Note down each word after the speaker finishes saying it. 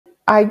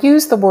I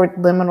use the word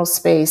liminal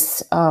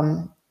space.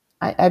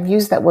 I've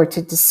used that word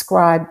to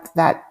describe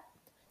that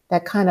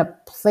kind of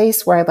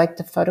place where I like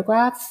to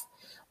photograph.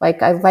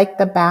 Like I like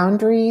the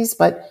boundaries,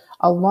 but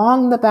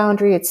along the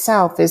boundary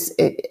itself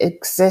it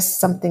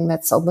exists something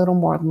that's a little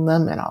more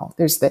liminal.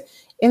 There's the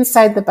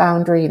inside the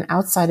boundary and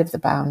outside of the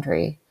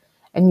boundary.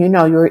 And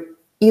you're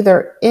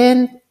either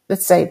in,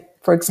 let's say,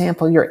 for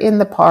example, you're in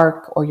the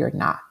park or you're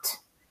not,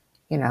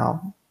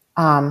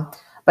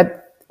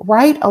 but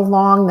right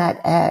along that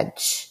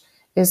edge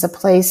is a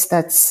place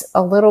that's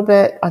a little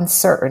bit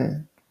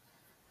uncertain.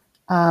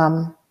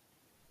 And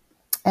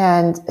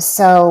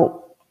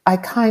so I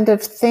kind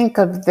of think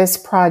of this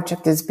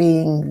project as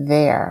being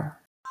there.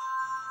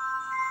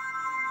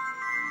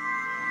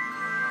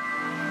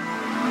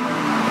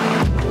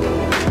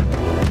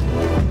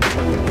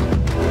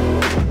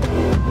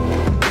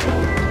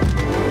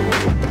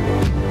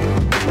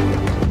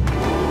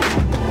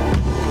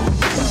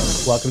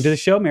 Welcome to the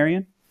show,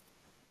 Marion.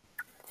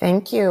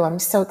 Thank you. I'm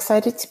so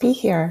excited to be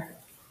here.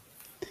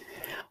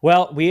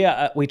 Well,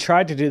 we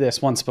tried to do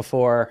this once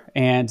before,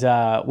 and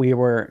we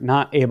were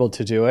not able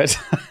to do it.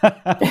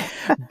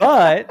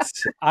 But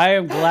I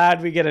am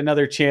glad we get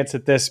another chance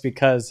at this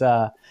because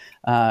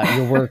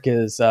your work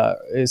is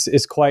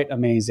quite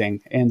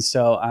amazing, and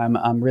so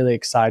I'm really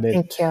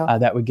excited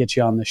that we get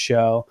you on the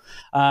show.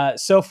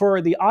 So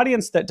for the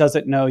audience that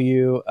doesn't know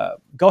you,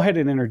 go ahead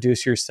and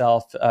introduce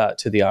yourself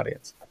to the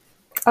audience.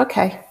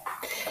 Okay.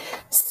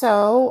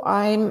 So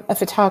I'm a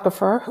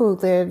photographer who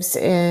lives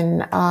in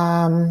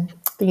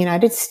the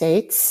United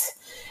States,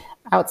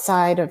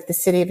 outside of the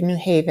city of New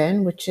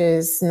Haven, which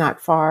is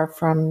not far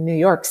from New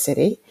York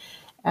City.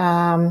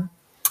 I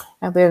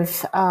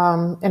live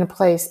in a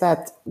place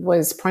that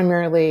was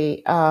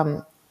primarily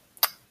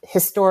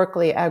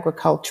historically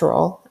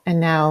agricultural and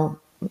now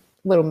a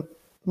little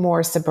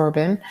more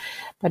suburban,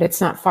 but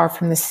it's not far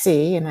from the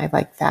sea, and I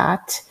like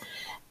that.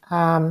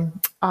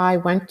 I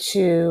went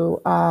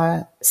to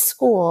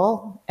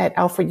school at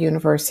Hartford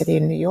University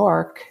in New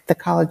York, the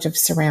College of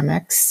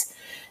Ceramics,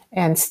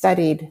 and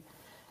studied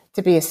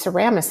to be a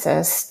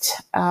ceramicist.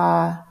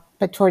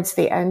 But towards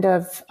the end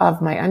of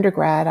my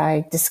undergrad,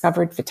 I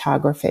discovered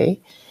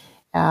photography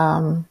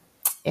and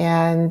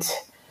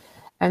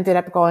ended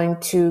up going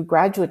to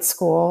graduate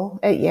school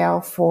at Yale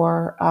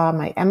for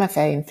my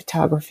MFA in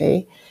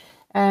photography.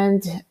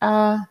 And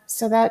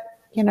so that,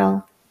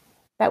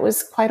 that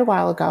was quite a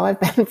while ago. I've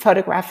been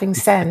photographing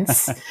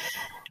since.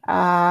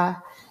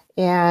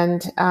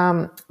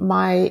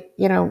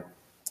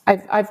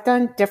 I've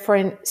done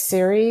different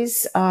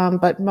series,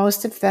 but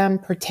most of them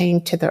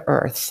pertain to the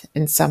earth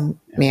in some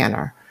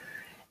manner.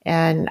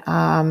 And,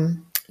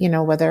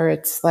 whether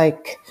it's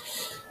like,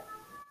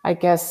 I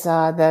guess,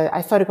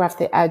 I photographed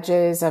the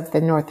edges of the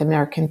North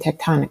American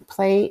Tectonic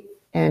Plate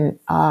and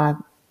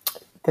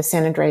the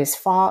San Andreas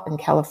Fault in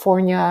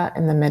California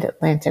and the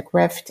Mid-Atlantic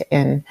Rift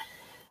in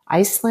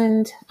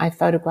Iceland. I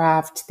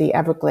photographed the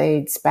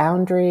Everglades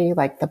boundary,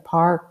 like the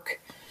park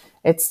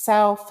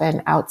itself,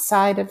 and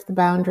outside of the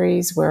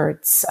boundaries where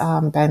it's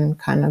been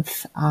kind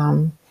of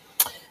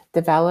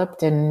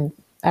developed and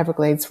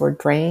Everglades were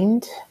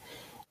drained.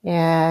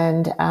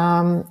 And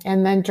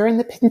then during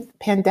the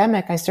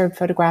pandemic, I started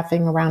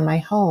photographing around my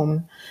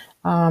home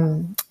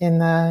in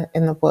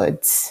the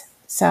woods.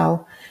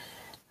 So,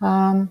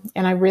 and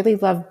I really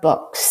love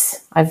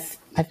books. I've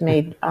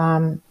made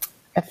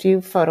a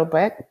few photo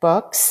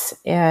books,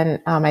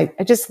 and I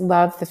just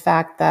love the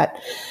fact that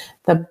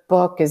the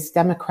book is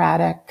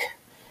democratic.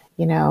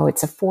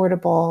 It's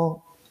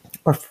affordable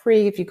or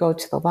free if you go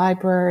to the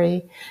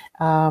library.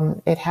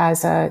 It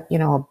has a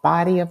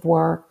body of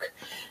work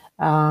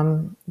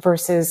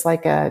versus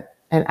like an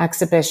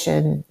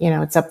exhibition.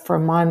 It's up for a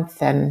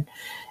month, and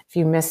if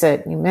you miss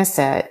it, you miss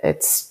it.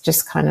 It's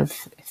just kind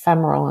of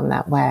ephemeral in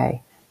that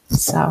way.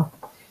 So,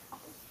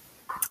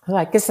 well,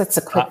 I guess that's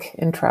a quick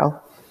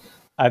intro.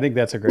 I think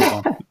that's a great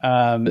one.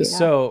 Yeah.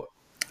 So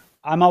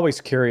I'm always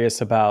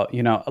curious about,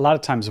 a lot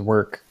of times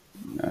work,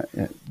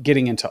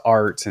 getting into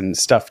art and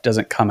stuff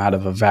doesn't come out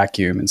of a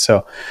vacuum. And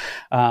so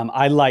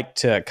I like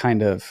to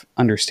kind of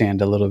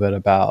understand a little bit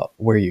about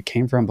where you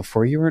came from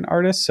before you were an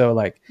artist. So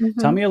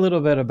tell me a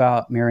little bit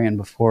about Marion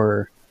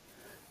before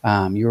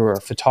you were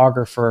a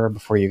photographer,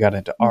 before you got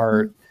into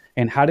art,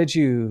 and how did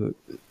you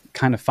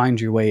kind of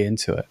find your way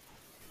into it?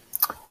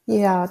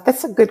 Yeah,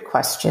 that's a good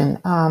question,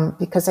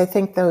 because I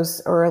think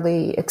those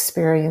early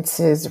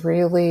experiences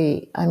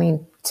really,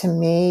 to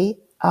me,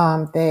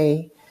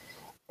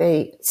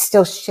 they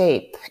still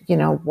shape,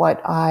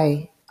 what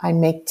I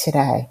make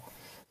today.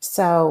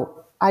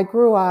 So I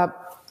grew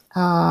up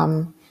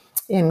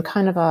in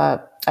kind of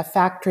a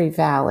factory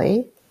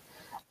valley.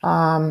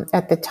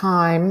 At the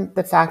time,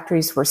 the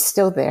factories were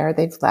still there.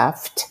 They've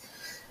left,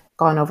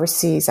 gone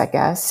overseas, I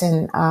guess,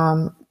 and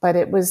but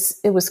it was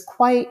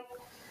quite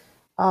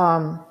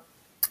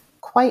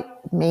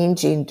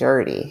mangy and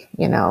dirty,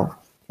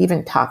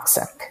 even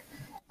toxic.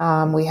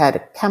 We had a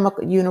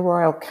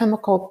Uniroyal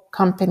chemical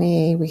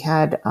company. We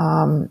had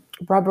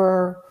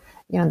rubber,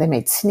 they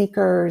made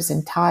sneakers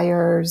and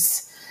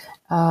tires.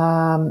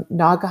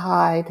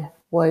 Naugahyde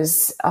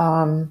was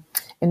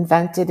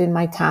invented in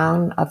my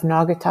town of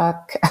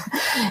Naugatuck.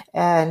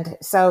 And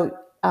so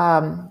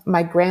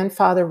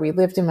we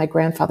lived in my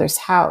grandfather's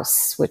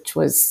house, which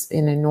was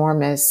an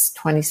enormous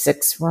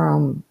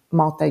 26-room,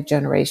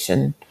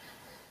 multi-generation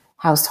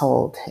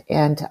household.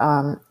 And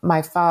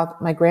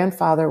my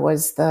grandfather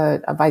was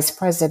the vice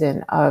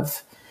president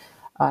of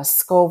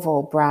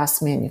Scoville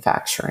Brass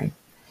Manufacturing.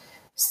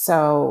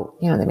 So,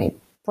 they made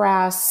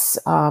brass.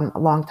 A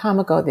long time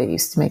ago, they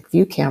used to make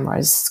view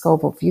cameras,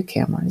 Scoville view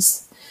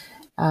cameras.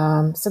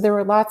 So there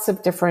were lots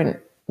of different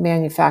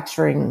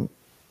manufacturing,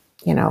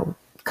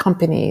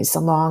 companies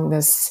along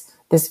this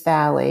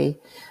valley,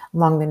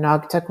 along the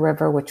Naugatuck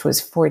River, which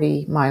was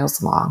 40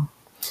 miles long.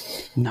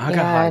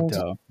 Naugahyde,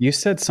 though. You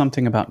said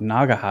something about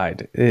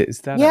Naugahyde.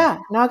 Is that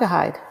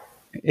Naugahyde.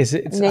 Is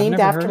it named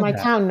after my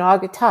town,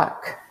 Naugatuck?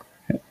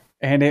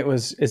 And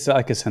it's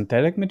like a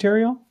synthetic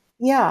material?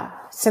 Yeah,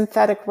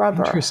 synthetic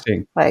rubber.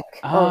 Interesting. Or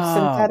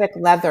synthetic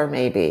leather,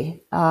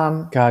 maybe.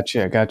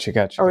 Gotcha.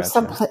 Or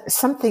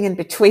something in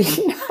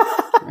between.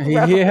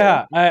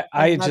 Yeah,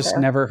 I just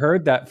never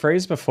heard that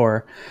phrase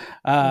before.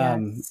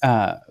 Yes.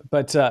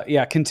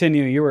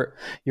 Continue.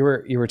 You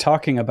were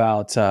talking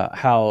about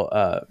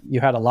how you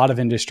had a lot of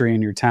industry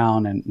in your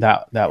town, and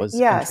that was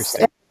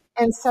interesting.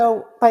 And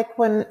so, like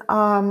when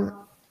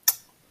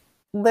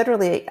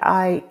literally,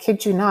 I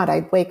kid you not,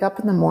 I'd wake up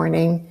in the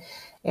morning,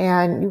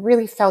 and you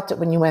really felt it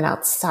when you went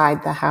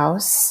outside the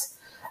house,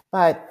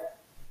 but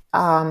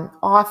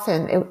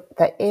often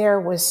the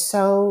air was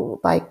so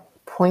like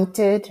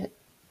pointed,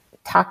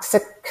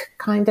 toxic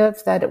kind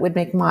of, that it would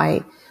make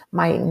my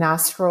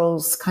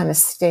nostrils kind of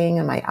sting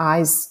and my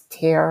eyes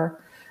tear.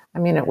 I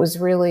mean, it was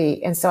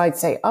really, and so I'd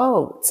say,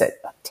 oh, it's a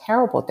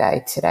terrible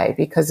day today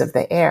because of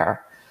the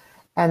air.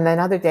 And then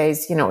other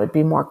days, it would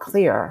be more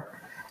clear.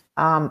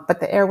 But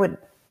the air would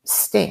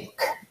stink.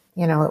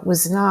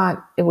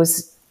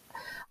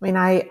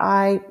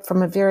 I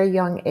from a very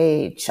young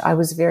age, I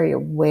was very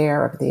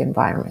aware of the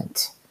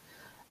environment.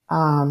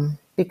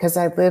 Because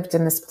I lived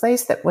in this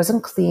place that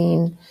wasn't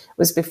clean. It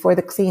was before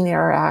the Clean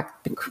Air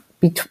Act,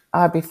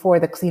 before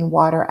the Clean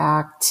Water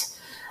Act.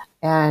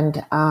 And,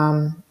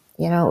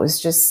 it was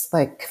just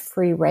like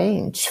free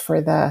range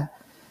for the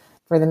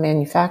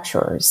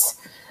manufacturers.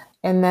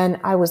 And then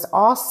I was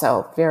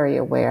also very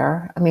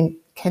aware,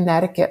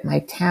 Connecticut, my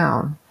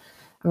town,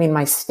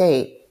 my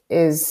state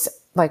is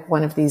like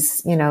one of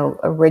these,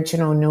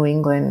 original New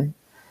England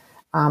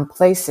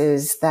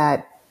places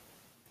that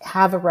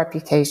have a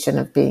reputation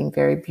of being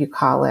very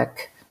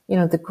bucolic.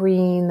 The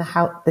green,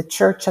 the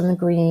church on the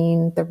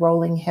green, the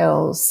rolling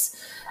hills,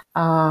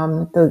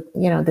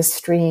 the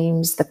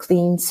streams, the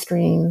clean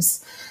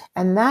streams.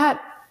 And that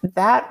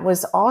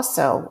was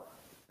also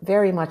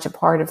very much a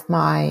part of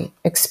my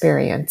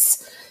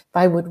experience. If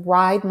I would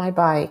ride my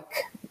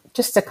bike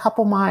just a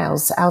couple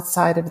miles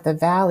outside of the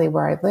valley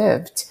where I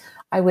lived,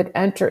 I would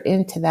enter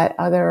into that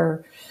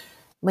other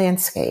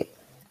landscape,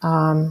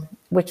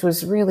 which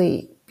was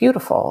really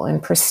beautiful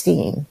and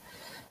pristine.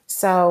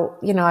 So,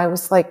 I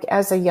was like,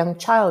 as a young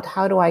child,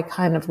 how do I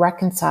kind of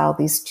reconcile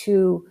these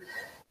two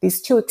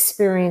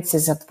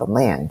experiences of the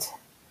land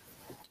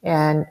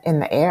and in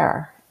the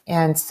air?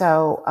 And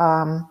so,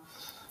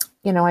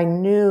 I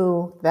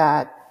knew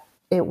that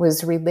it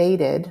was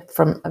related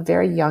from a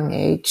very young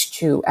age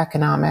to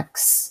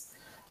economics,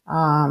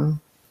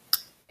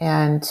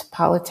 and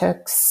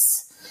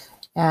politics.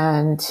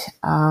 And,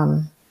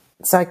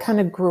 so I kind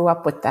of grew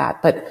up with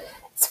that, but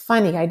it's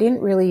funny, I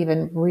didn't really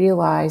even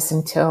realize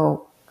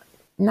until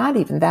not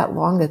even that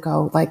long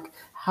ago, like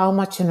how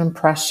much an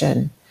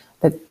impression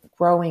that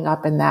growing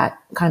up in that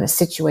kind of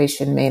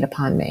situation made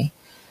upon me.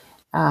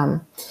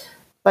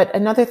 But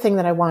another thing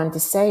that I wanted to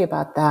say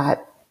about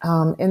that,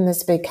 in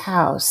this big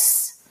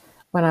house,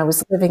 when I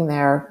was living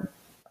there,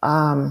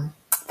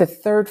 the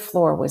third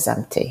floor was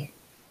empty.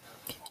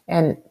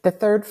 And the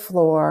third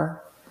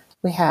floor,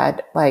 we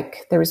had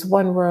there was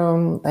one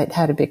room that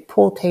had a big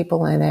pool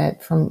table in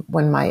it from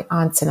when my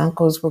aunts and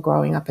uncles were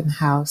growing up in the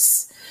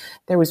house.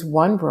 There was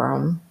one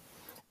room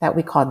that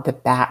we called the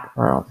bat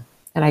room.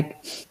 And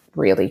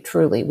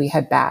we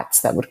had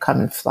bats that would come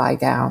and fly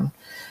down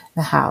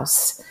the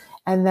house.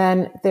 And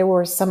then there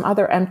were some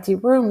other empty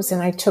rooms.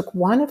 And I took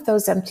one of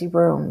those empty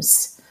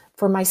rooms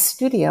for my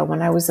studio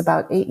when I was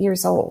about 8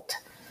 years old.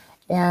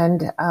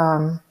 And,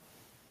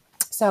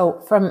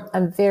 so from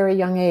a very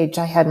young age,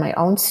 I had my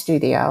own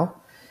studio.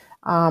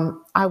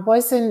 I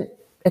wasn't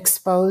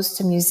exposed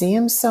to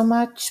museums so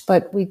much,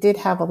 but we did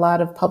have a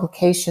lot of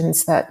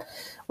publications that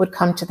would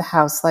come to the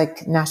house,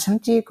 like National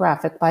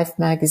Geographic, Life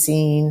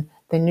magazine,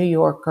 The New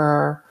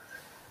Yorker,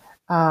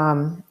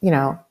 the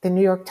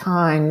New York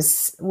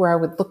Times, where I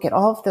would look at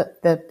all of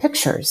the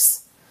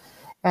pictures.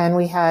 And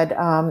we had,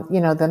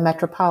 the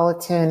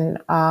Metropolitan,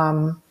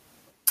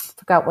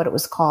 forgot what it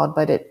was called,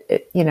 but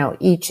it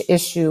each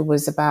issue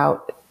was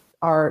about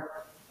art,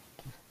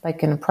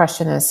 like an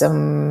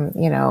impressionism,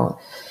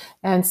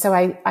 and so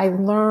I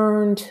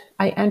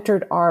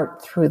entered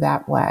art through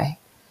that way.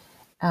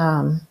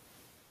 And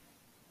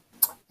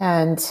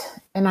And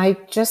I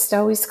just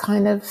always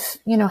kind of,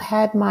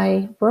 had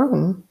my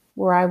room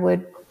where I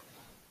would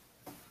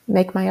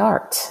make my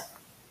art.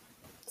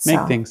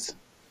 Make things.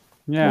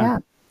 Yeah.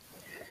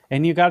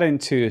 And you got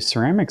into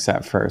ceramics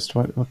at first.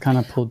 What kind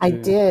of pulled you? I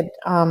did.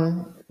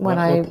 When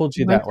I pulled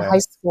you went that to way? high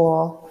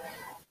school,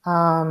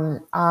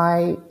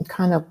 I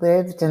kind of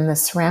lived in the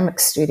ceramic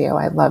studio.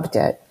 I loved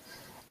it.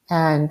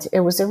 And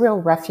it was a real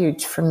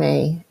refuge for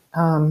me.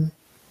 I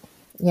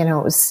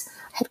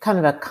had kind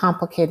of a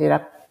complicated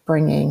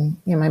upbringing.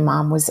 My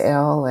mom was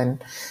ill.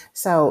 And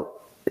so,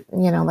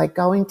 like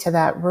going to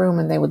that room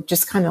and they would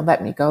just kind of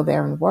let me go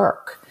there and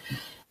work.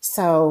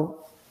 So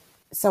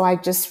I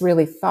just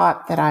really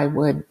thought that I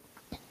would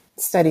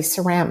study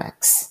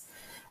ceramics.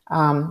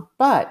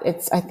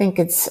 But I think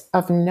it's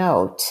of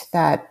note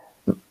that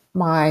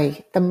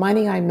the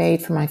money I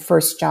made from my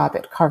first job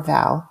at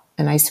Carvel,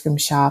 an ice cream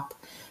shop,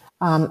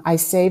 I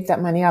saved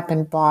that money up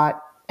and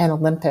bought an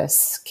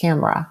Olympus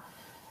camera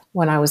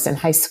when I was in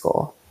high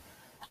school.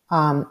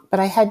 But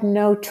I had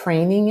no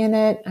training in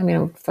it. I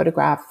would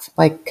photograph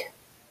like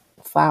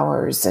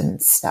flowers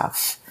and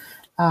stuff.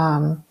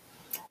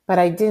 But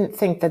I didn't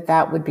think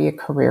that would be a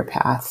career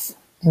path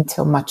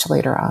until much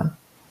later on.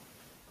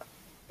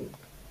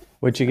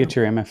 What'd you get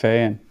your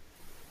MFA in?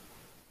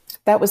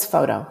 That was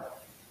photo.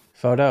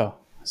 Photo.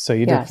 So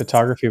you did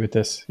photography with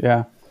this.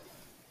 Yeah.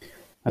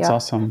 That's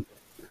awesome.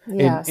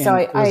 Yeah.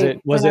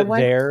 Was it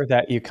there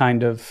that you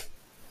kind of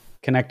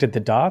connected the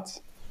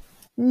dots?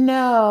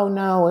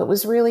 No. It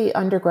was really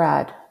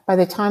undergrad. By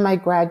the time I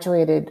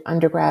graduated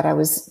undergrad, I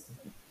was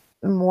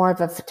more of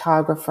a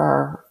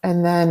photographer.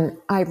 And then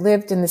I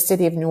lived in the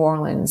city of New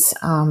Orleans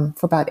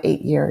for about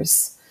 8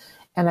 years.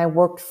 And I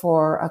worked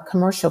for a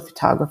commercial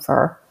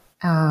photographer,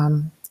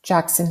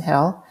 Jackson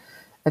Hill,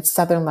 at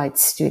Southern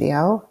Lights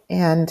Studio.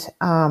 And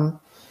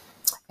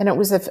it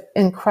was an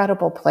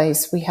incredible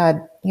place. We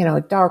had,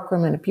 a dark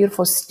room and a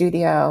beautiful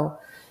studio.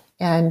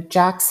 And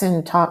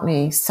Jackson taught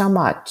me so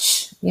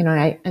much.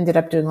 I ended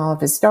up doing all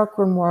of his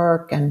darkroom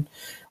work and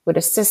would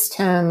assist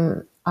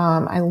him.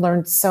 I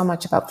learned so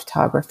much about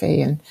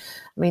photography. And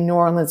New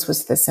Orleans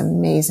was this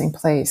amazing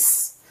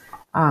place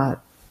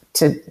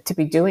to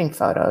be doing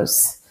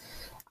photos.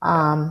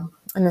 In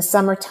the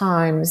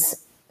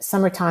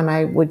summertime,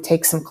 I would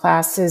take some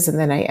classes, and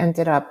then I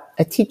ended up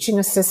a teaching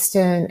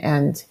assistant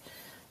and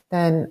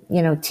then,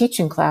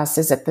 teaching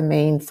classes at the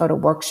main photo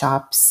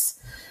workshops.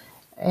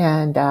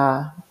 And,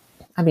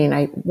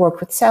 I worked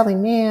with Sally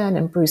Mann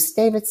and Bruce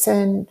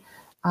Davidson,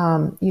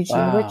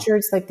 Eugene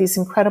Richards, like these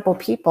incredible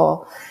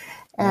people.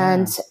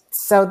 And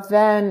so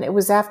then it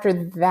was after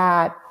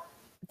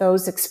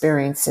those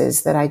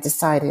experiences that I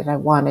decided I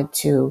wanted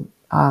to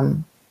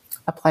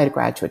apply to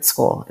graduate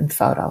school in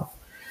photo.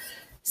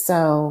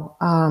 So,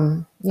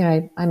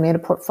 I made a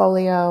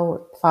portfolio,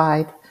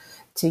 applied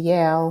to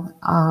Yale,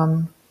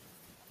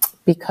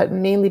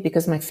 mainly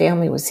because my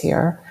family was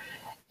here.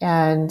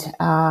 And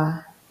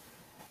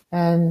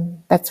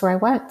that's where I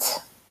went.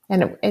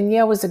 And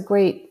Yale was it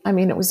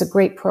was a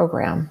great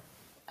program.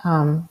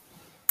 And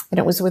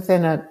it was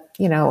within a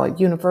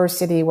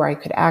university where I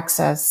could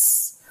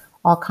access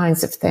all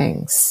kinds of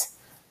things.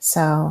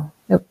 So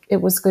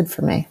it was good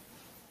for me.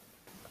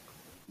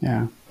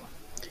 Yeah.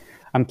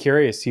 I'm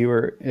curious,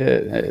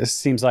 it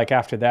seems like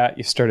after that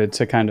you started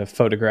to kind of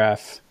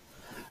photograph,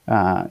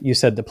 you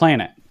said the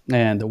planet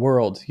and the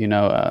world,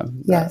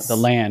 yes. the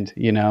land,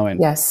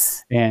 and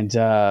yes. And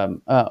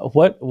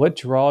what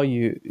draw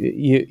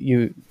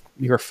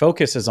your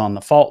focus is on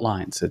the fault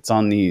lines. It's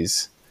on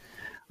these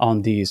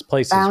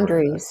places.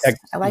 Boundaries.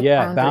 I like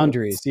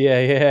boundaries.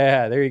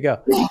 Yeah. There you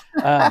go.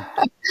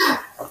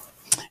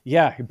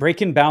 You're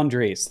breaking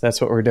boundaries.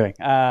 That's what we're doing.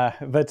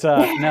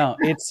 No,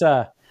 it's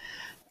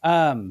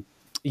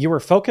you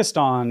were focused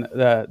on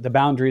the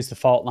boundaries, the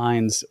fault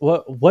lines.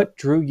 What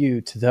drew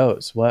you to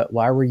those?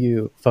 Why were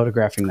you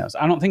photographing those?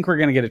 I don't think we're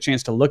going to get a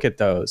chance to look at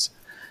those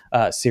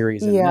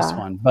series in this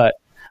one, but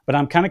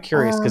I'm kind of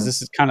curious because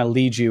this is kind of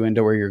leads you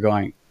into where you're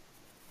going.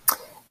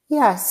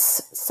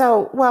 Yes.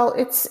 So, well,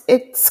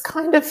 it's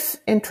kind of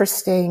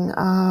interesting.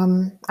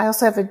 I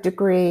also have a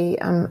degree.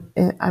 I'm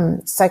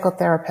a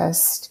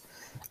psychotherapist.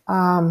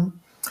 And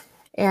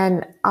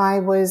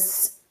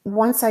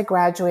once I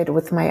graduated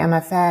with my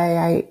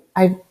MFA,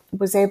 I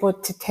was able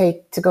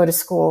to go to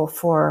school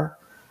for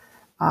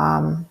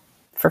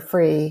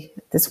free,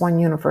 this one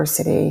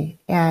university.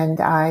 And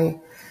I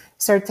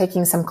started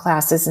taking some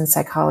classes in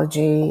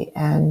psychology,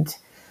 and,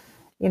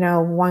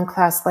 one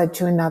class led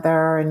to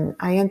another, and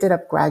I ended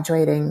up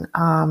graduating.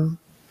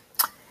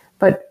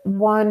 But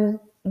one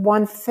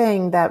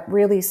thing that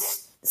really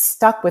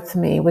stuck with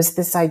me was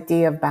this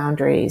idea of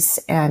boundaries,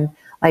 and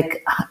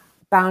like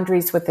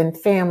boundaries within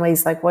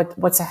families, like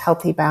what's a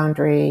healthy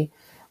boundary?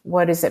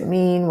 What does it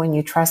mean when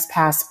you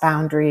trespass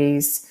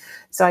boundaries?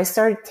 So I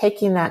started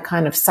taking that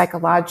kind of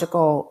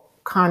psychological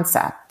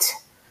concept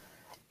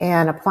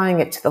and applying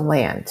it to the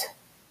land.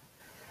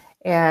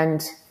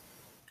 And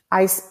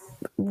I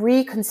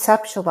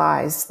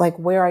reconceptualized like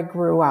where I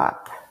grew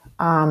up,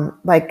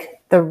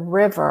 like the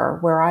river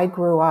where I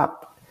grew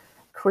up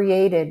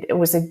created, it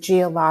was a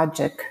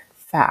geologic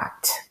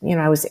fact.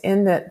 I was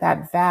in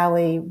that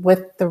valley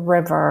with the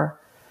river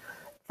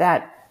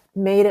that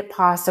made it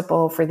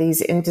possible for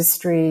these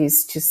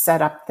industries to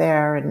set up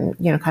there and,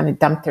 kind of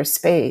dump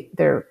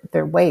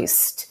their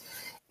waste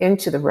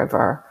into the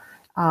river.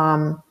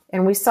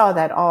 And we saw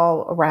that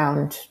all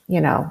around,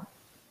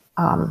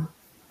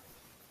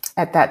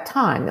 at that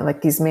time,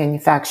 like these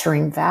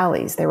manufacturing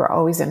valleys, they were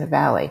always in a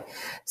valley.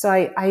 So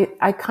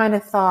I kind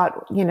of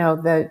thought,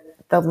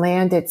 the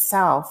land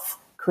itself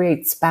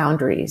creates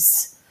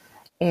boundaries.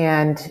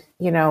 And,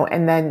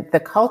 and then the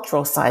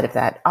cultural side of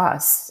that,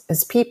 us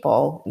as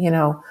people,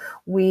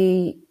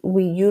 we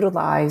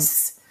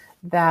utilize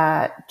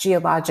that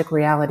geologic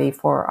reality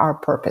for our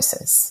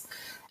purposes.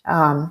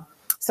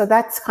 So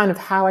that's kind of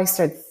how I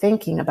started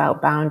thinking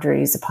about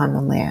boundaries upon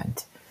the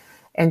land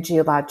and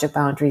geologic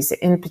boundaries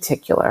in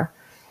particular.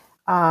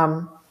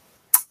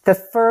 The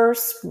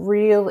first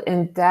real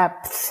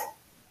in-depth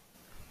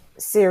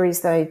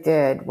series that I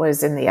did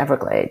was in the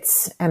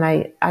Everglades, and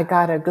I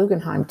got a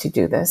Guggenheim to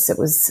do this. It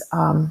was,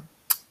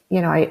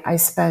 I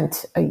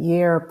spent a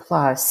year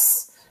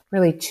plus,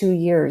 really 2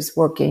 years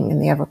working in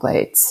the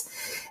Everglades,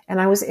 and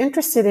I was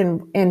interested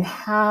in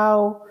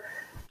how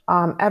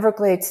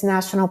Everglades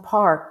National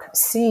Park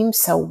seems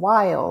so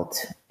wild,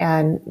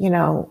 and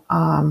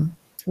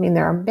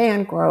there are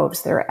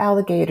mangroves, there are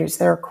alligators,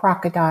 there are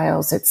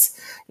crocodiles. It's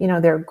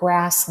there are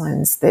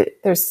grasslands.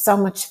 There's so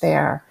much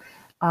there.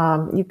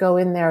 You go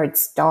in there,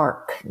 it's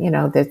dark,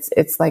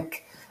 it's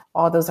like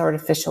all those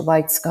artificial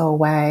lights go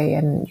away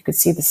and you could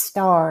see the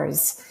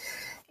stars.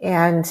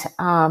 And,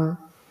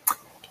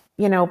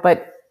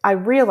 but I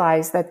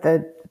realized that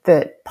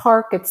the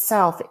park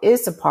itself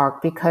is a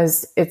park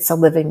because it's a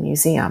living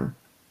museum.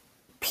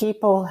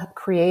 People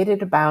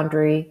created a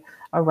boundary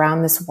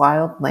around this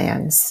wild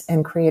lands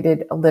and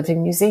created a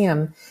living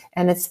museum.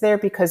 And it's there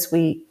because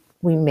we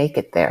make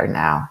it there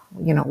now,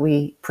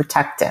 we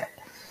protect it.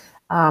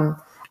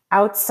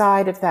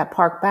 Outside of that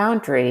park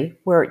boundary,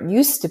 where it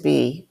used to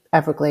be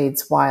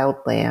Everglades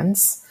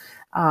wildlands,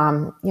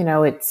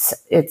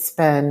 it's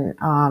been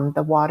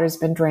the water's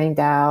been drained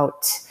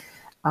out.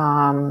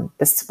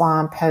 The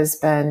swamp has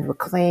been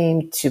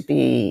reclaimed to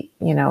be,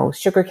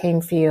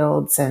 sugarcane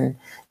fields and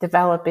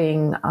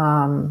developing,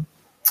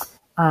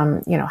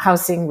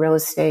 housing, real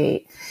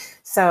estate.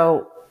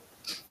 So,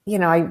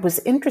 I was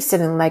interested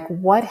in like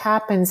what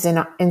happens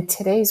in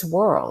today's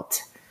world,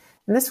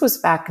 and this was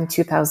back in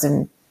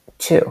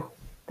 2002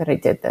 that I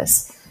did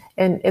this.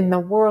 And in the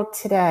world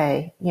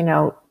today,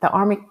 the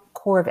Army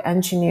Corps of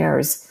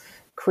Engineers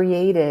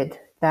created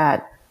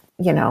that,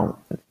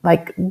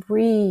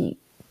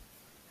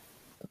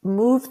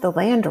 moved the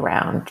land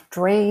around,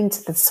 drained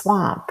the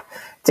swamp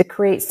to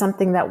create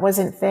something that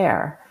wasn't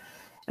there.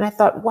 And I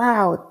thought,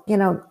 wow,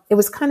 it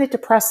was kind of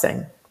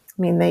depressing.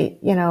 I mean,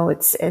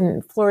 it's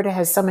in Florida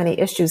has so many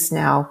issues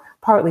now,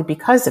 partly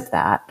because of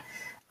that.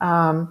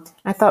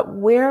 I thought,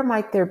 where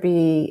might there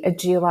be a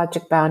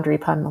geologic boundary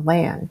upon the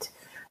land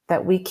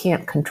that we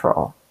can't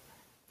control,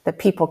 that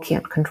people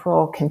can't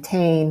control,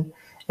 contain?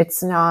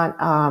 It's not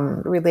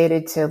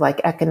related to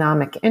like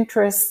economic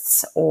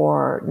interests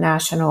or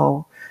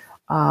national,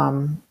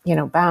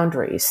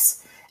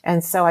 boundaries.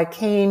 And so I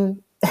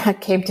came to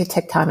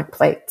tectonic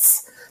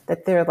plates,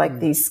 that they're like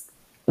these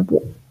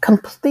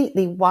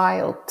completely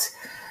wild,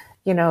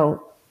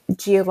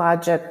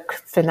 geologic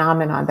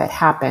phenomenon that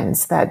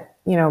happens that,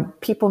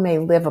 people may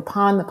live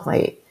upon the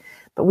plate,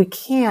 but we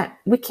can't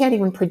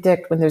even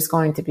predict when there's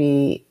going to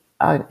be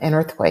an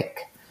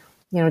earthquake,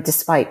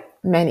 despite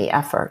many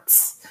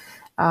efforts.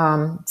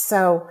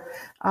 So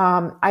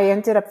I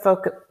ended up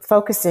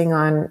focusing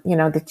on,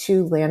 the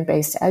two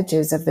land-based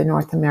edges of the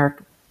North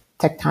American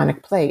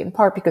tectonic plate, in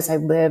part because I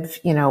live,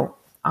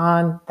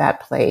 on that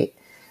plate.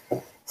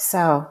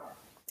 So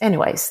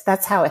anyways,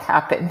 that's how it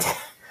happened,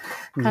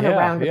 kind of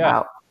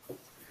roundabout.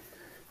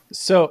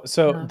 So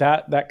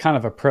that kind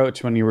of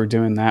approach when you were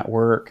doing that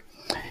work,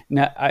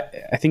 now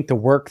I think the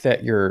work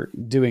that you're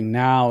doing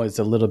now is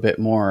a little bit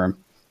more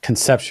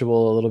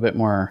conceptual, a little bit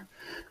more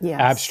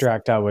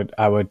abstract, I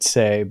would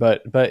say.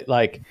 But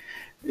like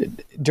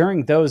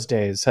during those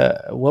days,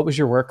 what was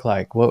your work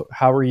like?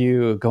 How were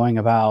you going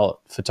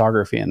about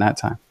photography in that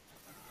time?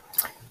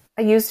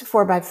 I used a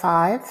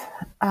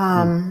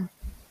 4x5,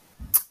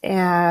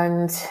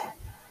 and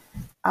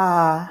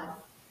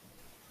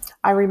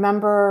I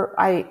remember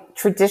I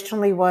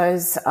traditionally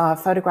was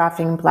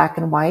photographing black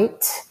and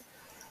white.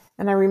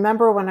 And I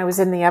remember when I was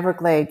in the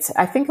Everglades,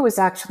 I think it was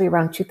actually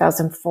around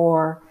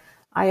 2004,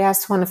 I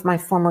asked one of my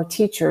former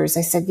teachers,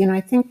 I said,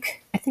 I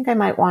think I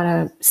might want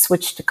to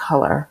switch to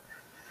color.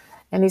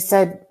 And he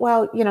said,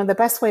 well, the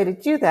best way to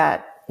do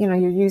that, you're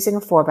using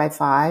a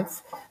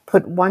 4x5,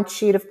 put one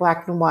sheet of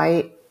black and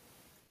white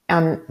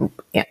in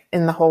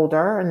the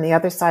holder, and the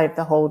other side of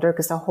the holder,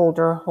 because the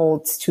holder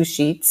holds two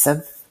sheets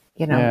of,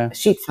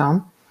 sheet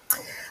film.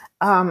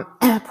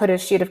 Put a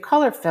sheet of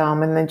color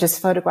film and then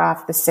just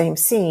photograph the same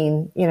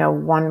scene,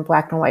 one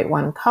black and white,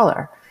 one in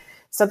color.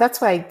 So that's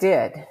what I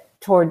did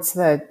towards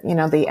the,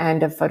 the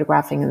end of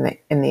photographing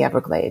in the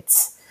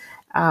Everglades.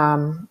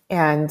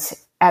 And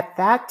at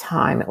that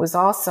time, it was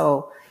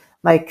also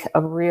like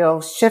a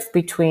real shift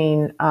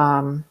between,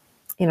 do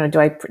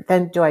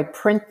I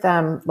print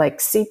them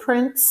like C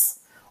prints,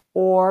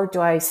 or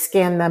do I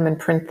scan them and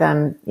print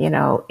them,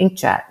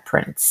 inkjet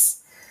prints?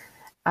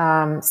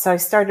 So I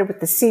started with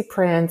the C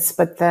prints,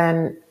 but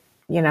then,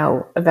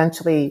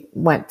 eventually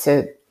went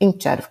to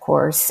inkjet, of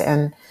course.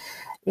 And,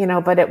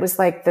 but it was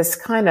like this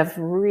kind of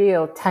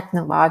real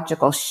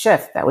technological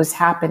shift that was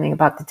happening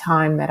about the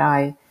time that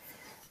I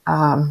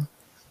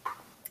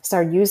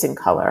started using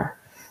color.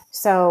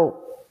 So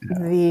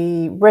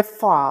the Rift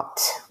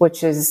Fault,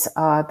 which is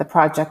the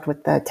project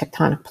with the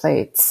tectonic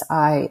plates,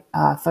 I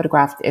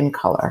photographed in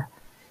color,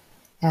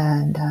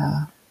 and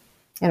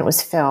it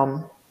was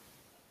film.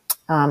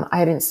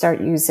 I didn't start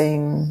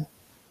using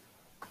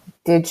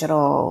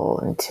digital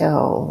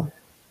until,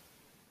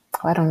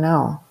 I don't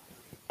know,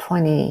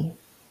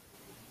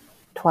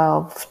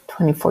 2012,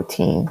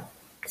 2014,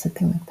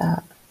 something like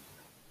that.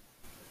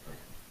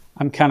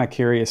 I'm kind of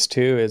curious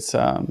too. It's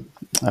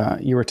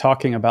you were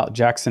talking about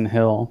Jackson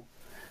Hill.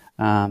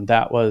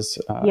 That was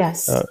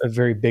Yes. a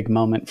very big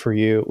moment for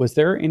you. Was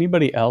there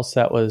anybody else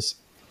that was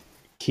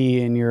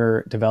key in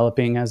your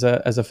developing as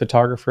a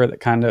photographer that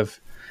kind of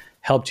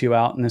helped you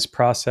out in this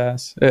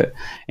process?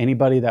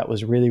 Anybody that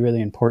was really,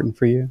 really important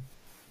for you?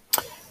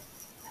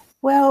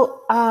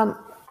 Well,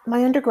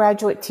 my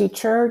undergraduate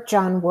teacher,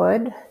 John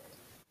Wood,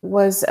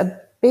 was a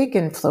big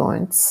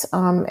influence.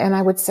 And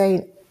I would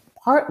say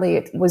partly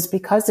it was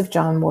because of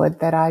John Wood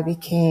that I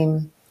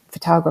became a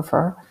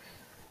photographer.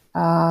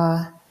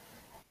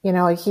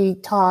 He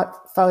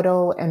taught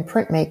photo and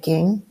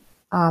printmaking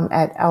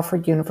at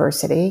Hartford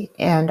University,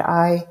 and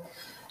I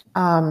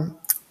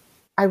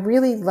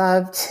really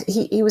loved.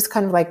 He was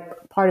kind of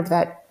like part of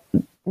that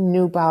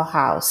new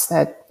Bauhaus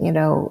that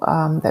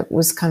that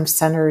was kind of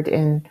centered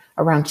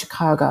around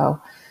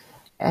Chicago,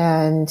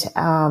 and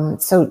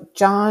so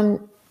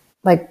John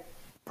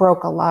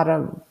broke a lot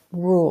of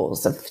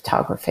rules of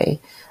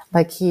photography.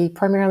 Like he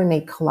primarily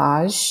made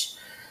collage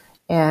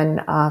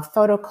and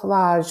photo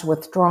collage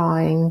with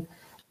drawing.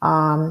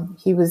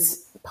 He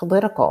was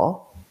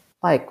political,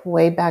 like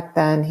way back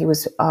then. He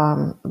was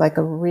like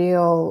a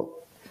real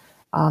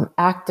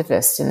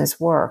activist in his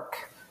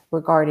work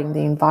regarding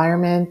the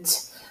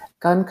environment,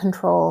 gun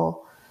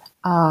control.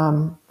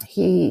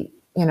 He,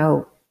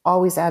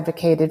 always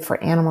advocated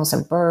for animals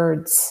and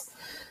birds.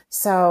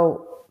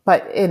 So,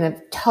 but in a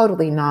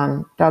totally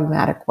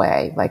non-dogmatic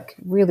way, like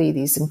really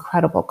these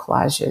incredible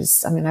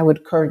collages. I mean, I would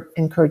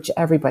encourage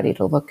everybody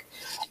to look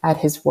at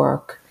his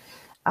work.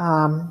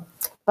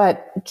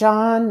 But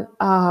John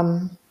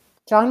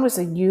was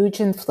a huge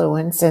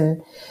influence,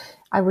 and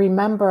I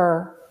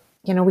remember,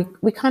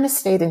 we kind of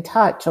stayed in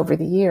touch over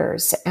the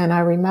years. And I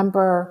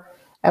remember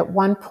at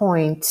one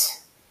point,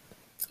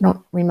 I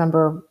don't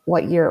remember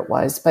what year it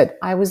was, but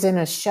I was in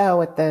a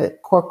show at the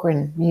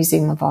Corcoran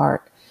Museum of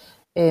Art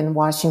in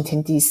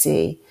Washington,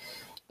 D.C.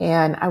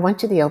 And I went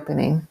to the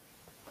opening,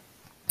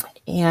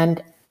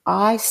 and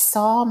I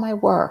saw my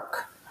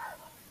work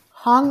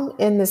hung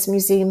in this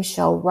museum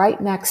show right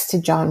next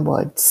to John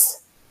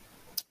Wood's.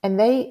 And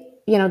they,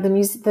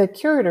 the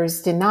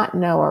curators did not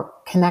know a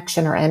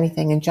connection or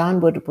anything. And John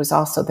Wood was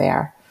also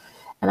there.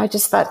 And I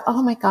just thought,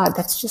 oh my God,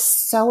 that's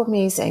just so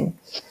amazing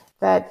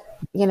that,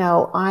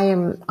 I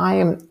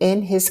am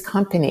in his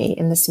company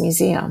in this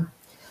museum.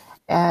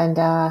 And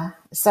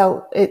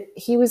so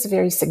he was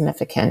very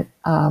significant.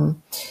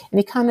 And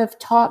he kind of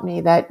taught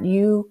me that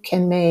you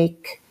can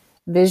make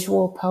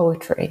visual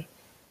poetry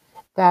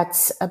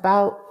that's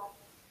about,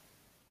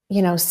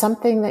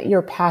 something that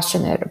you're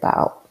passionate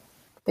about,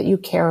 that you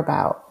care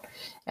about.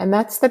 And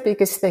that's the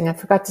biggest thing. I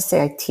forgot to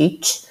say I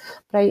teach,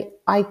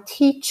 but I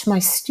teach my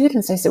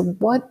students. I said,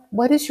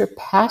 what is your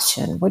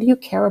passion? What do you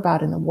care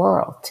about in the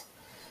world?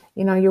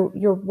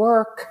 Your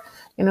work,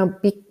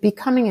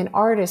 becoming an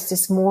artist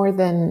is more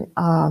than,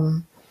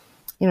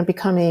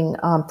 becoming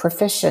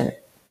proficient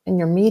in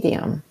your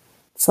medium.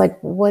 It's like,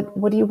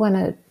 what do you want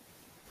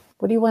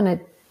to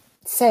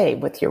say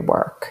with your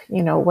work?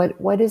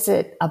 What is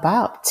it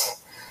about?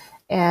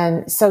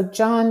 And so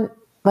John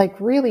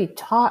really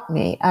taught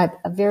me at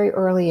a very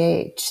early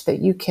age that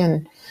you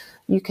can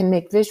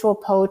make visual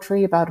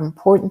poetry about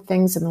important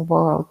things in the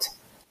world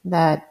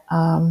that,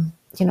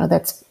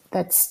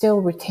 that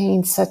still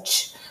retains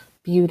such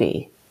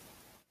beauty.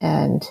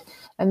 And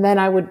then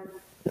I would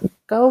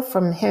go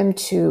from him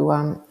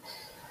to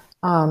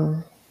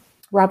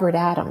Robert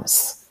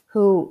Adams,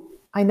 who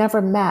I never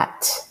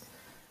met,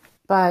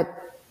 but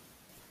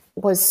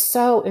was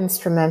so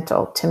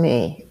instrumental to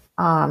me.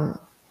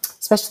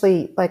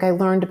 Especially I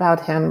learned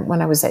about him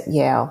when I was at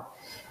Yale,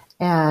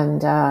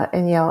 and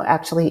Yale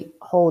actually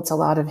holds a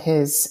lot of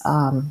his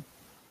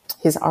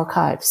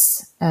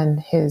archives and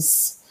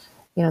his,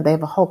 they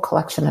have a whole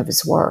collection of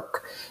his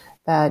work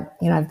that,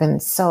 I've been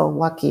so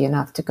lucky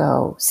enough to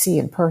go see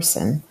in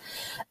person.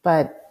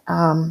 But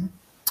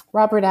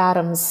Robert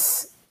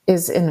Adams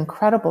is an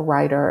incredible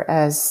writer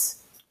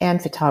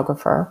and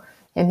photographer,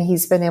 and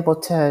he's been able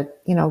to,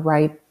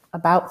 write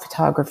about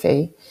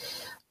photography.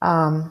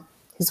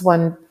 his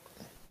one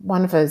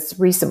of his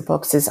recent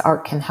books is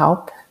Art Can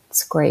Help.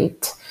 It's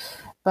great.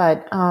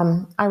 But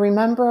I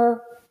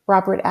remember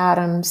Robert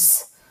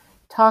Adams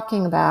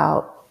talking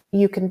about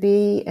you can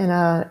be in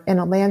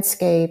a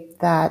landscape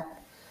that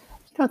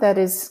that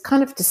is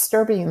kind of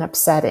disturbing and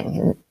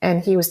upsetting.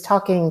 And he was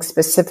talking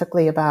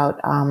specifically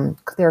about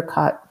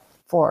clear-cut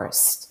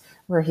forest,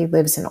 where he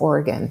lives in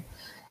Oregon.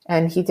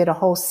 And he did a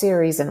whole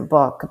series in a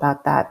book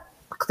about that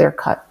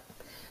clear-cut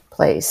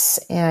place.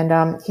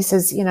 And he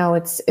says,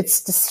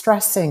 it's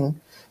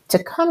distressing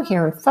to come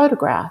here and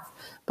photograph.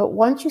 But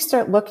once you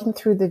start looking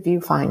through the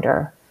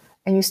viewfinder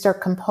and you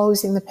start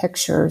composing the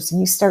pictures and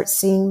you start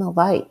seeing the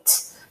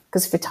light,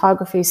 because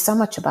photography is so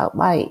much about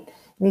light.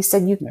 And he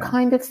said, you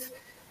kind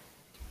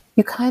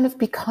of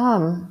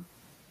become,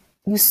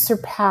 you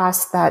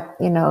surpass that,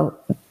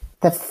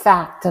 the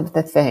fact of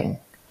the thing.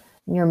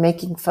 And you're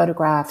making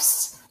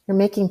photographs, you're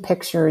making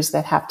pictures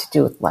that have to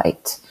do with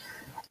light.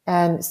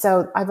 And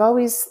so I've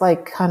always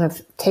kind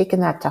of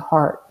taken that to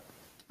heart.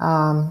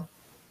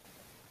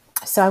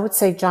 So I would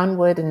say John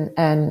Wood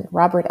and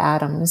Robert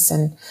Adams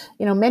and,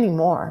 many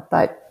more,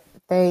 but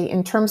they,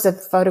 in terms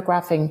of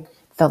photographing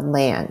the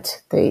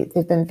land,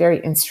 they've been very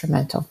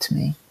instrumental to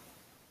me.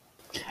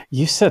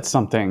 You said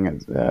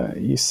something,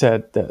 you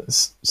said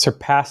that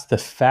surpass the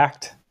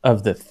fact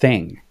of the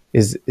thing.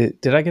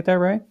 Did I get that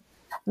right?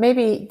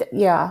 Maybe,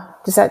 yeah.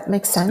 Does that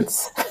make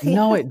sense?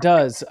 No, it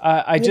does.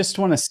 I just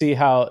want to see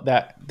how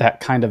that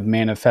kind of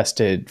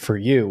manifested for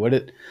you.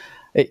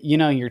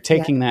 You're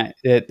taking that,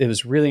 it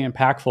was really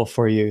impactful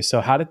for you. So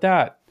how did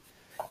that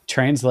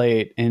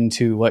translate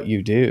into what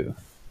you do?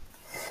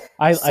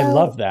 I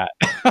love that.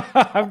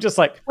 I'm just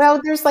like, well,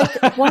 there's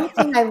one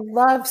thing I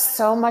love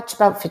so much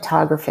about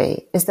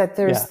photography is that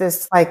there's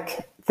this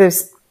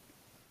there's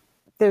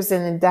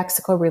an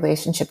indexical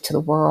relationship to the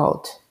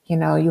world. You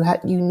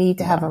need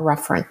to have a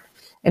referent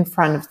in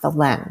front of the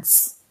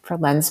lens for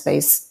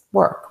lens-based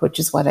work, which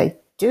is what I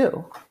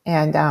do.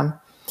 And,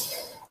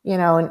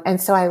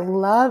 and so I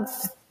love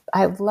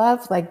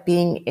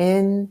being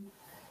in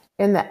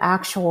the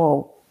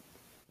actual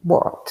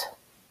world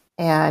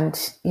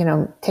and,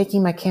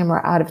 taking my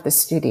camera out of the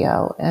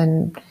studio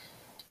and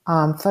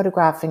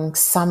photographing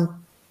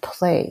some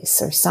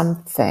place or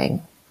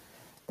something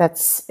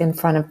that's in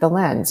front of the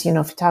lens.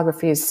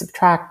 Photography is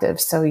subtractive.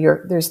 So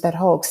there's that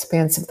whole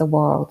expanse of the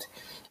world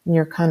and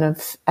you're kind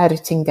of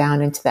editing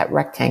down into that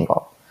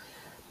rectangle.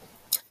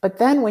 But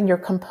then when you're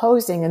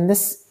composing, and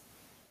this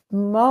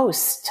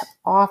most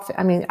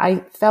often, I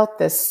felt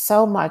this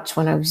so much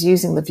when I was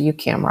using the view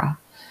camera,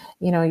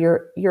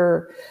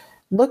 you're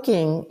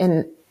looking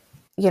in,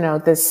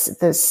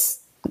 this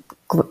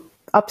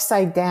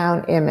upside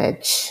down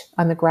image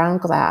on the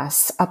ground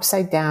glass,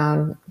 upside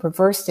down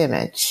reversed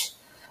image.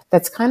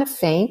 That's kind of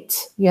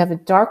faint. You have a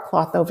dark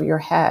cloth over your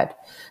head.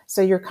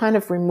 So you're kind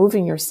of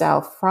removing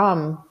yourself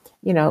from,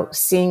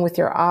 seeing with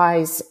your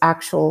eyes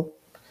actual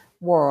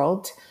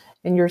world.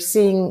 And you're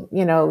seeing,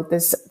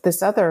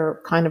 this other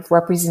kind of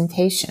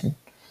representation.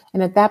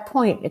 And at that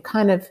point, it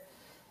kind of,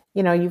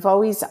 you've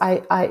always,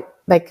 I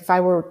if I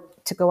were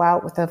to go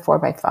out with a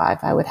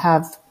 4x5, I would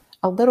have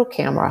a little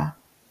camera,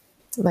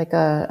 like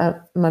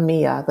a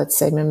Mamiya, let's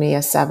say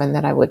Mamiya 7,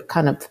 that I would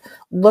kind of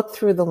look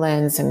through the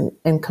lens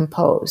and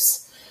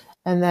compose.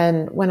 And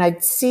then when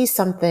I'd see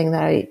something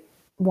that I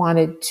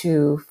wanted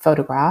to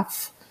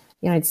photograph,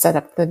 I'd set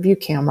up the view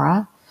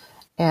camera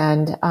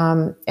and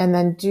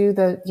then do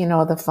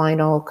the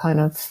final kind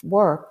of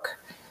work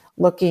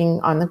looking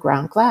on the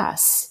ground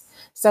glass.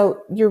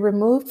 So you're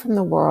removed from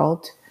the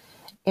world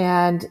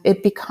and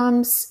it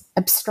becomes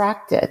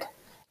abstracted.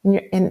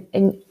 And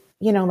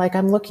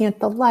I'm looking at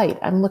the light,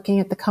 I'm looking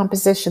at the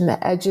composition,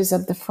 the edges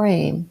of the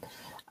frame,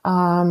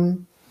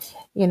 and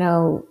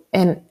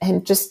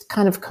just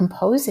kind of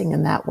composing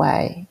in that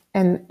way.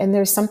 And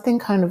there's something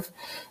kind of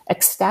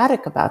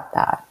ecstatic about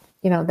that,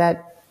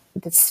 that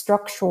the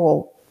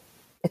structural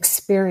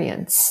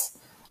experience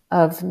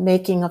of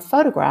making a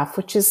photograph,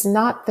 which is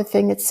not the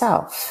thing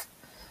itself.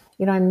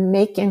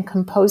 I'm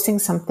composing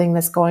something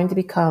that's going to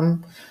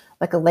become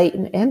like a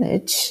latent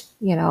image,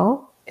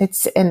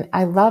 and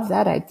I love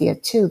that idea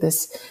too,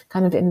 this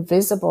kind of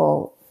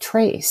invisible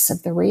trace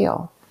of the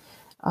real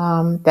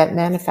that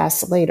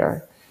manifests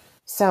later.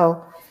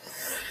 So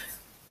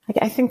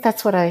I think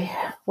that's what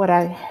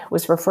I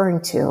was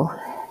referring to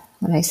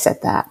when I said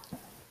that.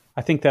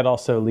 I think that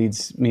also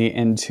leads me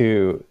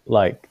into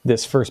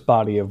this first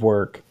body of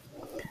work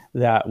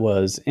that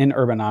was in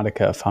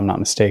Urbanautica, if I'm not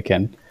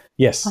mistaken.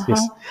 Yes,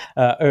 yes.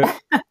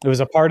 It was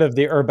a part of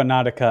the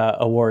Urbanautica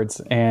Awards,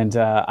 and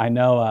I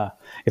know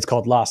it's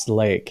called Lost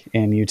Lake,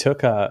 and you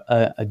took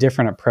a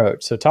different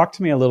approach. So talk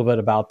to me a little bit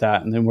about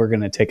that, and then we're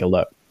going to take a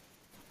look.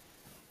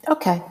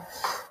 Okay.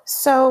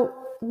 So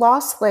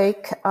Lost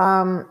Lake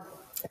kind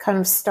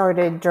of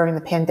started during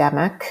the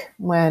pandemic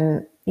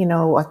when,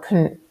 I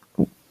couldn't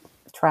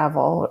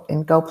travel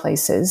and go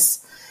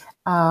places.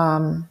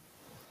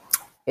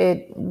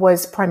 It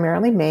was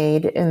primarily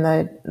made in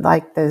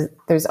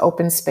there's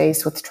open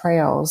space with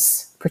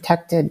trails,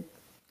 protected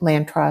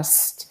land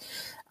trust,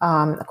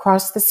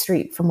 across the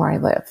street from where I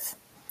live.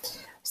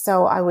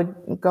 So I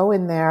would go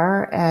in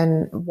there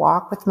and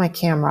walk with my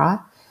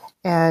camera.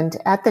 And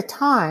at the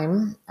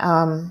time,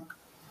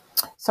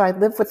 so I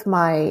live with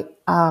my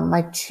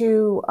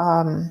two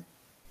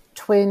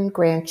twin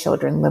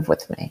grandchildren live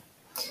with me.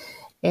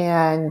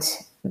 And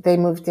they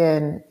moved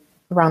in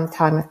around the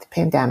time of the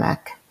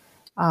pandemic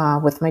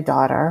with my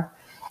daughter.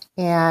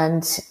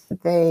 And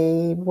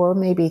they were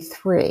maybe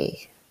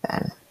 3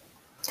 then.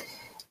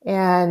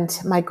 And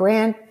my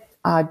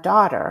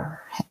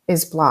granddaughter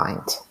is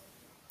blind.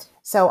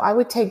 So I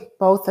would take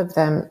both of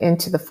them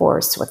into the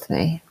forest with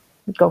me,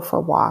 go for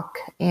a walk.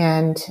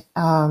 And,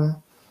 and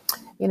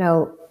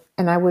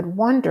I would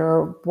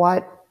wonder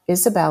what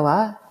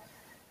Isabella,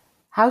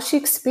 how she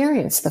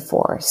experienced the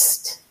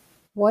forest.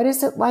 What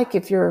is it like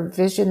if you're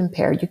vision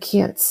impaired? You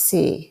can't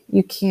see.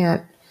 You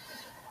can't,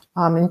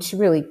 and she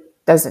really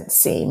doesn't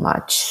see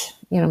much,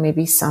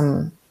 maybe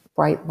some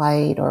bright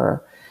light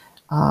or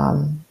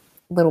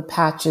little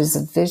patches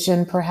of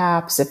vision,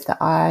 perhaps, if the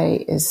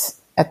eye is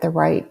at the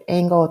right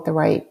angle, at the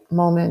right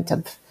moment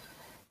of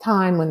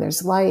time when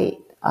there's light.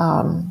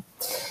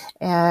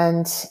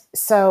 And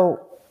so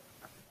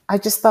I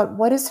just thought,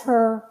 what is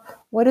her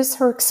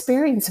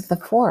experience of the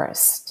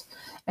forest?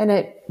 And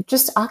it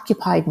just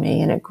occupied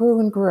me, and it grew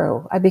and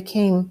grew. I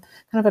became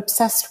kind of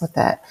obsessed with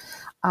it.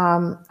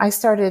 I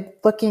started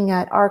looking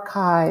at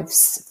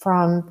archives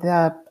from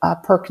the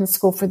Perkins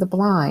School for the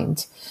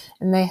Blind,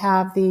 and they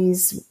have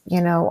these,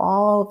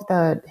 all of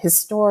the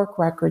historic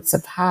records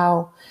of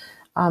how,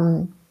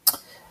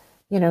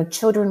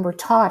 children were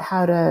taught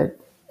how to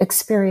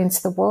experience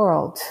the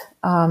world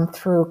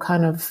through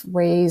kind of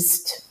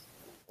raised,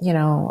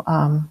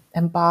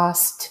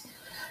 embossed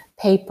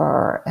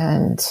paper.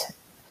 And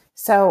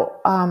so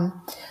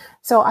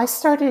I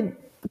started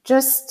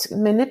just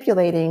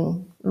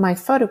manipulating my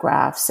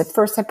photographs. At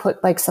first I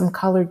put like some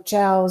colored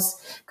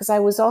gels, because I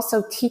was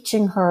also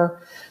teaching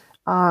her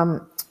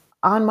on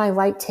my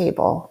light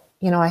table.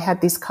 I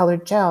had these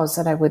colored gels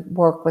that I would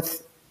work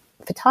with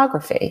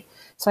photography.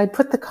 So I'd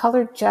put the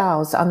colored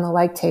gels on the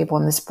light table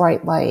in this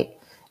bright light,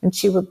 and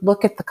she would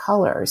look at the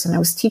colors, and I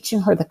was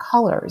teaching her the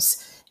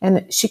colors,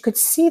 and she could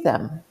see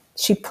them.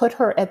 She put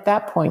her, at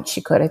that point,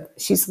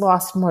 she's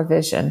lost more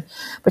vision,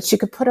 but she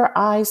could put her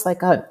eyes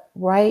like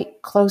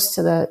right close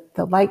to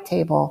the light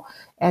table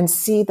and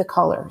see the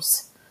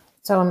colors.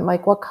 So I'm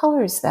like, what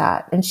color is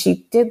that? And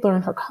she did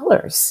learn her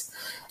colors.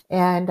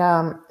 And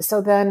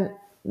so then,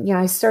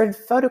 I started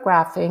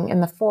photographing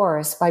in the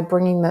forest by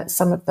bringing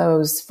some of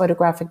those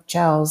photographic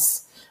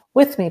gels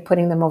with me,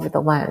 putting them over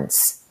the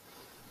lens.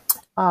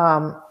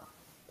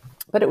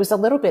 But it was a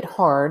little bit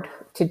hard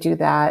to do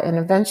that. And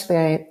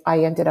eventually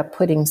I ended up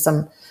putting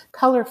some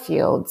color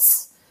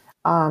fields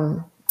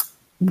in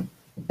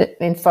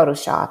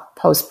Photoshop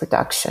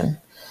post-production.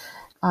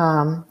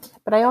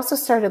 But I also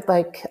started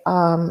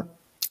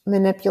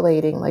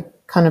manipulating,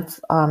 kind of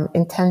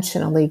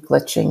intentionally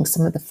glitching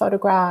some of the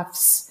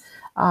photographs,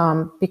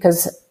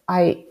 because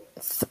I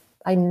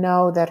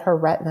know that her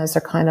retinas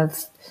are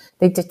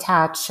they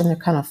detach and they're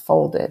kind of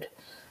folded.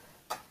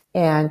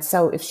 And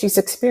so if she's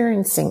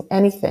experiencing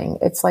anything,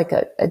 it's like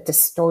a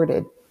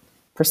distorted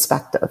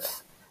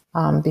perspective,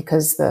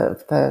 because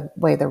the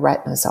way the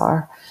retinas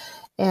are.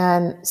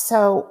 And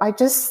so I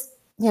just,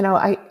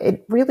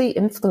 it really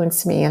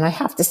influenced me. And I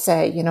have to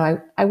say,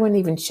 I wouldn't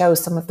even show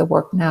some of the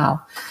work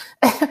now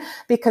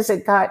because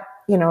it got,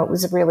 it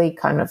was really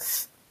I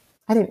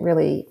didn't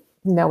really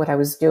know what I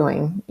was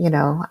doing.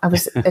 I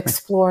was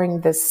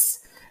exploring this.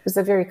 It was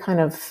a very kind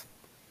of,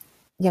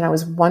 I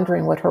was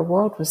wondering what her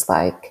world was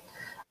like.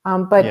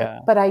 But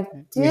I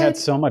did. We had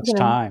so much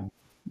time.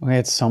 We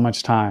had so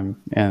much time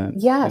in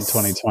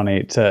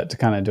 2020 to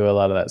kind of do a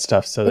lot of that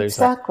stuff. So there's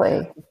a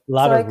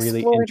lot of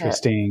really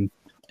interesting,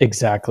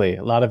 a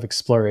lot of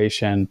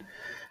exploration.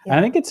 Yeah. And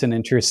I think it's an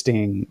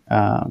interesting,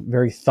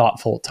 very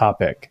thoughtful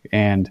topic.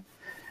 And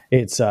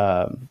it's,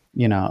 I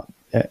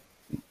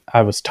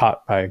was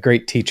taught by a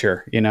great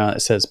teacher,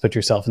 that says, put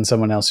yourself in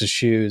someone else's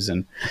shoes,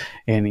 and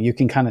you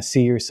can kind of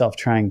see yourself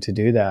trying to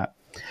do that.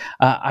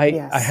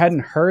 I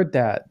hadn't heard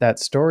that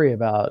story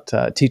about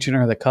teaching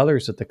her the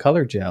colors with the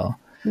color gel.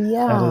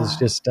 Yeah, that is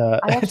just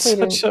it's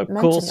such a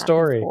cool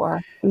story.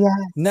 Yes.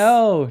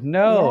 No,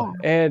 yeah.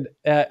 And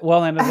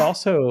and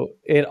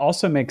it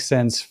also makes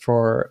sense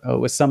for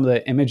with some of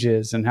the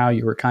images and how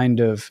you were kind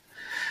of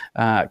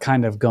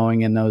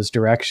going in those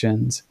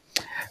directions.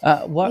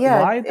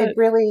 It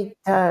really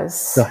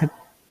does. Go ahead.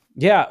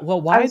 Yeah,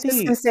 well, why? I was just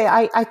going to say,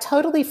 I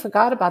totally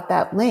forgot about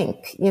that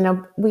link.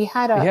 We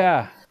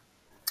had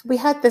we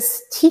had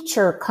this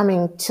teacher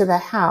coming to the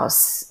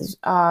house,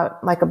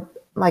 like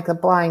a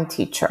blind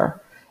teacher,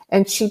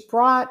 and she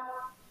brought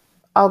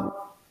a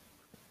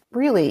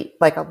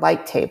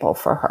light table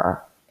for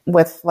her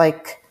with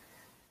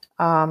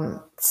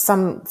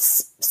some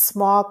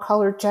small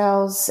color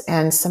gels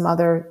and some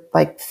other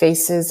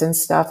faces and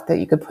stuff that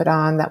you could put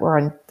on that were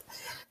on.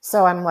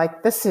 So I'm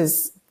like, this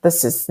is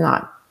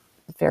not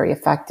very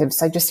effective.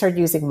 So I just started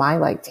using my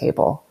light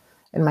table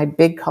and my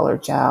big color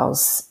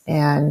gels,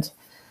 and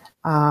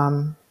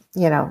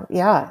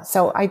Yeah.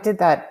 So I did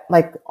that,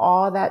 like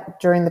all that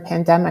during the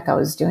pandemic, I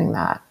was doing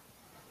that.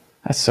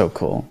 That's so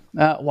cool.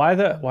 Why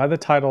the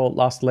title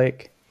Lost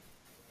Lake?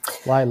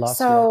 Why Lost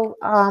Lake? So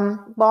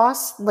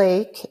Lost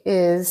Lake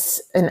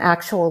is an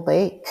actual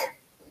lake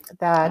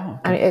that, Oh,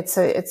 okay. I mean, it's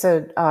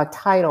a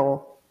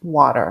tidal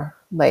water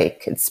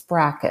lake. It's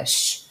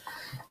brackish.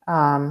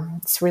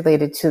 It's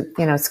related to,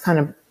 it's kind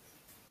of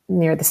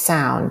near the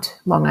Sound,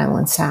 Long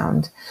Island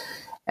Sound.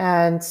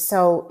 And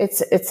so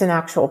it's an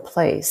actual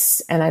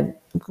place. And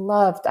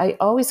I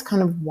always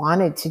kind of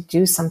wanted to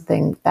do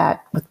something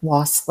that with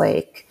Lost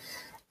Lake.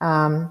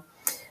 And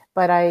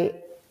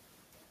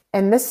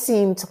this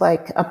seemed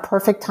like a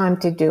perfect time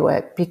to do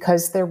it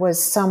because there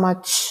was so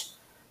much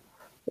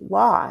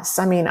loss.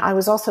 I mean, I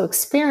was also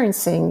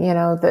experiencing,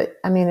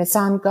 it's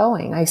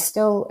ongoing. I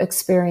still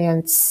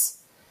experience,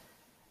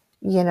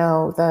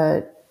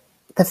 the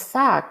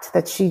fact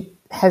that she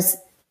has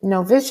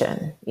no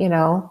vision,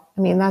 I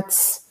mean,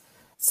 it's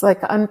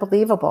like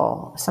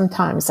unbelievable.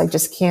 Sometimes I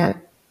just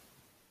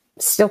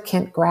still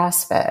can't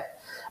grasp it.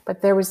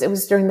 But it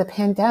was during the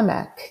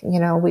pandemic,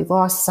 we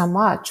lost so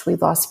much. We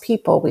lost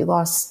people. We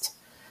lost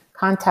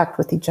contact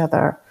with each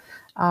other.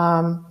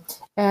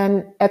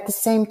 And at the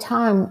same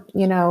time,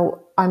 to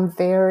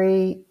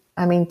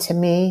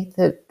me,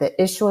 the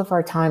issue of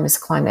our time is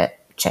climate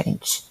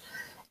change.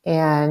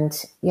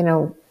 And,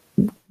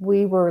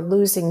 we were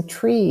losing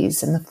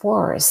trees in the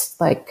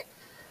forest, like,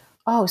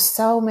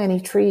 so many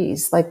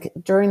trees. Like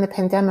during the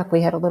pandemic,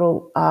 we had a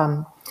little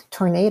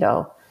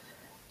tornado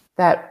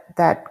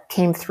that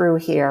came through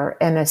here,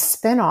 and a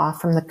spinoff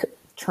from the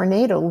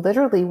tornado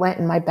literally went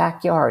in my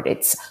backyard.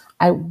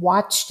 I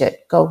watched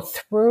it go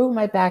through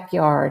my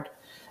backyard,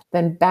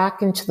 then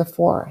back into the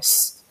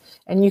forest,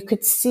 and you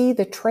could see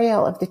the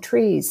trail of the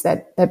trees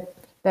that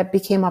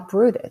became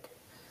uprooted.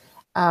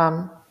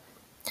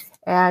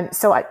 And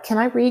so, can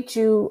I read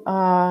you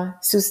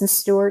Susan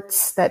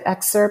Stewart's that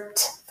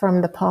excerpt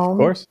from the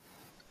poem? Of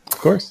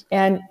course.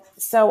 And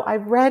so I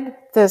read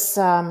this.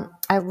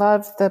 I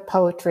love the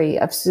poetry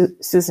of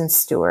Susan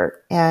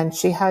Stewart, and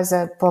she has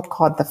a book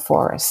called The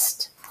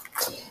Forest.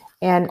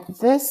 And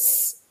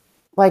this,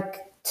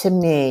 to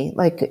me,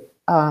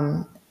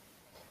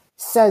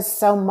 says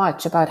so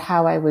much about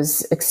how I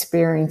was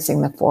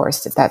experiencing the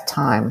forest at that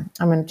time.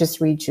 I'm going to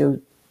just read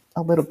you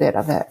a little bit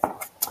of it.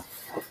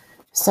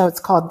 So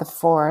it's called The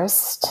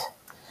Forest.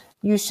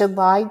 You should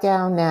lie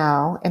down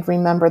now and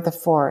remember the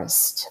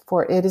forest,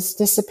 for it is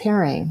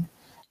disappearing.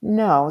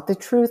 No, the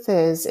truth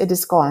is it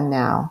is gone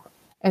now.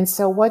 And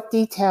so what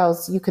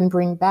details you can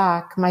bring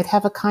back might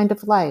have a kind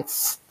of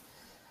life.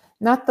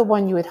 Not the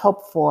one you had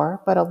hoped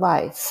for, but a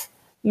life.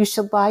 You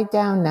should lie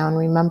down now and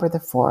remember the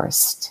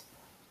forest.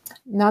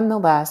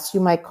 Nonetheless, you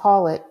might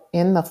call it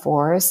in the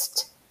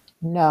forest.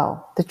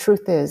 No, the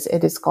truth is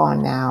it is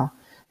gone now.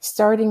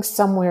 Starting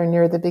somewhere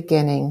near the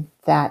beginning,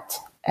 that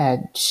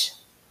edge.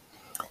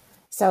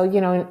 So,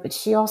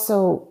 she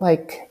also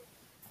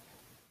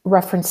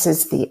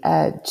references the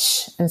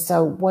edge. And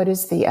so what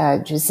is the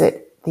edge? Is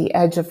it the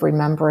edge of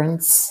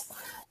remembrance?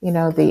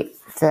 The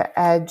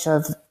edge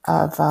of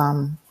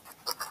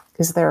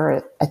is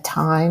there a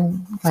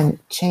time when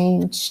it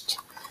changed?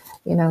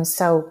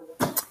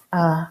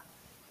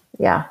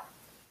 Yeah,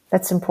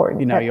 that's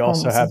important. You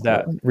also have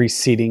that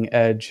receding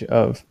edge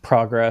of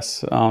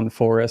progress on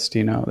forest,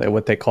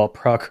 what they call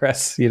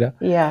progress,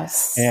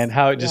 Yes. And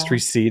how it just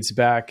recedes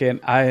back. And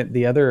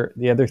the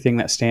other thing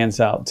that stands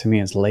out to me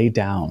is lay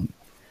down.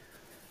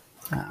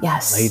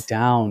 Yes. Lay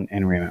down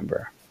and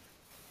remember.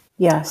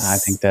 Yes. I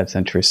think that's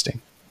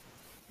interesting.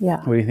 Yeah.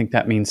 What do you think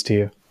that means to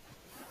you?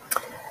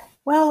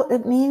 Well,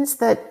 it means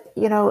that,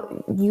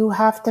 you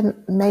have to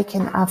make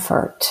an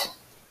effort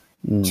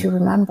to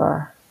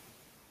remember,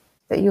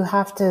 that you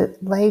have to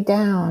lay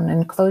down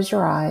and close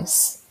your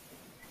eyes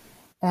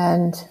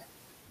and,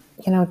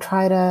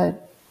 try to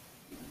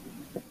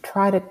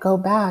go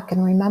back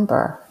and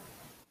remember.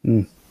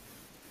 I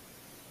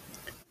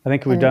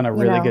think we've done a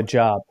really good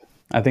job.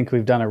 I think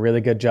we've done a really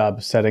good job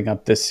of setting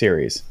up this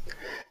series.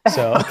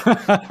 So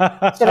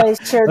should I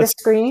share the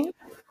screen?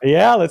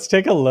 Yeah, let's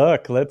take a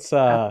look. Let's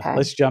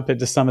jump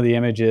into some of the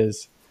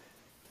images.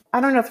 I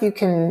don't know if you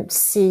can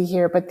see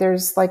here, but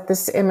there's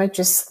this image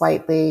is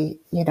slightly,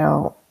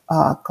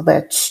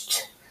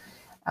 glitched.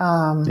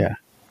 Yeah.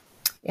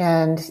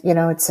 And,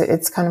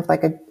 it's kind of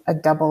like a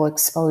double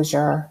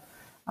exposure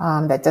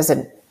that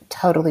doesn't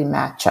totally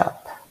match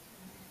up.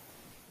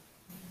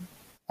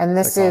 And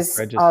this is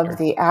of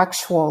the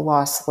actual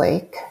Lost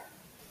Lake.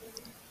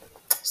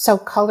 So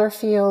color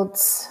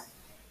fields,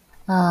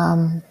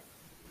 I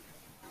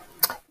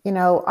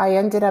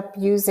ended up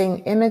using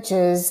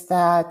images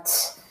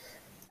that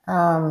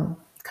kind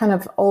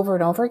of over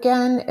and over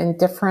again in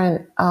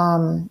different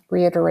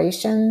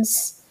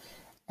reiterations.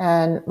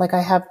 And I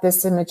have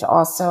this image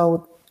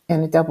also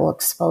in a double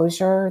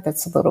exposure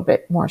that's a little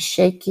bit more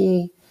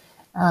shaky.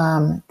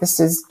 This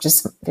is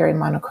just very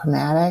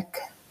monochromatic.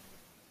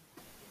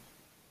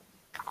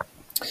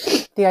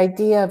 The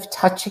idea of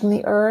touching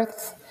the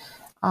earth,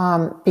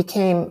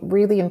 became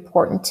really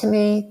important to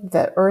me.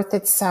 The earth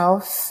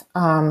itself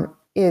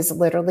is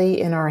literally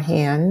in our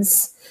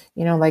hands.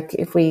 You know, like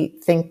if we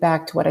think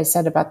back to what I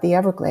said about the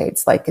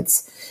Everglades, like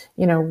it's,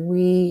 you know,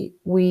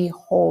 we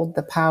hold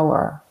the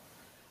power.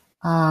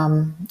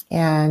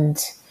 And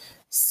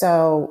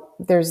so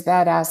there's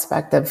that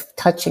aspect of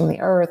touching the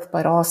earth,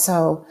 but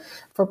also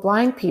for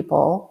blind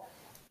people,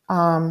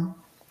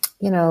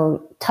 you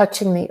know,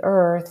 touching the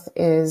earth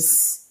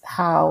is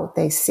how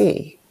they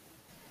see.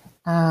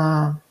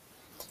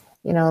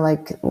 You know,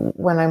 like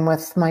when I'm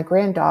with my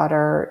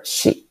granddaughter,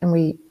 she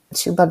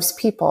loves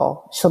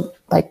people. She'll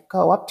like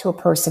go up to a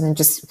person and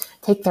just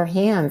take their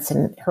hands,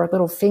 and her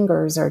little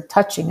fingers are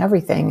touching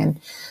everything. And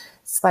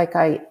it's like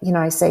I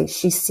say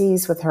she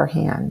sees with her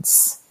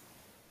hands.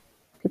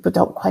 People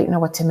don't quite know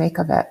what to make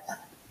of it.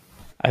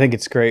 I think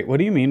it's great. What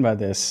do you mean by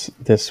this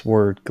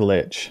word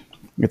glitch?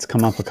 It's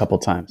come up a couple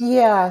times.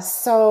 Yeah.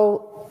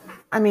 So,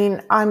 I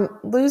mean, I'm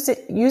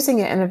using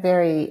it in a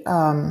very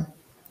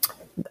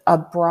a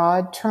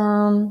broad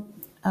term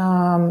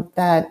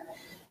that,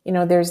 you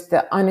know, there's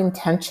the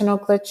unintentional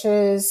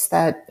glitches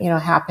that, you know,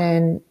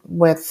 happen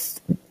with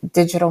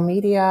digital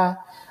media,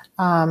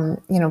 you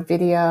know,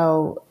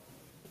 video,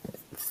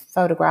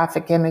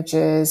 photographic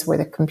images where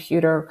the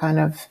computer kind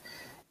of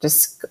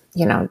just,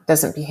 you know,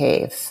 doesn't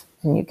behave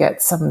and you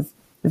get some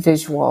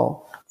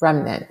visual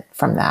remnant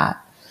from that.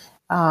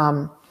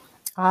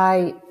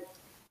 I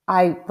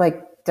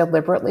like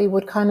deliberately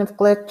would kind of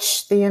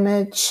glitch the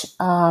image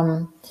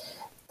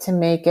to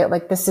make it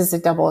like this is a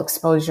double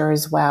exposure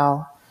as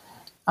well.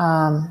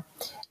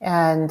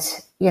 And,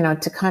 you know,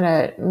 to kind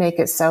of make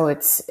it so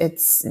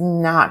it's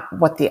not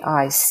what the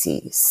eye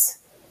sees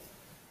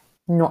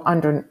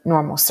under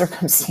normal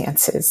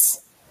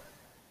circumstances.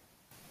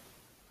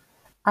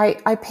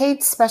 I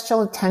paid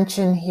special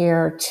attention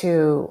here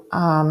to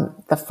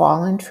the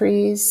fallen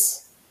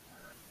trees.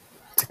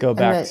 To go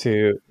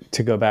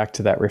back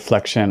to that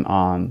reflection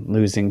on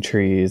losing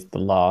trees, the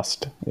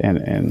lost,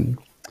 and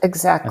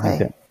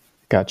exactly.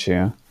 Got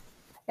you.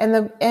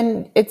 And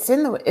it's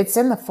in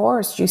the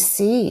forest. You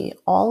see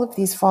all of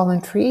these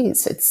fallen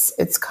trees.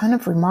 It's kind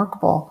of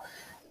remarkable.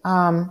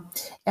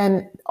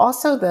 And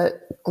also the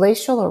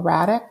glacial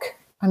erratic.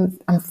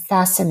 I'm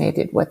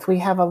fascinated with. We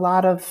have a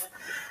lot of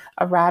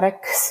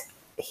erratics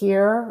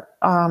here,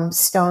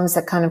 stones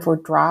that kind of were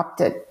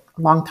dropped a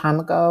long time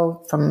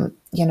ago from,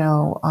 you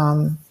know,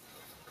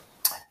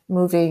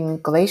 moving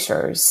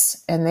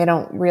glaciers, and they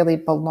don't really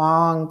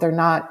belong. They're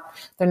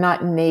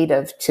not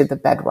native to the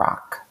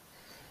bedrock.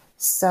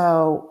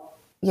 So,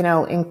 you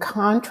know, in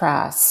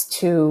contrast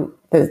to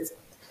the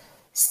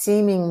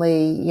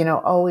seemingly, you know,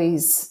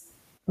 always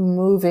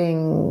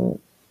moving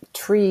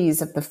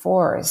trees of the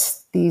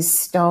forest, these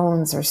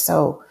stones are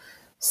so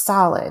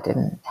solid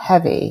and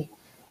heavy.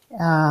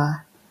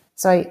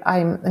 So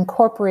I'm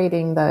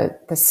incorporating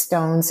the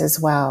stones as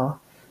well.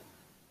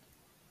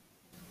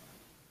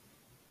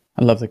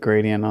 I love the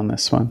gradient on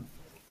this one.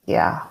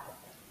 Yeah.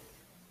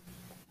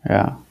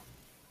 Yeah.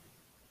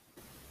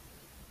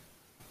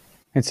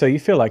 And so you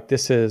feel like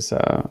this is,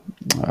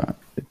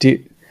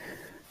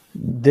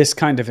 this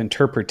kind of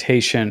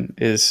interpretation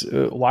is,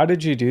 why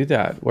did you do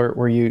that?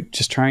 Were you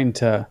just trying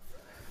to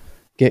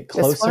get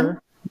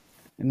closer?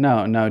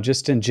 No,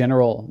 just in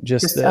general,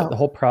 the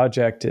whole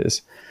project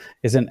is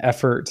an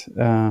effort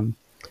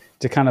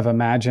to kind of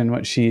imagine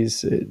what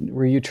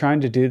were you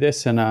trying to do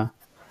this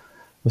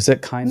was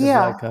it kind of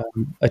like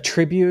a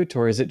tribute,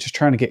 or is it just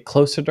trying to get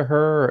closer to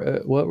her?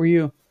 Or what were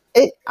you?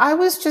 I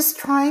was just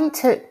trying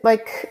to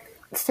like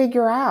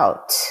figure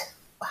out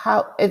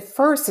how, at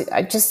first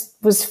I just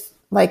was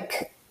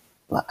like,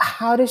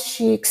 how does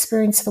she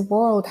experience the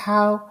world?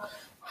 How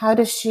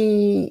does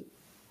she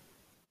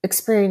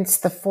experience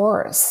the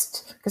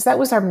forest? Because that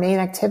was our main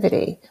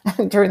activity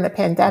during the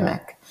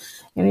pandemic.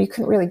 You know, you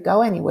couldn't really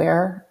go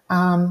anywhere.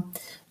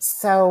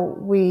 So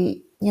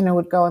we, you know,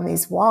 would go on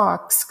these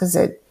walks because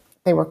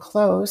they were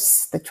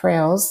close, the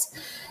trails.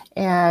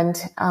 And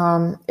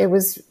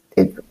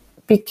it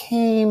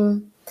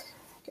became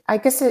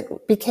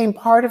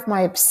part of my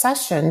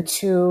obsession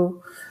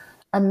to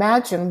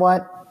imagine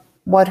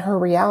what her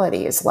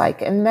reality is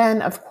like. And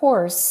then, of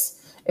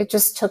course, it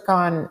just took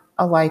on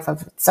a life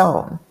of its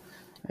own.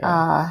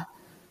 Yeah.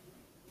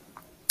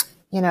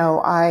 You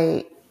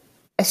know,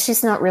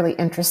 she's not really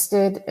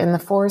interested in the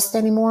forest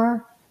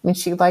anymore. I mean,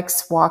 she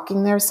likes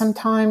walking there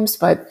sometimes,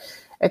 but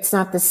it's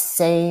not the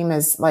same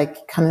as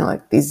like kind of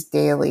like these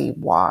daily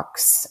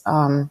walks.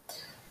 And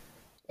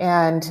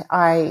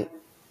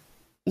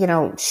you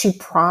know, she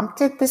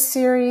prompted the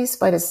series,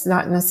 but it's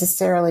not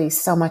necessarily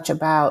so much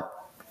about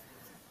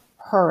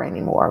her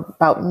anymore,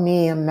 about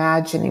me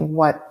imagining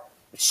what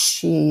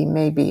she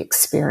may be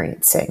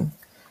experiencing.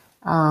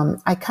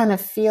 I kind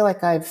of feel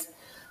like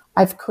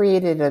I've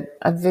created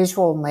a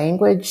visual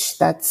language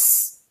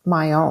that's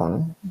my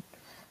own.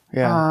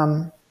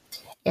 Yeah.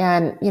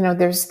 And, you know,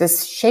 there's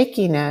this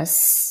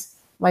shakiness,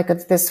 like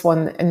of this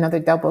one, another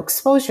double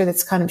exposure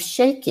that's kind of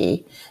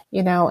shaky,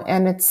 you know,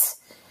 and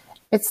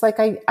it's like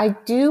I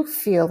do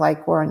feel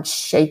like we're on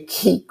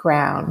shaky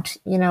ground,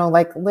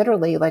 like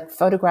literally like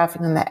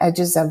photographing on the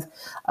edges of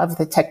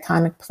the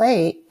tectonic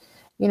plate.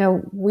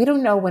 We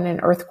don't know when an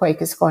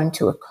earthquake is going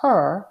to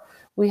occur.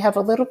 We have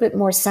a little bit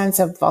more sense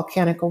of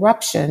volcanic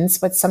eruptions,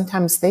 but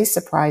sometimes they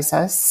surprise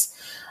us.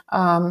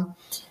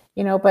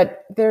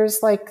 But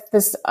there's like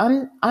this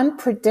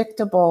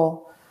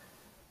unpredictable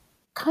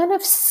kind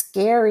of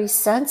scary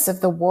sense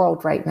of the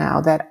world right now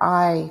that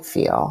I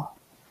feel.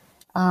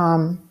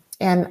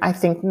 And I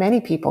think many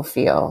people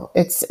feel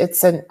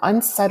it's an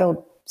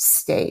unsettled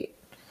state.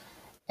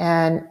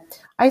 And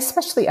I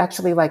especially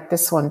actually like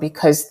this one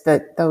because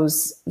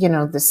those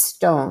the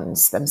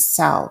stones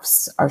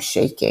themselves are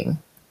shaking,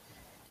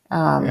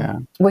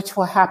 which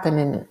will happen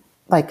in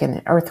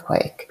an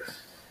earthquake.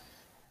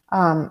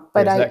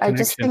 But I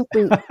just think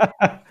we,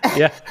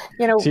 to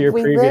your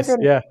we previous, live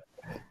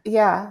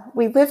in,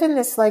 we live in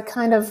this like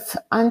kind of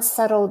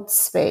unsettled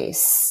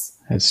space.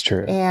 It's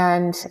true.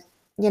 And,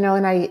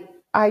 and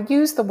I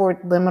use the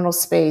word liminal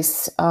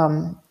space.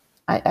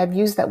 I've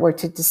used that word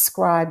to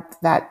describe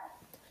that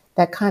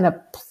kind of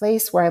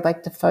place where I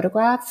like to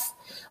photograph.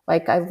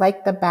 Like I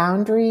like the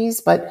boundaries,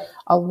 but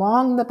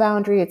along the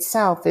boundary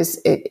itself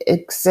it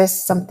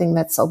exists something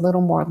that's a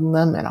little more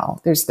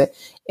liminal. There's the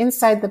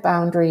inside the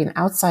boundary and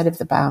outside of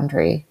the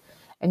boundary.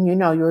 And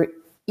you're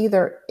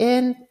either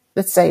in,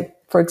 let's say,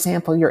 for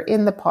example, you're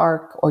in the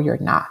park or you're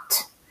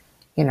not,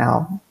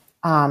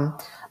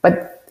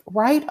 but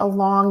right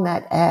along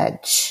that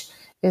edge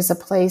is a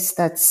place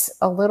that's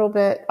a little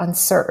bit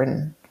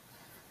uncertain.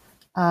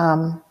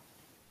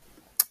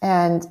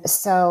 And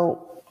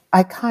so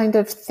I kind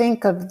of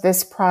think of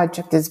this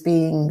project as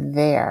being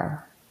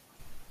there.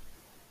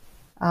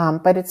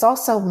 But it's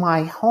also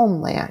my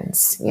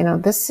homelands.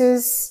 This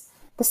is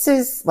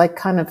like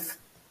kind of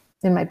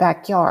in my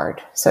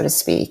backyard, so to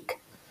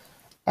speak.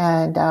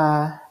 And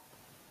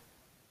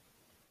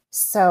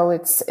so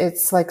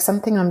it's like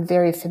something I'm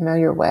very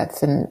familiar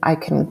with, and I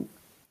can,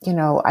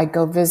 I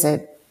go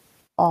visit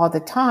all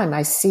the time.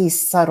 I see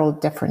subtle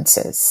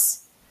differences.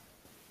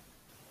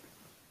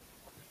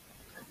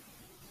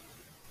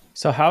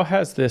 So how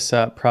has this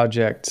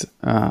project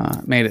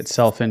made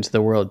itself into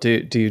the world?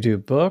 Do you do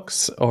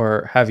books,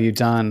 or have you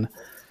done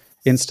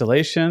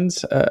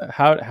installations?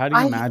 How do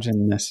you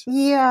imagine this?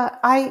 Yeah,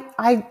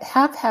 I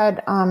have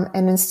had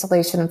an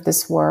installation of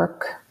this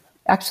work,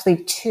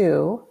 actually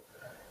two.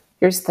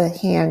 Here's the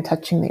hand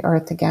touching the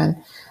earth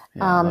again.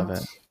 I love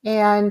it.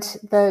 And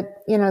the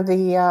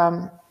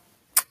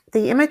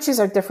images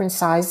are different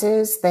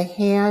sizes. The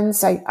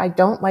hands, I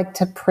don't like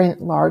to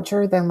print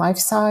larger than life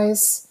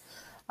size.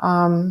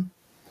 And,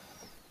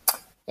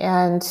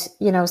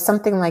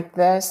 something like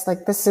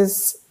this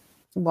is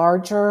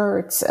larger.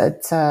 It's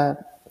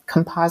a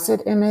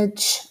composite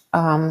image.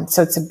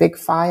 So it's a big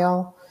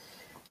file.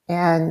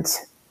 And,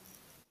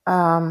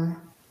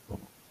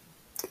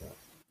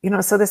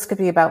 so this could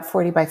be about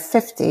 40 by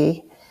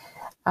 50.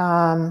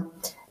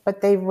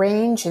 But they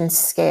range in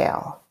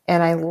scale.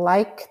 And I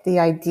like the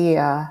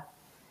idea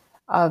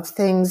of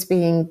things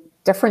being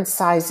different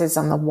sizes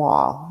on the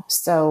wall.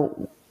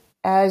 So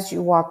as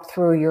you walk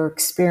through, you're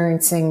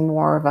experiencing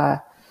more of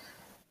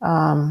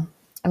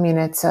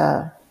it's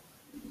a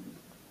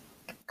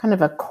kind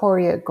of a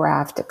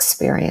choreographed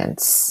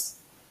experience,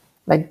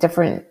 like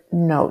different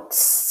notes,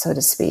 so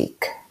to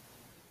speak.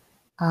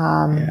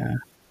 And,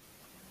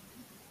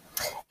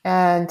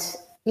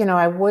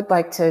 I would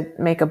like to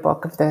make a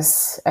book of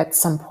this at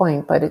some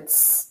point, but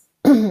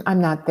I'm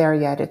not there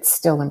yet. It's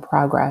still in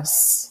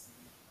progress.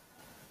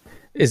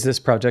 Is this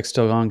project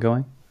still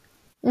ongoing?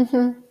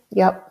 Mm-hmm.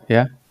 Yep.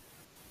 Yeah.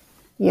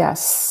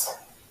 Yes.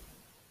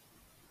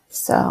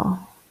 So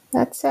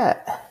that's it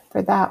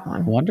for that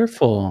one.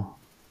 Wonderful.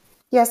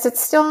 Yes,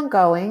 it's still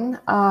ongoing.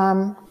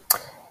 And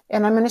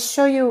I'm going to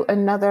show you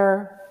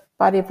another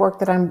body of work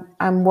that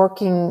I'm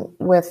working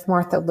with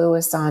Martha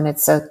Lewis on.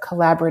 It's a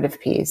collaborative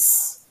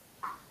piece.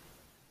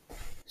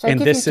 And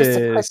this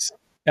is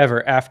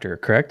Ever After,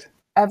 correct?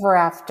 Ever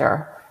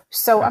After.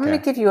 So okay. I'm going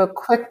to give you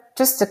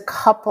just a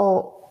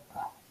couple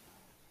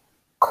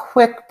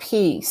quick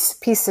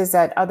pieces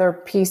that other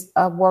piece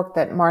of work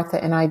that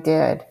Martha and I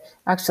did.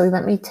 Actually,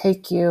 let me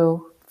take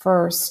you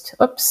first.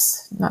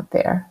 Oops, not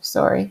there.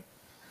 Sorry.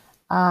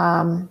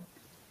 Martha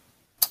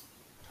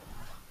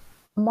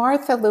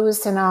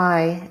Lewis and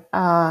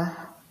I,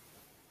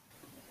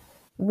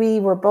 we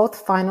were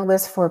both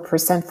finalists for a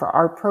Percent for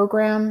Art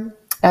program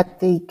at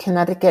the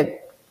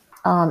Connecticut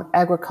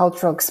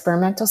Agricultural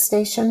Experimental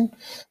Station.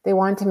 They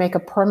wanted to make a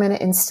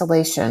permanent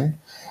installation,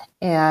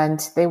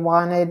 and they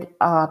wanted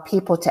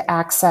people to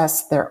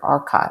access their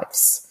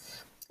archives.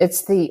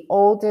 It's the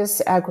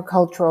oldest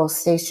agricultural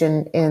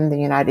station in the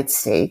United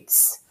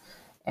States.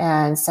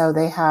 And so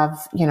they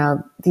have,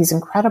 these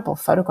incredible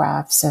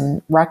photographs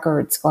and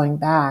records going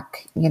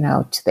back, to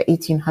the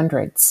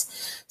 1800s.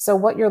 So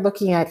what you're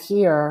looking at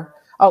here,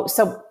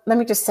 so let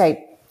me just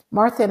say,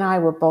 Martha and I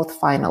were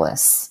both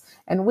finalists,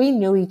 and we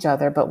knew each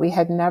other, but we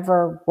had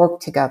never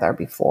worked together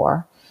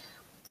before.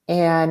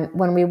 And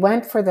when we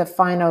went for the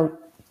final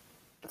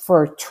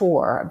for a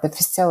tour of the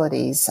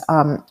facilities,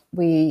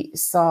 we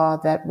saw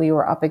that we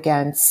were up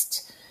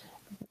against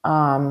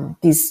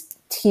these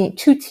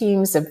two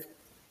teams of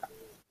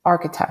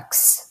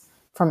architects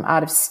from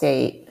out of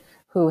state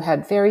who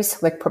had very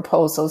slick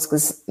proposals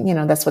because,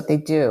 that's what they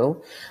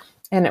do.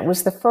 And it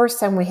was the first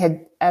time we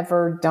had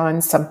ever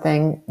done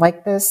something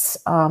like this.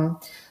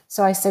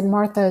 So I said,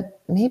 Martha,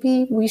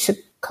 maybe we should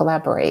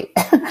collaborate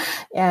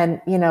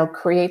and,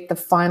 create the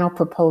final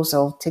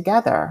proposal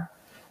together.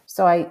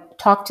 So I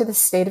talked to the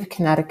state of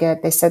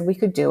Connecticut. They said we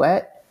could do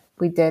it.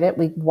 We did it.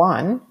 We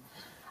won.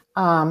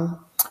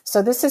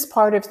 So this is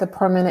part of the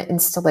permanent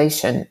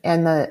installation,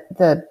 and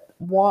the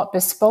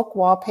bespoke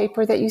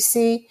wallpaper that you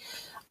see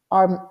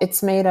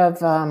it's made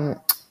of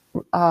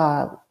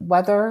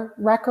weather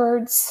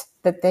records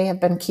that they have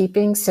been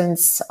keeping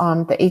since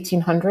the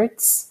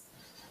 1800s,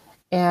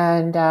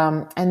 and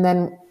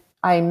then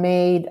I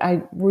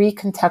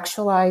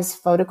recontextualized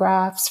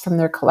photographs from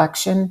their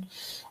collection.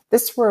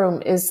 This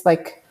room is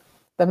like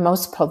the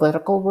most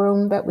political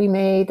room that we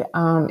made.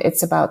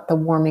 It's about the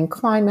warming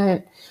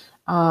climate,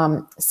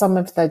 some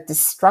of the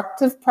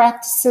destructive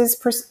practices,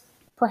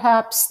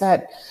 perhaps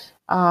that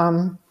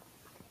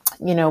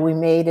we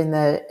made in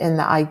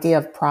the idea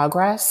of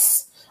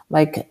progress,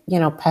 like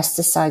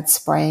pesticide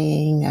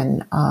spraying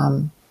and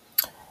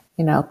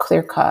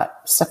clear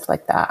cut stuff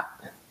like that.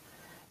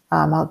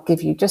 I'll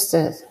give you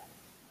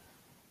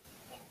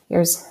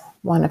here's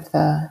one of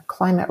the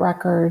climate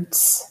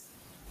records.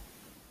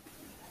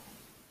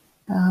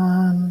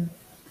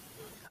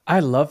 I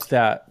love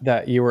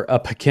that you were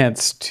up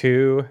against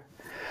two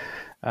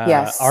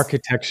Yes.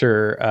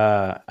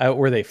 architecture.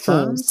 Were they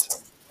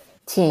firms?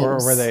 Teams.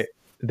 Or were they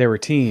were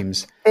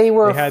teams? They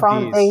were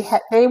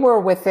they were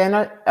within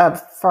a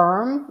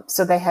firm,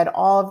 so they had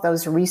all of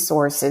those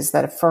resources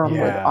that a firm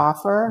would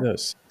offer.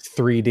 Those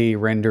 3D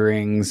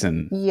renderings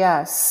and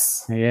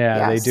yes.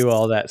 They do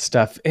all that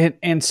stuff.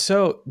 And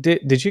so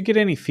did you get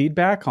any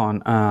feedback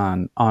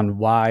on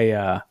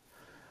why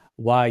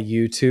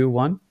you two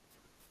won?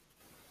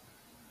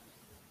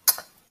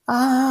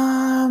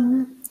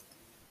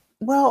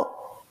 Well,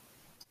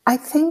 I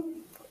think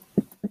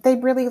they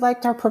really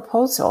liked our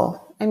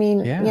proposal. I mean,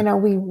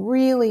 we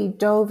really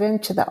dove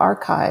into the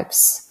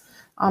archives.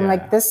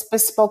 Like this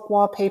bespoke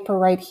wallpaper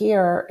right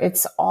here,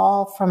 it's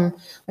all from,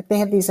 like, they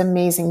have these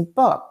amazing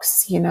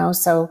books,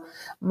 so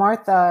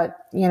Martha,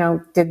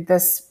 did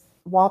this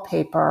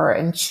wallpaper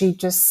and she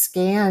just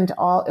scanned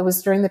it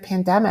was during the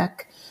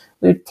pandemic.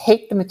 We would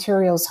take the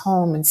materials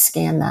home and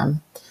scan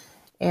them.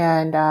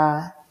 And,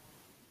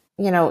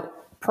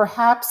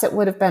 perhaps it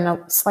would have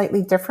been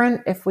slightly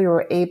different if we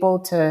were able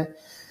to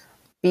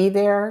be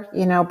there,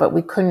 but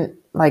we couldn't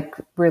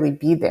really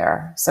be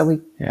there. So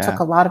we took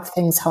a lot of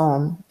things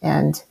home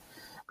and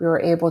we were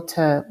able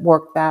to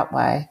work that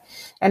way.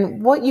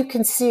 And what you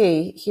can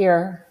see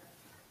here,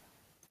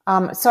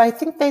 so I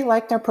think they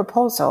liked our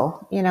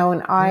proposal,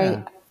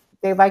 and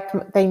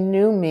they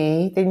knew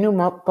me, they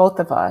knew both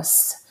of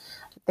us.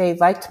 They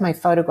liked my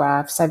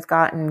photographs. I've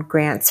gotten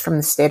grants from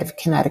the state of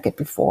Connecticut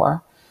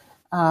before.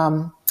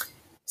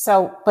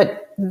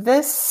 But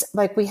this,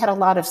 we had a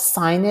lot of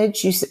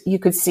signage. You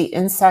could see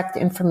Insect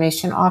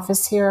Information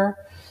Office here.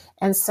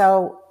 And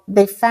so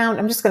they found,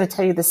 I'm just going to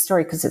tell you this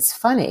story because it's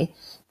funny.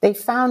 They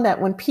found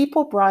that when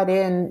people brought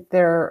in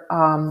their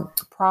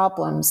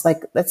problems,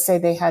 like let's say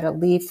they had a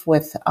leaf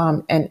with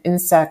an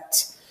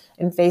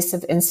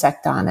invasive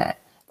insect on it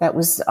that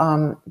was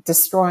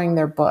destroying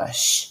their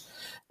bush,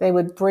 they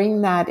would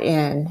bring that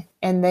in,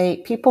 and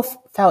people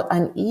felt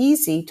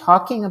uneasy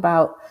talking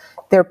about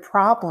their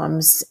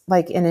problems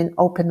in an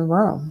open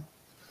room.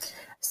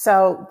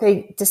 So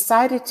they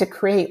decided to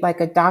create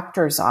a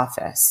doctor's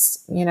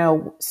office,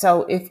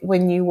 so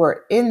when you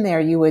were in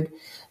there, you would,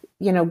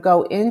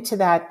 go into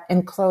that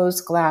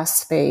enclosed glass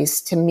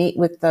space to meet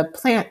with the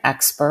plant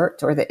expert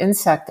or the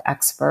insect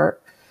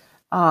expert.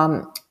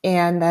 And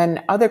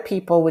then other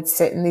people would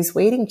sit in these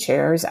waiting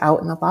chairs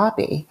out in the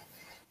lobby.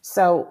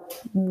 So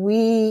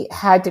we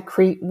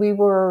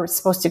were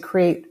supposed to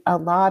create a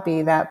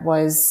lobby that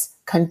was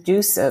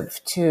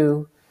conducive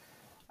to,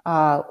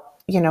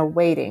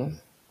 waiting.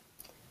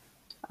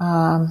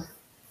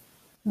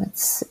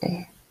 Let's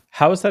see.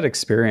 How was that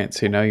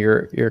experience?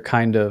 You're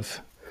kind of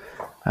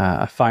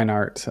a fine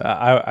art.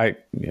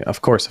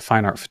 Of course, a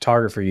fine art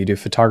photographer. You do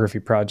photography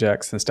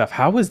projects and stuff.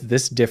 How was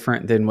this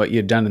different than what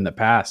you'd done in the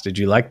past? Did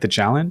you like the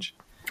challenge?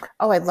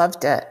 Oh, I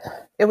loved it.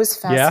 It was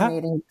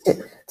fascinating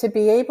to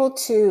be able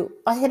to.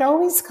 I had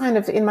always kind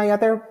of, in my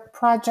other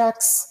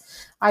projects,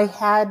 I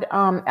had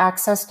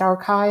accessed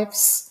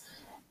archives,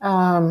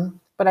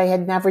 but I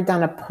had never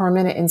done a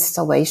permanent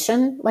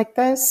installation like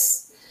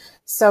this.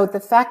 So the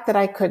fact that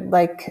I could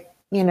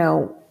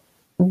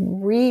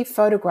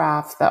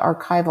re-photograph the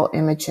archival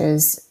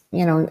images,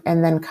 and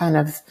then kind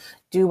of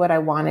do what I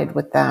wanted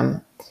with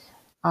them,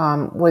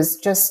 was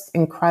just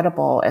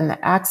incredible. And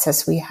the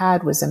access we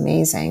had was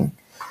amazing.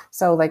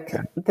 So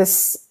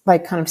this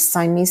kind of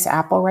Siamese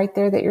apple right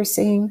there that you're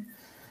seeing.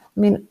 I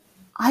mean,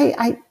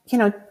 I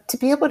to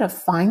be able to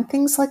find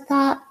things like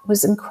that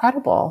was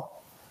incredible.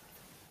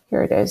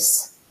 Here it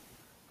is.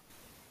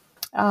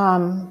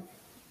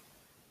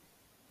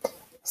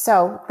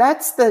 So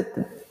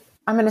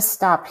I'm going to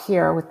stop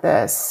here with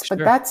this, but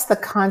that's the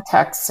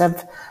context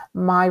of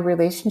my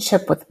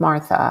relationship with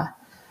Martha.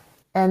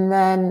 And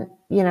then,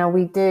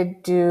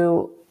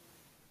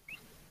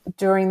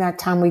 during that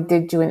time, we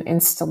did do an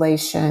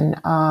installation.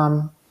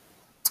 And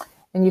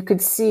you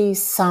could see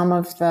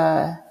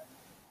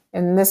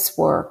in this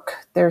work,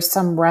 there's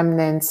some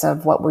remnants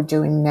of what we're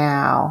doing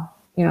now.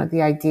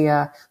 The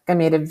idea, I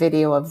made a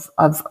video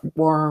of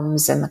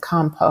worms in the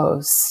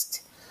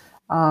compost.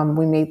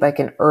 We made like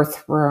an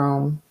earth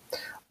room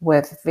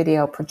with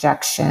video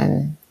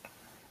projection.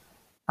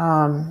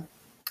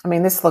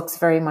 This looks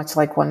very much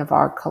like one of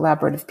our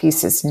collaborative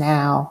pieces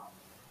now.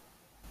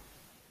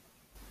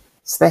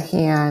 It's the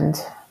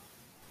hand.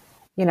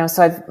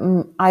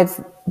 So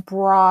I've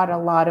brought a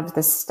lot of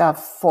this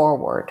stuff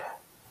forward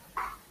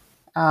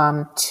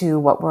to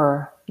what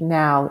we're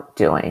now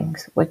doing,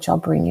 which I'll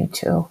bring you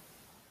to.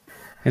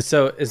 And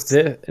so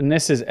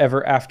this is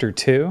Ever After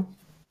 2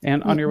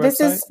 and on your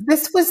website?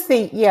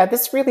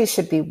 This really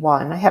should be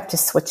 1. I have to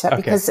switch that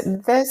because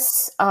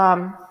this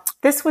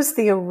was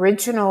the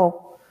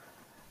original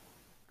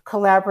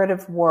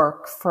collaborative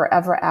work for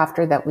Ever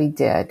After that we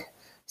did.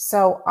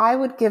 So I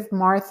would give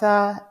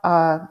Martha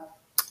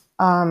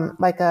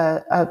like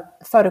a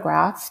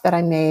photograph that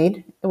I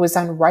made. It was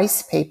on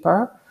rice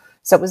paper,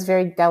 so it was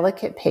very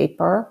delicate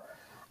paper.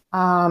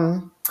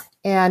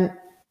 And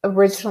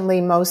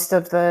originally, most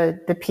of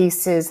the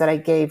pieces that I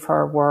gave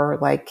her were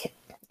like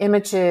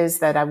images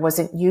that I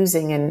wasn't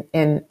using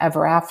in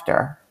Ever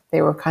After.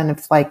 They were kind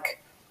of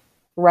like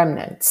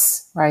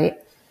remnants, right?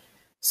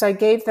 So I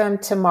gave them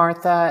to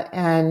Martha,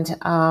 and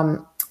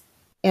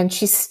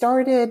she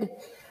started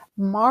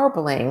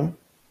marbling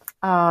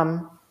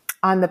on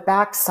the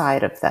back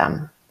side of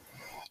them.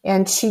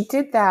 And she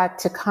did that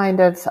to kind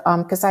of,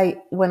 because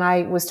when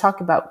I was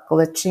talking about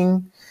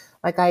glitching,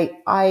 like I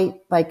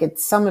at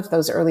some of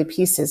those early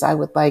pieces, I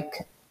would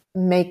like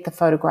make the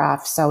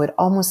photograph so it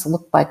almost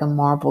looked like a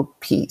marbled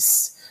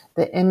piece.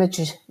 The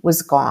image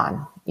was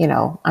gone,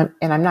 and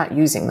I'm not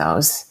using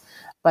those,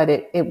 but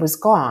it was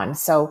gone.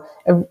 So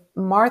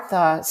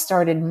Martha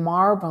started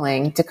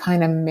marbling to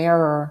kind of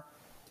mirror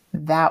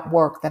that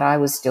work that I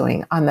was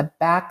doing on the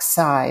back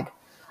side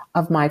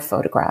of my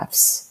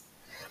photographs.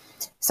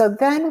 So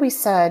then we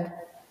said,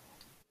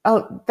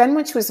 then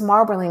when she was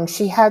marbling,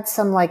 she had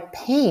some like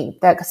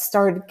paint that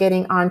started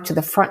getting onto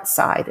the front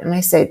side. And I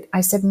said,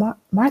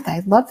 Martha,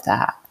 I love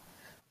that.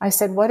 I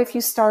said, what if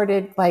you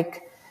started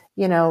like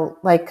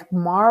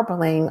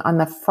marbling on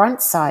the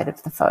front side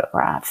of the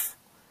photograph?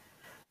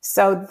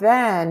 So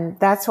then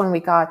that's when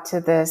we got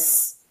to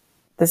this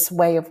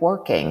way of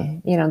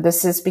working.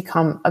 This has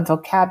become a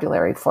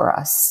vocabulary for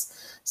us.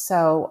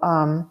 So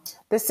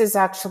this is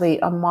actually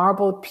a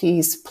marbled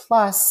piece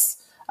plus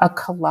a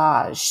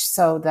collage,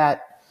 so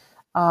that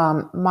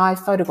my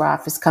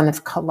photograph is kind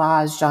of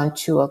collaged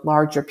onto a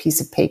larger piece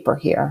of paper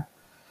here.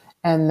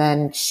 And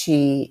then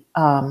she,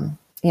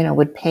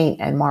 would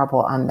paint and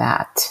marble on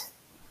that.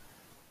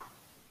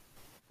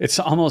 It's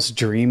almost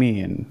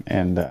dreamy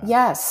and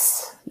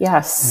yes,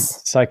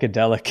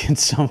 psychedelic in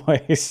some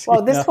ways.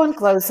 Well, this one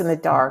glows in the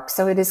dark,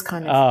 so it is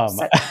kind of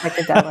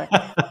psychedelic.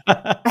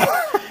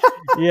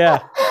 Yeah,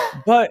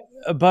 but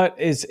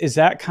is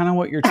that kind of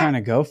what you're trying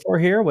to go for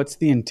here? What's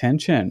the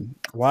intention?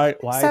 Why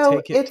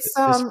take it this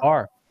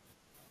far?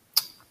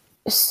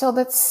 So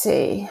let's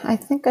see. I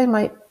think I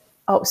might.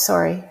 Oh,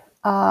 sorry.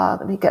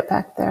 Let me get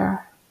back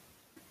there.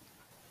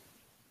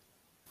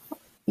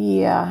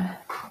 Yeah.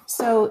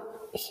 So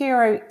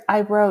here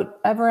I wrote,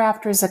 Ever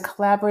After is a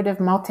collaborative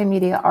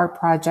multimedia art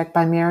project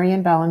by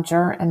Marion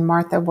Belanger and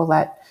Martha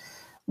Willett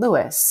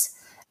Lewis.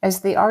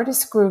 As the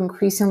artists grew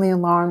increasingly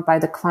alarmed by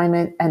the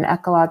climate and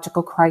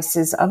ecological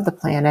crisis of the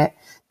planet,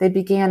 they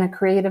began a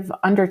creative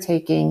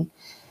undertaking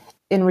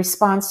in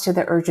response to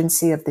the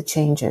urgency of the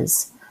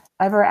changes.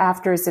 Ever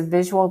After is a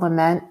visual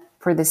lament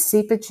for the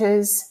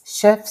seepages,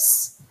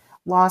 shifts,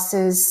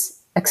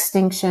 losses,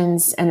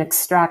 extinctions, and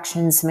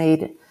extractions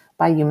made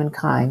by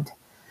humankind.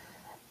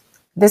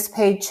 This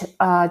page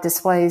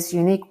displays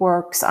unique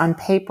works on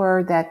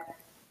paper that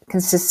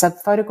consists of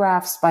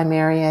photographs by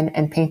Marion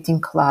and painting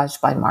collage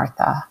by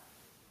Martha.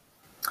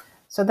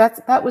 So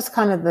that was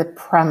kind of the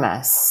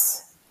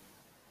premise.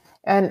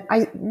 And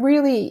I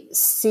really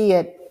see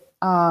it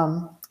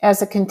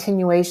as a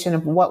continuation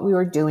of what we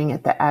were doing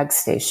at the ag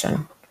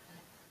station.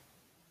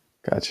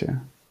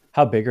 Gotcha.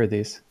 How big are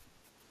these?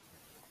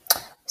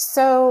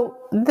 So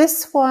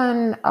this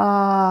one's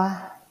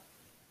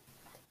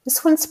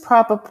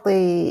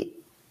probably,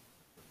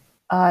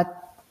 I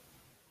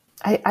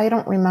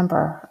don't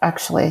remember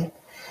actually.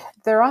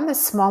 They're on the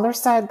smaller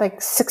side, like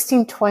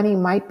 1620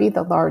 might be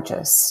the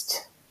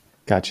largest.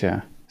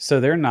 Gotcha. So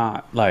they're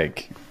not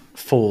like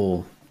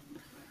full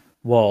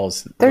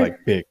walls,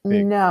 like big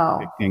things.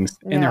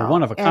 And they're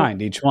one of a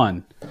kind, each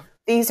one.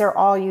 These are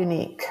all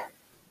unique.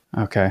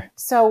 Okay.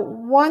 So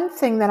one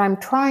thing that I'm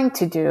trying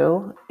to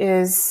do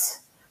is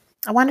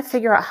I want to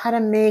figure out how to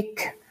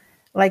make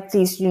like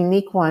these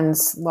unique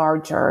ones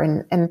larger.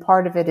 And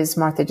part of it is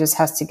Martha just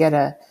has to get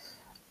a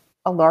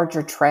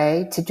larger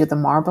tray to do the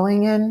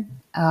marbling in.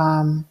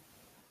 But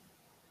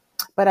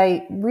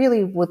I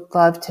really would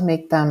love to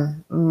make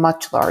them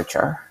much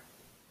larger.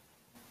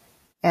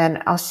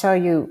 And I'll show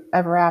you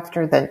ever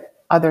after the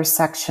other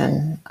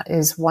section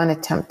is one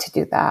attempt to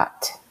do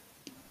that.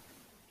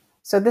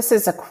 So this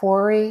is a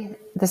quarry.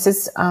 This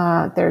is,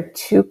 there are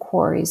two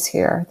quarries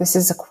here. This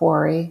is a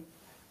quarry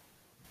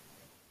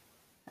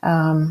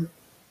where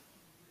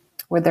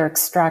they're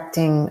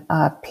extracting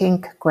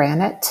pink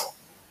granite.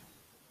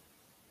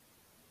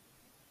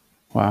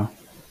 Wow.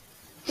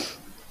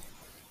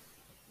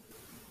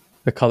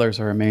 The colors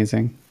are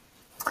amazing.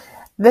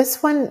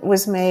 This one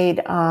was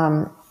made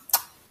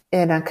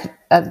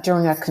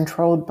during a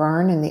controlled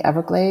burn in the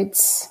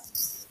Everglades.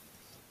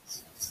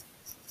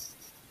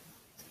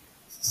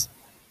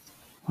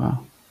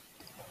 Wow.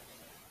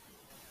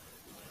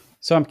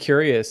 So I'm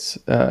curious.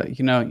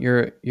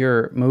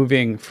 You're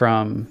moving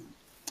from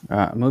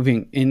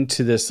moving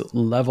into this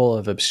level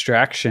of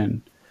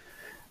abstraction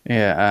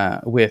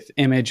with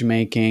image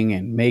making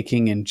and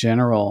making in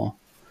general.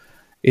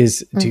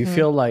 Do you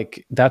feel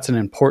like that's an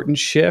important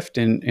shift,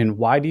 and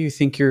why do you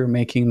think you're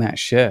making that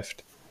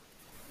shift?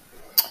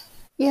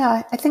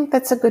 Yeah, I think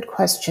that's a good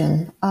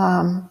question.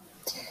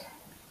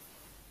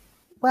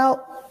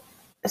 Well,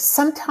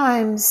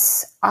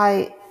 sometimes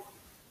I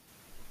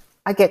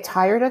get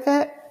tired of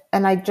it,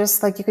 and I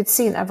just, like you could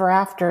see in Ever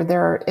After,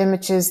 there are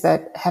images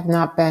that have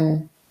not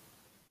been,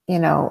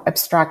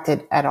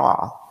 abstracted at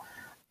all.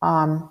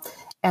 And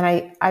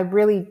I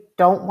really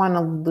don't want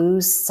to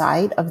lose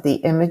sight of the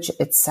image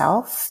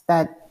itself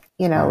that,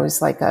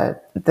 is like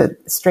the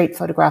straight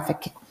photograph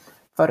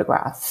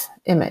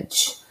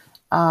image.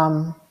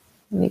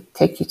 Let me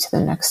take you to the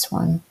next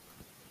one.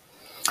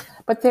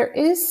 But there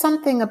is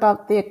something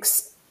about the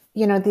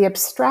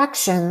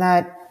abstraction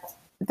that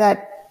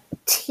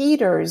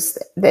teeters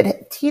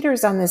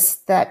on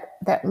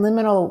that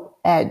liminal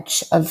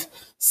edge of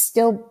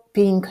still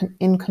being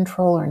in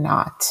control or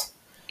not.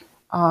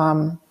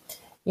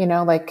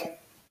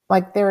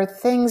 Like there are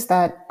things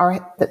that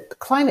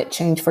climate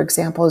change, for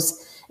example,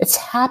 it's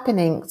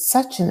happening at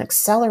such an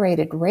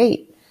accelerated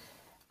rate.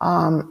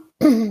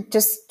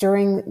 Just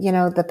during,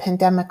 the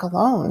pandemic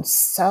alone,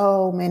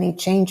 so many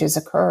changes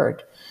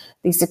occurred.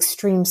 These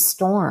extreme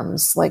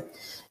storms, when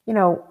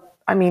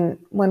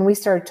we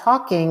started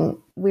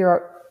talking, we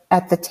were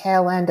at the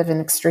tail end of an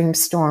extreme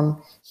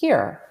storm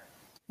here.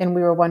 And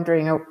we were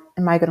wondering,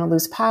 am I going to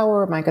lose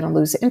power? Am I going to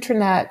lose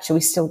internet? Should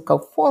we still go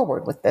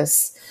forward with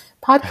this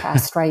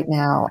podcast right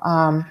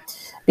now?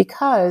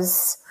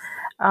 Because,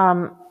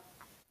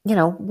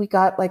 we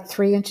got like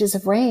 3 inches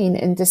of rain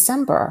in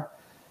December.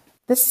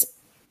 This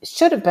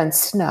should have been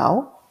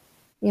snow,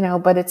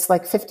 but it's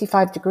like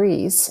 55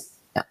 degrees.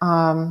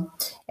 And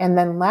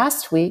then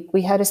last week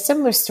we had a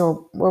similar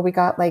storm where we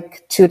got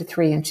like 2 to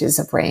 3 inches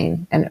of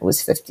rain and it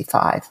was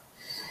 55.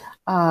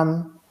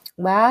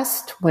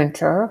 Last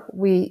winter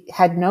we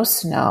had no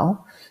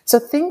snow. So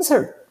things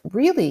are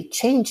really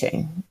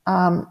changing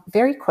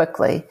very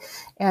quickly.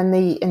 And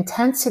the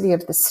intensity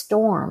of the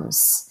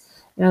storms,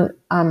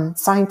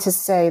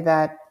 scientists say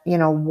that,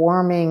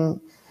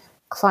 warming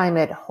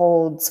climate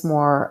holds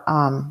more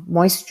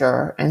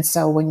moisture. And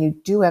so when you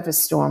do have a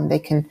storm, they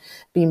can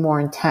be more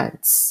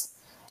intense.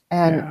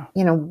 And,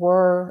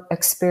 we're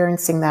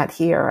experiencing that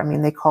here. I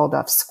mean, they called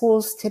off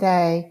schools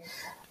today.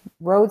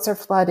 Roads are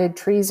flooded.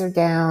 Trees are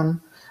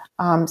down.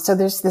 So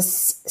there's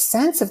this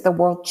sense of the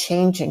world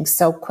changing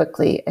so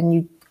quickly, and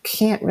you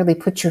can't really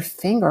put your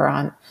finger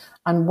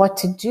on what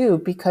to do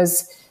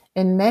because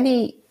in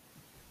many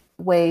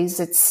ways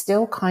it's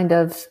still kind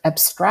of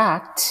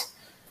abstract.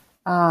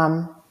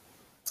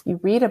 You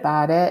read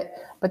about it,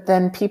 but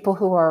then people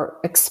who are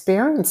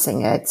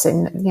experiencing it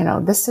saying,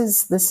 this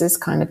is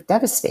kind of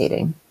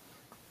devastating.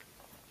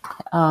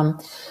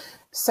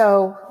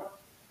 So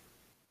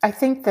I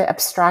think the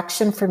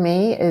abstraction for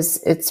me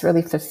it's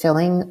really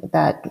fulfilling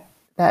that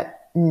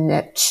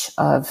niche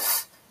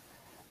of,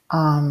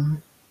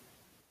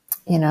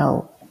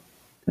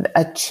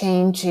 a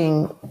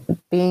changing,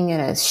 being in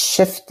a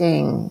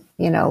shifting,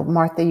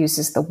 Martha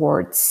uses the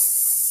word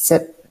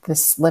the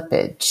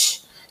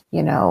slippage.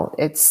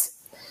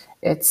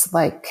 It's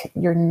like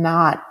you're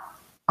not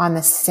on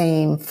the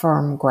same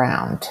firm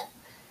ground.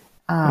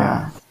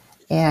 And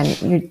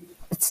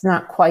it's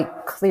not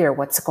quite clear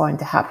what's going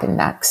to happen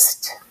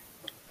next.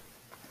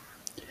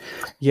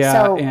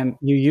 Yeah, and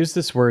you use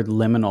this word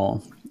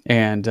liminal.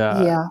 And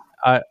I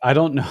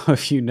don't know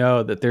if you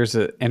know that there's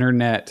an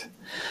internet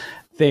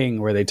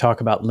thing where they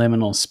talk about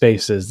liminal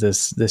spaces,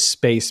 this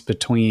space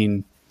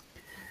between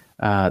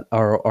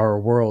our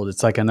world.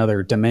 It's like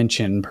another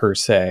dimension per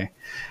se.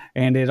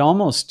 And it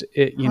almost,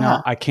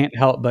 I can't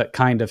help but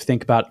kind of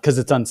think about, because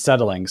it's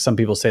unsettling. Some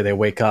people say they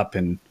wake up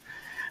in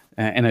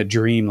a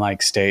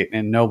dream-like state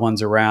and no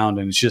one's around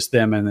and it's just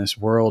them in this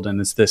world. And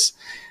it's this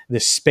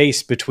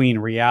space between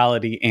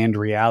reality and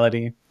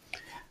reality.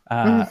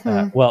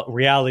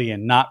 Reality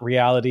and not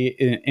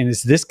reality. And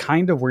is this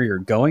kind of where you're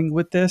going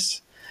with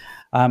this?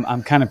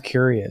 I'm kind of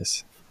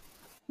curious.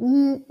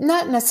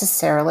 Not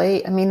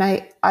necessarily. I mean,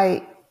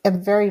 I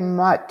am very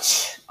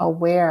much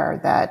aware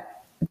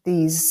that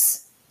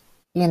these,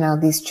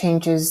 these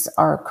changes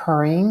are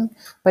occurring.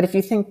 But if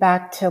you think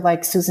back to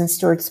like Susan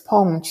Stewart's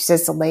poem, she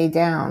says to lay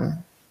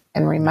down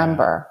and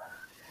remember,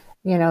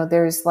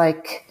 there's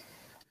like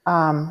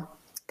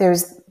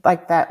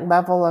that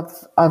level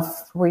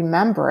of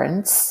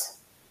remembrance.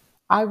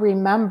 I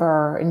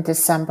remember in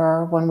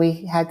December when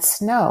we had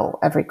snow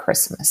every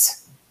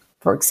Christmas,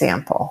 for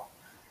example.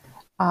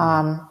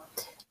 And,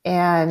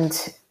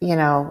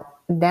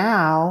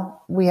 now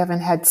we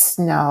haven't had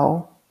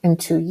snow in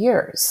 2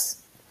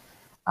 years,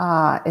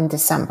 in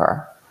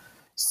December.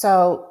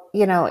 So,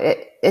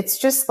 it's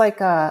just like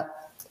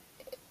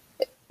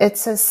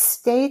it's a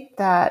state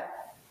that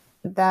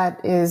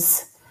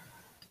is,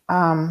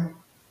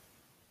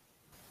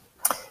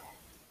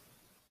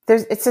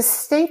 it's a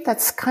state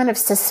that's kind of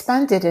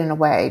suspended in a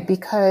way,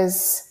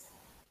 because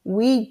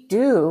we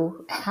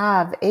do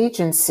have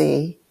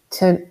agency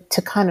to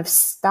kind of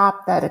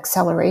stop that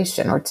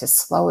acceleration or to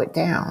slow it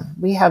down.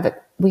 We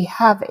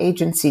have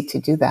agency to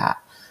do that.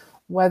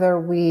 Whether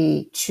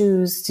we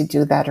choose to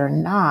do that or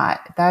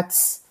not,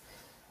 that's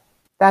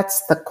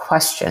the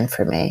question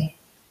for me.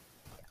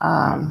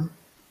 It's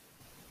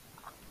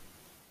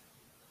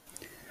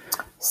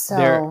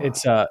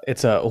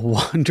a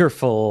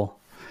wonderful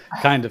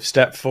kind of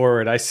step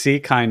forward. I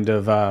see kind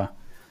of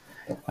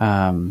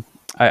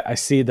I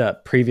see the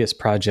previous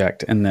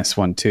project in this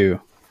one too.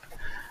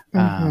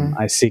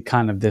 I see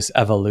kind of this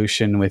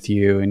evolution with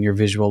you and your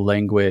visual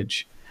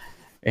language,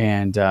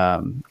 and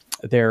I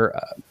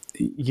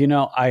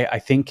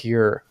think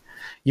you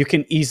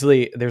can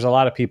easily. There's a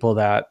lot of people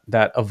that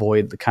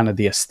avoid the kind of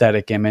the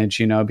aesthetic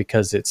image,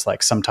 because it's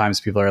like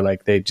sometimes people are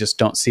like they just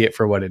don't see it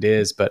for what it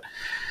is, but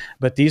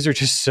these are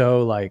just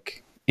so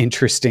like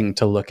interesting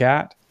to look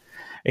at.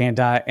 And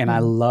I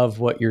love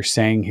what you're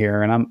saying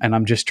here, and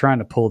I'm just trying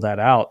to pull that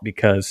out,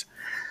 because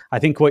I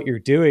think what you're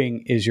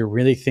doing is you're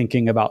really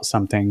thinking about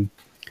something,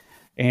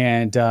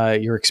 and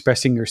you're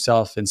expressing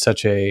yourself in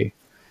such a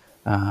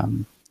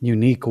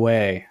unique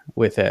way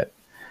with it.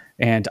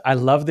 And I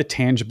love the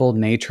tangible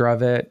nature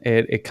of it.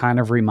 It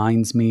kind of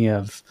reminds me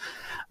of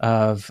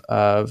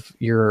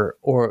your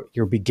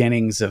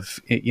beginnings of,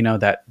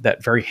 that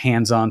very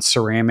hands-on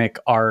ceramic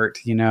art,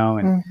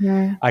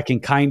 and I can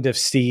kind of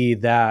see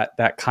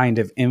that kind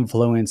of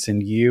influence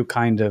in you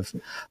kind of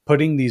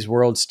putting these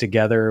worlds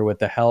together with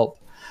the help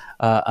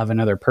of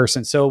another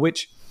person. So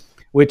which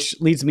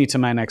leads me to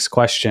my next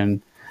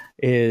question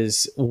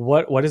is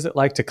what is it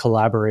like to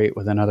collaborate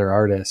with another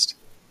artist?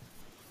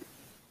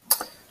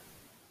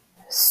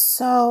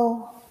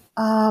 So,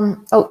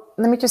 let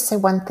me just say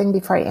one thing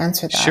before I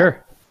answer that.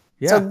 Sure.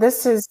 Yeah. So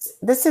this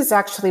is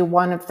actually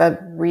one of the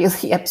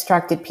really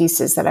abstracted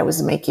pieces that I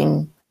was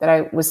making, that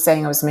I was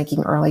saying I was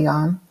making early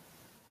on.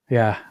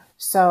 Yeah.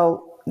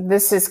 So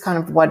this is kind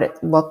of what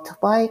it looked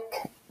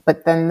like,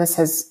 but then this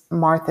has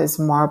Martha's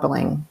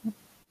marbling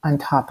on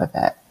top of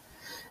it.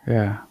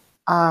 Yeah.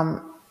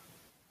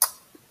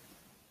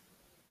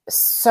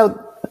 So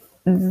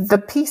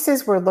the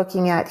pieces we're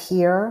looking at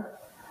here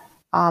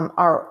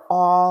are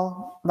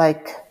all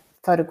like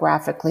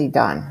photographically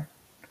done.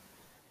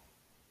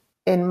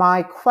 In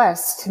my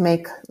quest to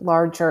make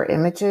larger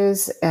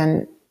images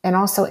and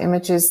also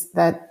images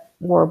that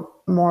were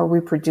more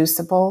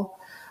reproducible,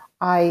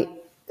 I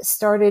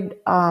started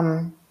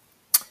doing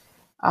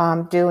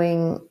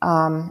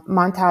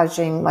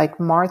montaging like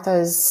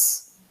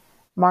Martha's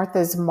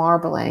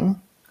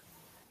marbling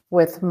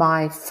with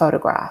my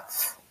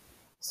photograph.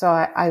 So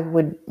I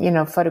would,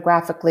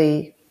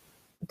 photographically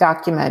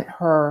document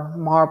her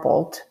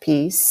marbled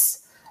piece,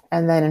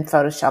 and then in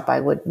Photoshop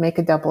I would make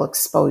a double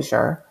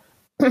exposure.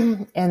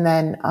 And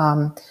then,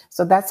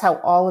 so that's how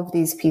all of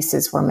these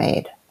pieces were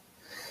made.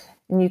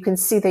 And you can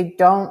see they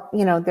don't,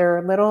 they're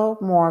a little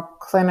more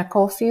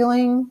clinical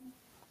feeling.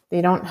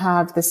 They don't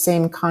have the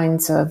same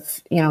kinds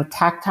of,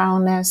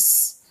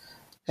 tactileness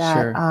that,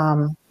 Sure.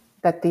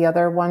 that the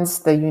other ones,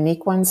 the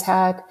unique ones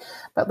had.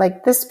 But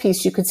like this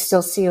piece, you could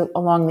still see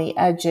along the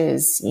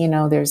edges,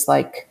 there's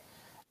like,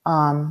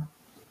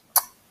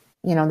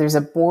 there's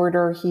a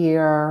border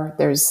here.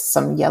 There's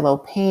some yellow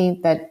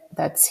paint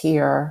that's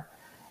here.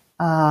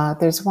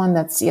 There's one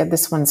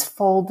this one's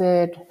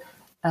folded.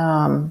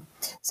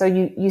 So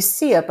you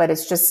see it, but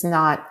it's just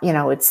not,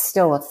 it's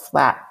still a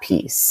flat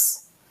piece.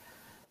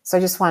 So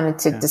I just wanted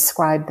to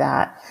describe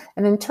that.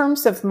 And in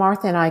terms of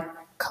Martha and I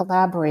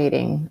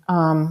collaborating,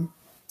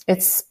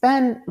 it's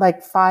been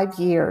like 5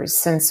 years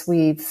since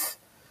we've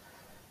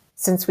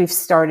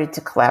started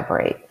to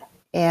collaborate,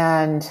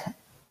 and,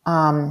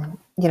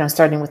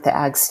 starting with the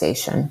Ag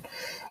Station.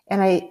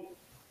 And I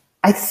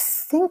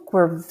think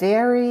we're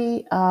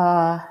very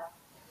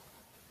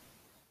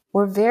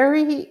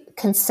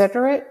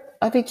considerate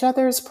of each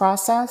other's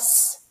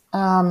process.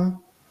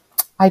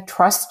 I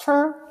trust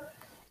her,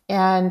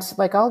 and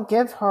like I'll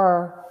give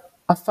her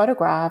a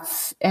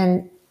photograph,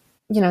 and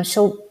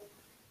she'll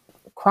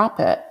crop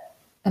it,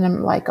 and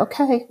I'm like,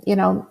 okay,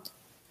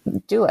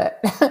 do it.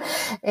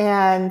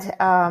 And,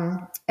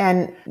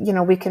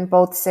 we can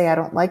both say, I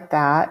don't like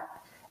that.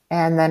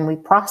 And then we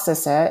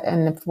process it.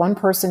 And if one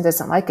person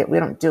doesn't like it, we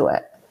don't do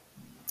it.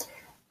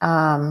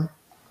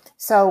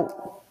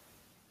 So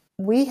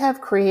we have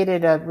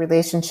created a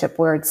relationship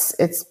where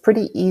it's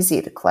pretty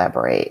easy to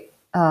collaborate.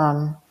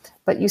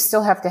 But you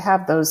still have to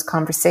have those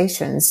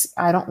conversations.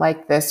 I don't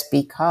like this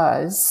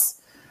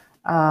because,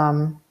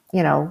 and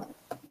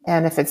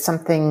if it's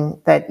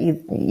something that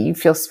you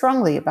feel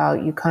strongly about,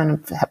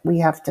 we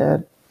have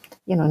to,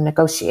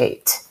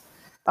 negotiate.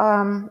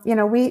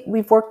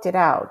 We've worked it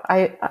out.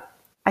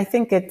 I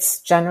think it's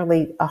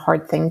generally a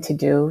hard thing to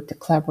do, to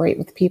collaborate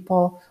with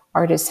people.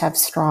 Artists have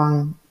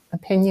strong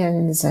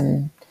opinions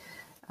and,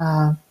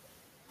 and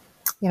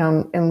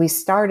we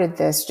started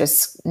this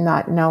just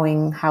not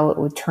knowing how it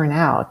would turn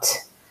out.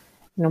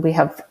 We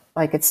have,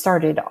 it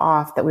started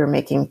off that we were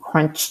making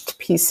crunched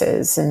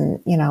pieces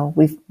and,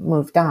 we've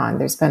moved on.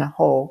 There's been a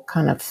whole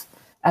kind of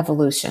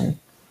evolution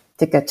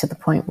to get to the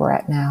point we're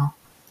at now.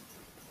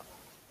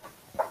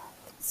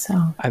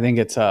 So I think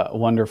it's a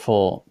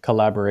wonderful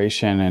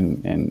collaboration,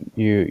 and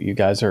you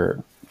guys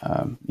are,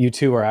 you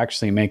two are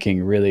actually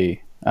making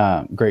really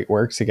great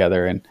work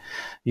together. And,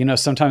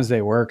 sometimes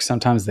they work,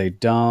 sometimes they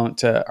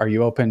don't. Are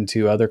you open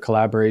to other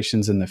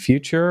collaborations in the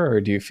future,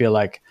 or do you feel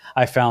like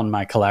I found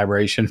my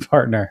collaboration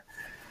partner?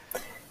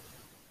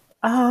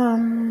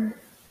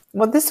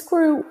 Well, this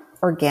grew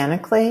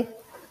organically.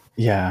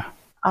 Yeah.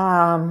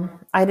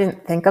 I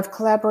didn't think of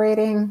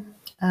collaborating.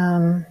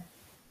 And,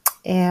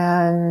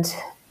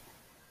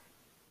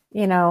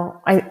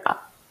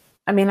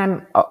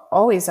 I'm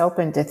always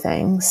open to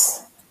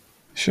things.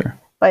 Sure.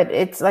 But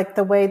it's like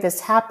the way this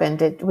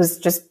happened, it was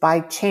just by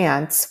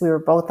chance. We were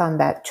both on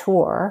that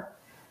tour.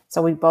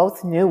 So we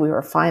both knew we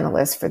were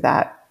finalists for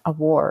that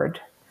award.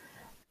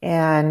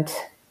 And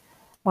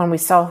when we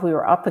saw who we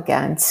were up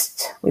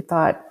against, we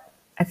thought,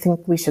 I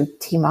think we should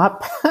team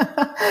up.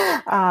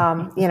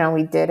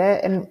 We did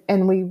it.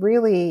 And we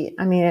really,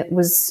 it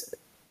was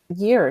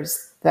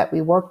years that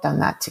we worked on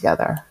that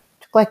together.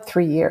 It took like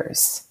 3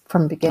 years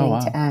from beginning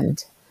to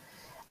end.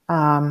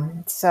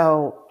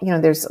 So,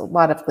 there's a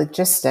lot of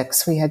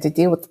logistics. We had to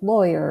deal with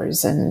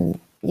lawyers and,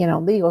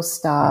 legal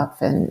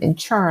stuff and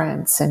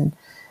insurance. And,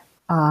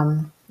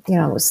 it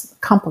was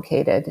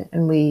complicated,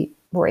 and we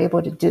were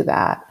able to do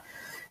that.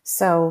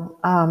 So,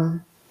 I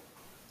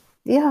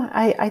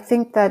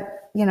think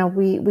that,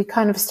 we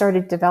kind of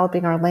started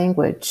developing our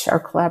language, our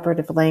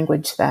collaborative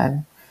language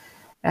then.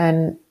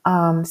 And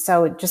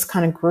so it just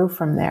kind of grew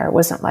from there. It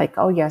wasn't like,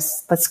 oh,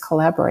 yes, let's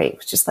collaborate. It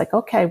was just like,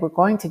 okay, we're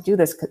going to do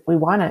this. We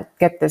want to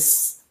get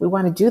this. We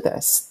want to do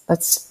this.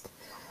 Let's,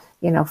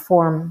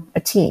 form a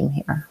team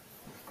here.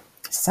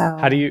 So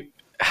how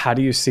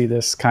do you see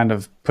this kind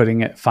of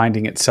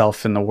finding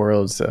itself in the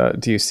world?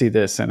 Do you see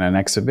this in an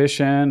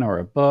exhibition or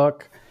a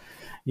book?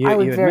 You had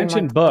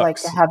mentioned books.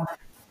 Like to have.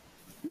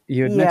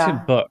 You had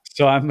mentioned books.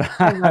 So I'm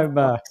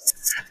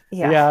books.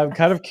 I'm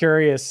kind of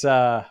curious.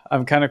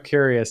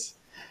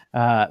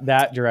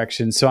 That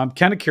direction. So I'm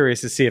kind of curious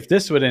to see if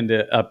this would end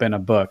up in a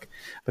book,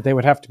 but they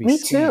would have to be. Me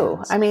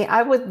too.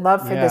 I would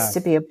love for this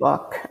to be a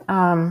book.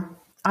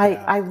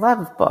 I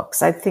love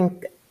books. I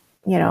think,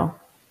 I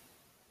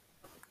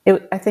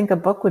think a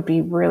book would be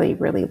really,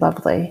 really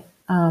lovely.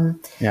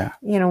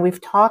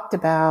 We've talked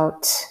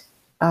about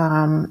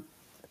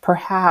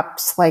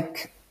perhaps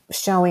like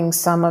showing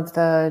some of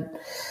the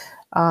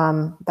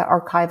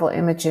archival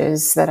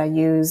images that I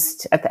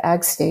used at the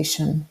ag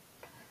station.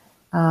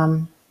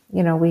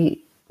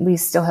 We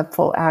still have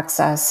full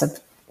access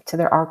to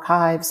their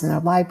archives and their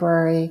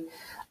library.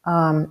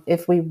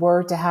 If we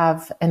were to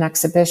have an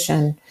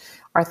exhibition,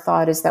 our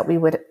thought is that we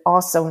would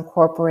also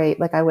incorporate,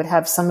 like I would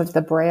have some of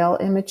the Braille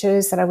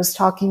images that I was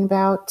talking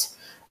about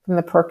from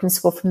the Perkins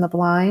School from the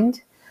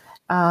Blind.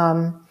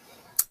 And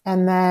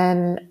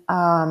then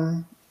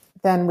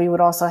we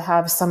would also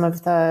have some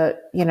of the,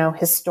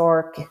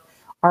 historic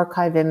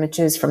archive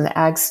images from the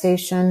ag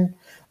station,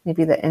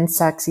 maybe the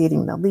insects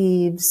eating the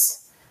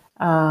leaves,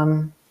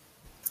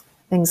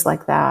 things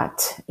like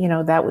that.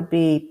 That would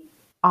be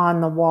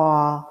on the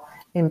wall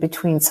in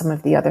between some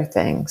of the other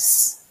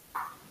things.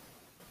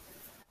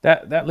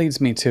 That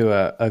leads me to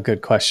a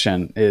good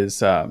question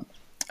is,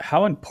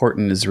 how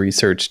important is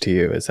research to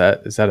you? Is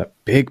that a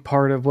big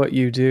part of what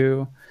you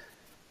do?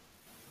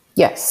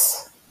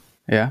 Yes.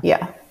 Yeah.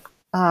 Yeah.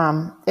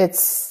 It's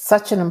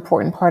such an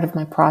important part of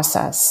my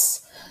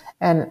process,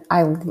 and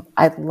I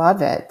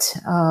love it.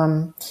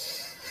 Going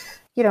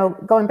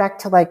back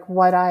to like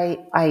what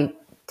I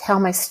tell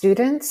my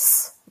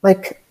students,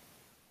 like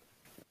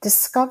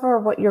discover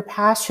what you're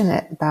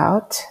passionate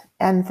about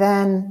and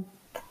then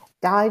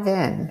dive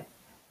in,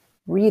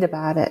 read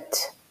about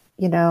it,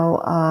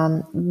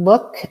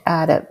 look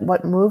at it.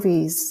 What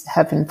movies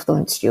have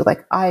influenced you?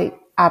 Like I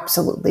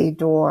absolutely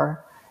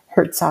adore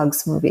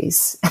Herzog's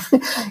movies.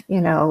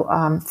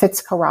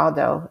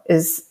 Fitzcarraldo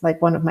is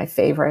like one of my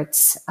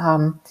favorites.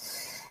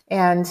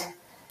 And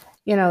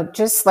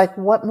just like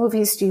what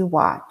movies do you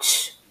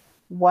watch?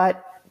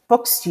 What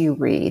books do you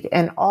read,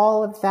 and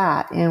all of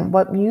that, and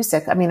what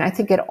music. I mean, I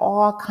think it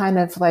all kind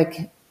of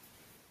like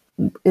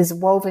is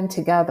woven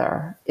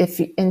together.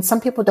 And some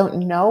people don't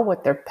know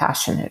what they're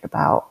passionate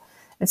about.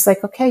 It's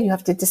like, okay, you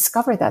have to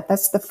discover that.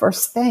 That's the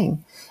first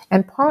thing.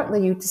 And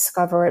partly you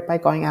discover it by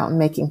going out and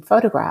making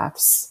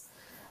photographs,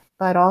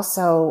 but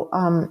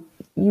also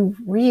you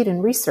read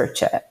and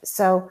research it.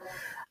 So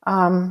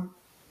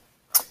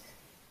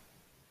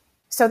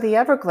the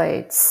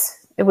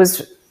Everglades, it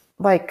was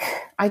like,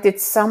 I did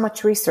so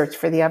much research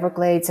for the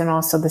Everglades and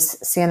also the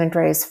San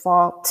Andreas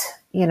Fault,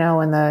 in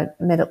the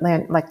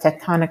mid-Atlantic, like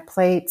tectonic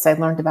plates. I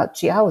learned about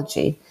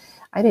geology.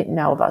 I didn't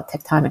know about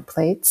tectonic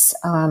plates.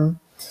 And,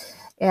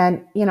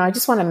 I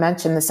just want to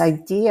mention this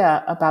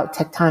idea about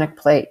tectonic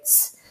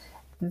plates.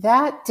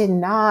 That did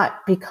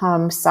not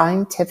become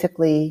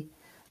scientifically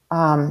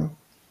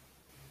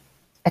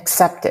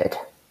accepted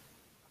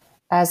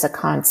as a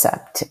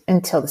concept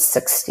until the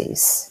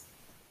 60s.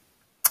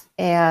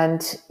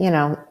 And,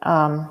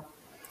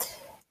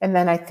 and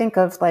then I think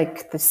of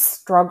like the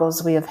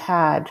struggles we have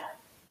had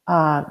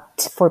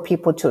for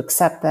people to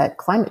accept that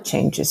climate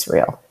change is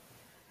real.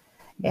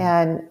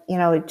 And,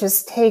 it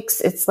just takes,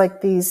 it's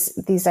like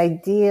these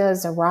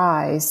ideas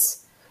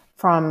arise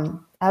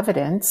from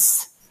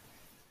evidence,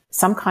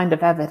 some kind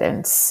of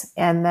evidence.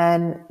 And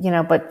then,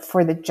 but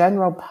for the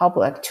general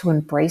public to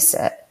embrace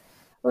it,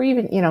 or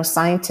even,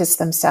 scientists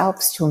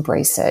themselves to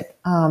embrace it,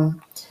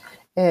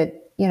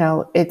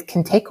 it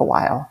can take a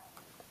while.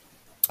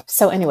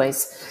 So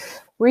anyways,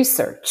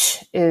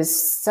 research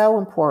is so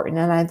important.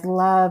 And I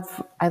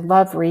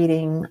love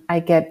reading. I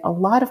get a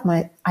lot of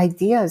my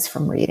ideas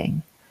from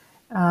reading.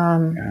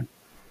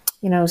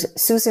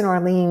 Susan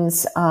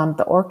Orlean's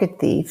The Orchid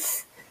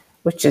Thief,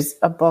 which is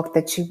a book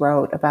that she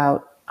wrote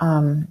about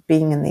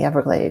being in the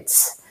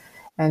Everglades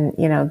and,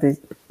 the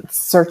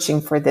searching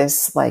for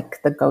this,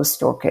 like the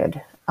ghost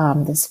orchid,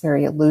 this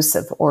very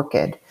elusive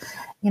orchid,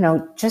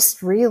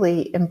 just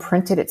really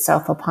imprinted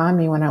itself upon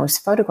me when I was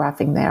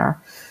photographing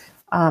there.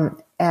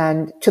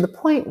 And to the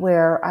point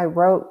where I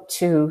wrote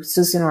to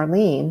Susan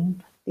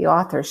Orlean, the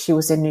author. She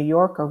was a New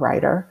Yorker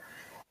writer,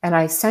 and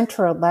I sent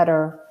her a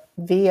letter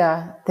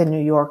via the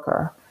New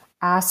Yorker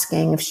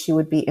asking if she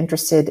would be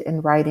interested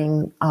in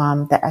writing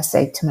the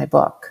essay to my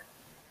book.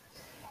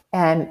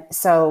 And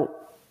so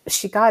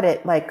she got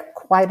it like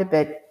quite a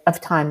bit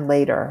of time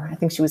later. I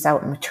think she was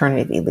out on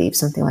maternity leave,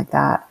 something like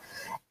that.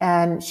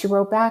 And she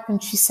wrote back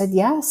and she said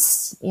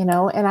yes,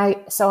 and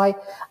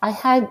I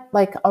had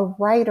like a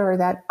writer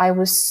that I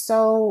was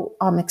so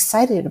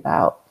excited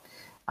about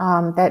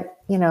that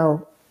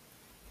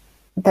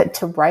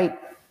to write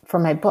for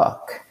my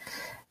book.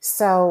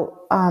 So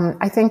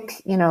I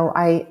think,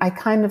 I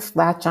kind of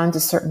latch on to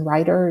certain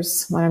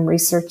writers when I'm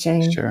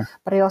researching, Sure.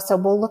 But I also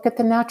will look at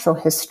the natural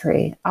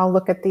history. I'll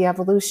look at the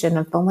evolution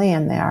of the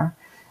land there.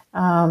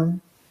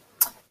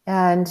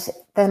 And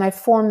then I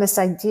form this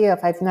idea,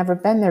 if I've never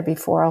been there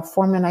before, I'll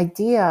form an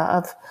idea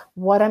of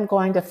what I'm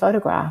going to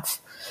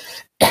photograph,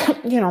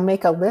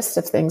 make a list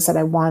of things that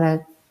I want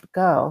to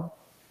go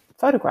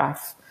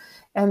photograph.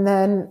 And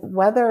then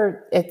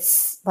whether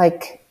it's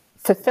like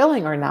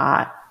fulfilling or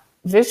not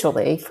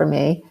visually for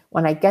me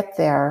when I get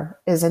there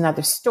is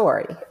another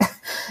story.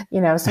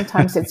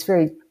 Sometimes it's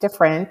very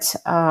different.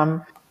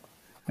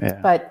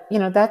 But,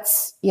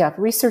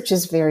 research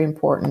is very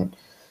important.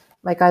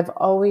 Like I've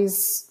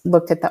always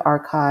looked at the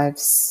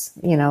archives,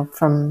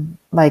 from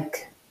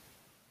like,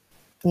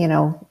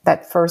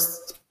 that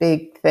first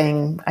big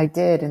thing I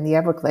did in the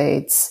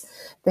Everglades.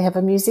 They have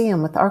a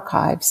museum with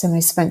archives and I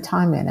spent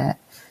time in it.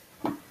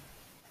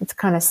 It's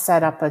kind of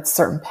set up a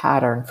certain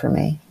pattern for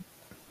me.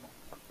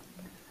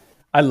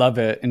 I love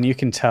it. And you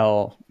can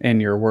tell in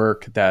your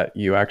work that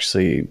you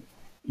actually,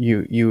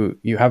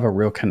 you have a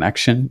real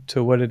connection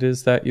to what it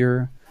is that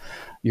you're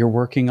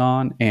working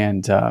on,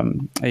 and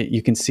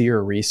you can see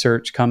your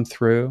research come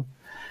through.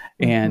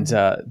 And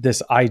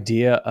this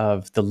idea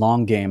of the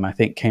long game, I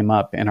think, came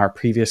up in our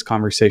previous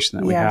conversation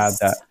that we had.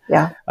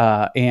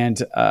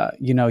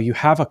 You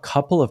have a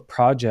couple of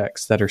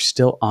projects that are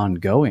still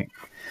ongoing,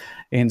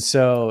 and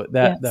so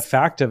that the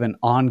fact of an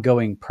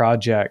ongoing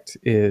project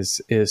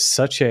is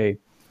such a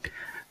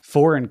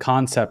foreign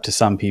concept to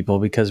some people,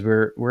 because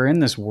we're in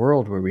this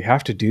world where we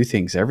have to do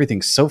things.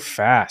 Everything's so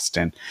fast,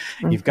 and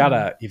you've got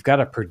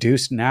to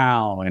produce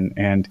now,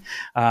 and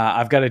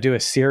I've got to do a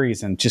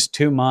series in just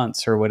 2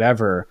 months or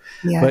whatever.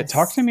 Yes. But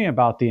talk to me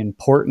about the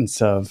importance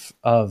of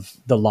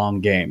the long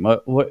game.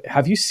 What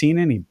have you seen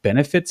any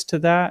benefits to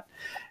that?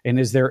 And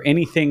is there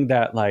anything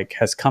that like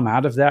has come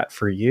out of that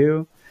for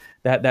you,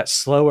 that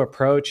slow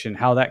approach, and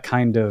how that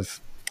kind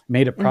of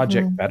made a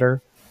project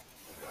better?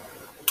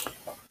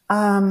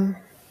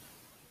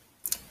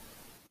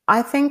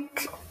 I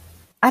think,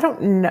 I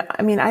don't know.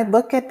 I mean, I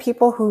look at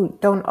people who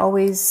don't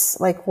always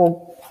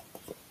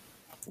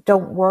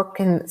don't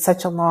work in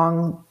such a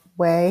long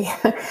way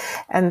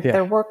and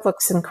their work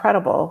looks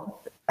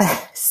incredible.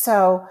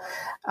 So,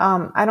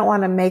 I don't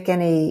want to make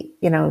any,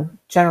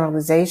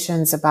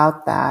 generalizations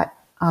about that.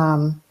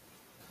 I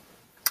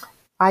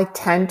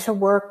tend to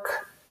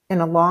work in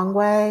a long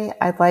way,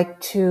 I'd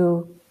like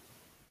to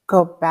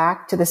go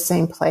back to the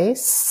same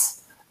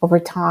place over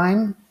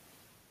time.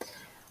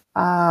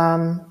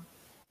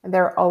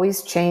 There are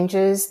always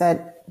changes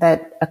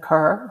that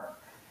occur.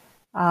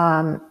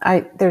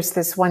 There's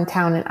this one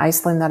town in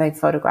Iceland that I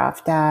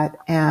photographed at,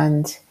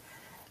 and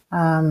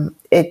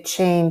it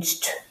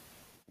changed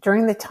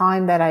during the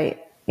time that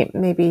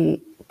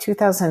maybe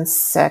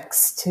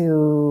 2006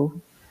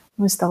 to,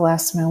 when was the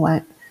last time I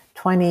went?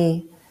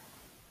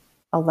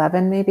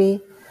 2011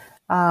 maybe.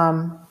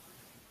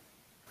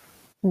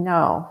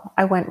 No,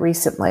 I went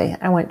recently.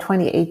 I went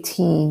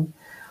 2018.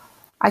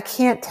 I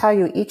can't tell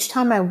you, each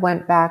time I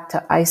went back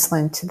to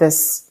Iceland, to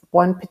this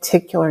one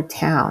particular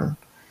town,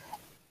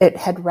 it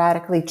had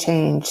radically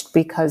changed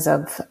because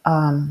of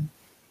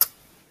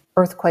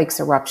earthquakes,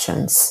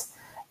 eruptions,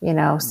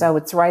 so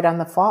it's right on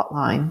the fault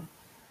line.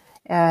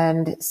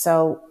 And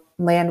so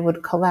land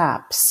would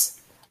collapse.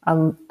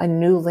 A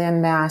new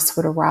land mass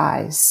would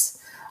arise.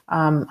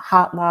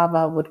 Hot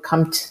lava would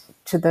come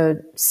to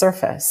the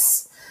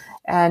surface.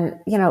 And,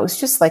 it was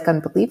just like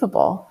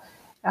unbelievable.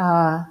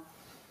 And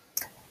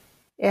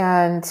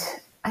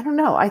I don't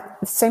know.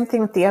 Same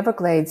thing with the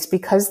Everglades,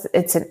 because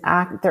it's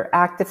they're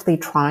actively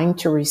trying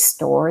to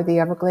restore the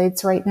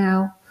Everglades right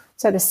now.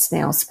 It's at a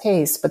snail's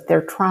pace, but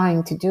they're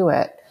trying to do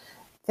it.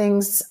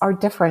 Things are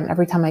different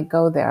every time I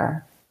go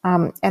there.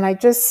 And I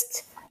don't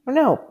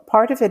know.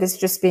 Part of it is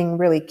just being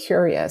really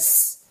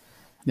curious,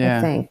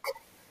 I think.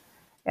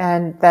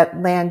 And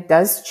that land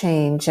does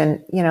change.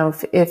 And,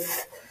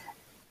 if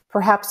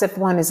perhaps if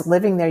one is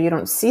living there, you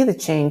don't see the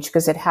change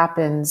because it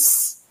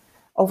happens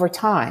over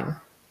time.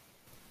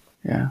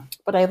 Yeah.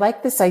 But I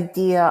like this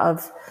idea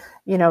of,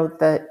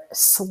 the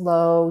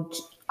slow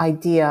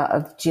idea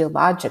of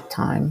geologic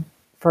time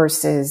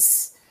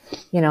versus,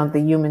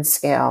 the human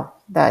scale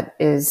that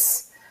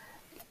is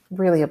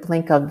really a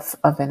blink of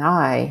an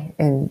eye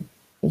in,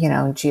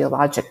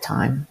 geologic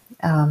time.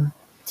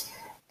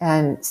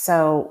 And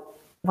so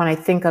when I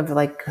think of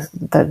like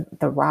the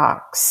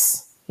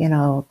rocks,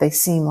 they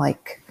seem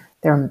like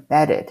they're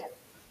embedded,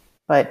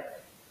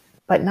 but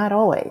not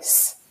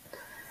always.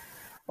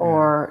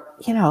 Or,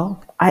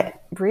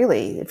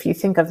 if you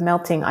think of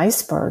melting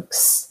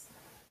icebergs,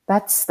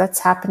 that's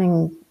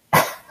happening.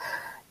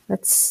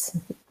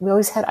 We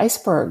always had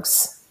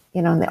icebergs,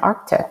 in the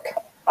Arctic.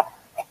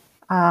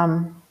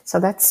 So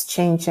that's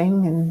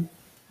changing, and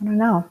I don't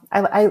know.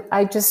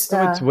 I just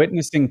so it's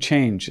witnessing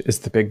change is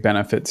the big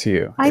benefit to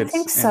you. I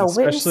think so.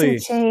 Witnessing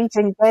change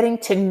and getting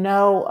to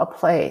know a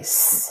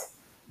place.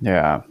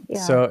 Yeah.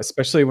 So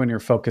especially when you're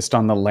focused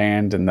on the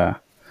land and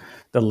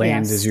the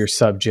land is your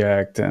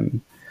subject, and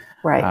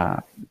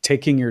right.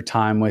 Taking your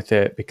time with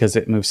it because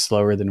it moves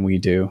slower than we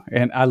do.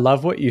 And I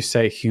love what you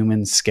say,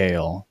 human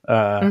scale.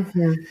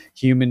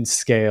 Human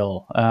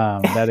scale.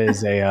 That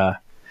is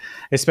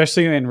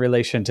especially in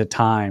relation to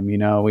time.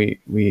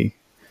 We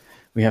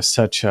have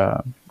such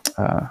a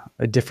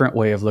different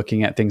way of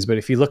looking at things. But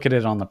if you look at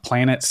it on the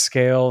planet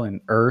scale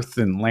and Earth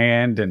and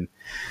land, and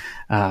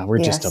we're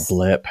just a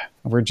blip.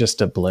 We're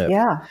just a blip.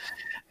 Yeah.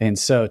 And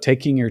so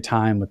taking your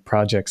time with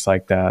projects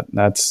like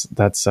that's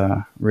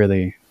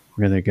really,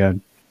 really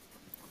good.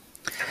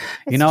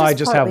 I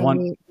just have one.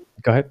 Me.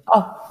 Go ahead.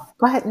 Oh,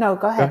 go ahead. No,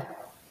 go ahead.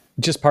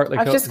 Just partly.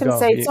 I was just going to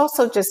say, it's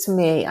also just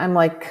me. I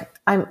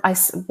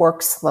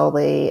work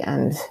slowly,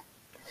 and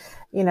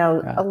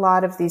a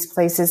lot of these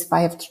places, if I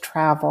have to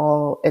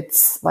travel,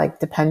 it's like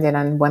dependent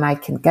on when I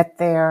can get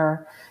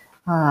there.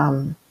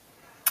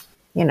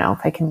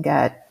 If I can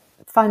get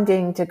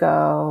funding to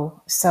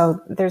go.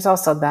 So there's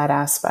also that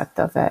aspect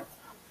of it.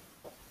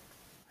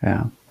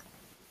 Yeah.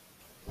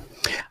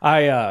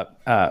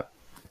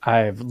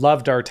 I've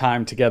loved our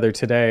time together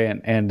today,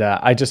 and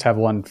I just have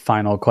one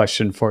final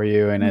question for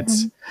you, and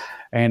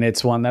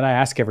it's one that I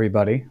ask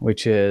everybody,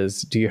 which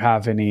is, do you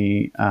have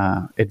any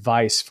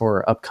advice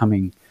for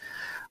upcoming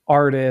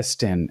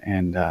artists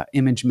and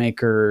image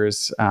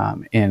makers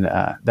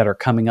that are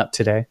coming up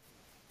today?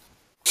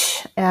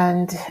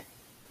 And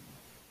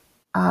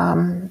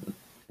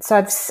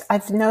so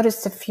I've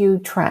noticed a few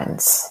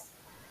trends.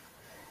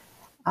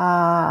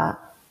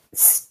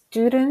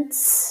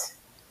 Students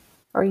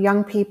or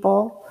young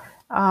people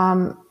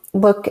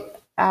look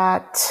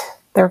at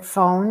their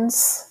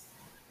phones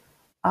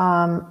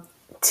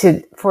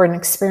for an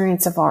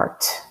experience of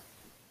art.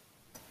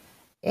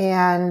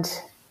 And,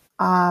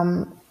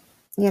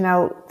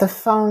 the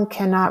phone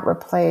cannot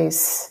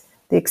replace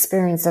the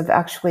experience of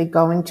actually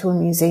going to a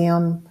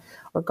museum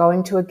or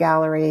going to a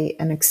gallery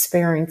and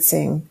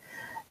experiencing,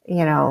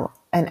 an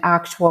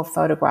actual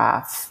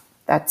photograph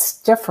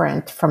that's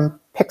different from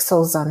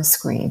pixels on a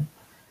screen.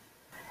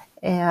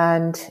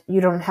 And you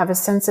don't have a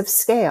sense of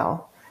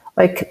scale.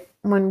 Like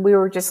when we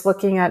were just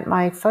looking at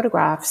my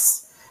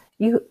photographs,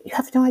 you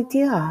have no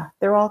idea.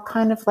 They're all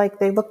kind of like,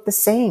 they look the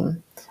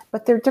same,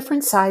 but they're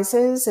different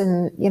sizes,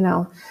 and,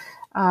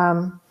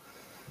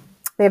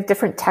 they have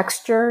different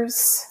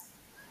textures,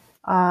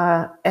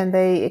 and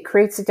it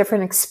creates a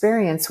different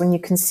experience when you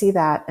can see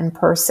that in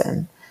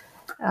person.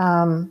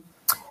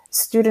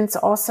 Students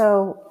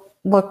also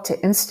look to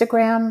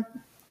Instagram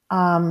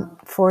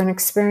for an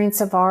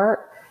experience of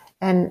art.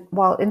 And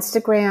while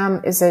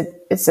Instagram is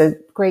a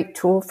great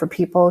tool for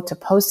people to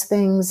post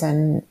things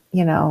and,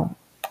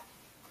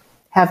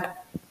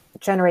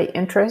 generate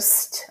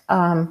interest,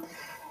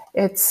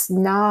 it's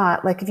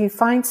not like if you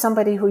find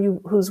somebody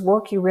whose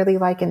work you really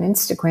like on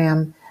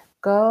Instagram,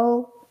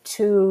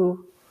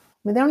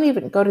 they don't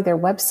even go to their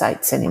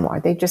websites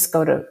anymore. They just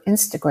go to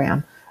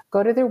Instagram,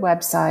 go to their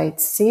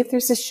websites, see if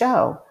there's a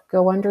show,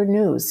 go under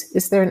news.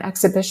 Is there an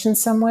exhibition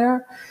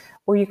somewhere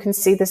where you can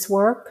see this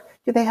work?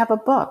 Do they have a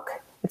book?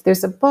 If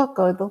there's a book,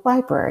 go to the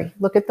library,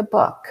 look at the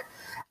book.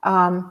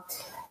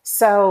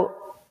 So,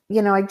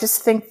 I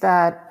just think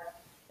that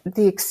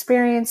the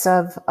experience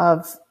of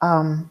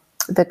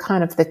the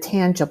kind of the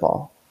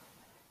tangible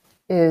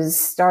is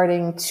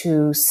starting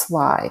to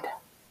slide.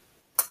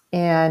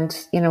 And,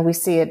 we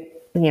see it,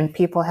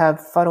 people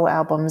have photo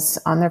albums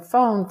on their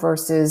phone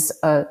versus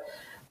a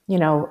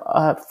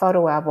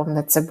photo album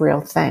that's a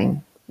real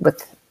thing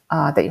with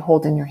that you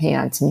hold in your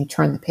hands and you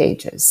turn the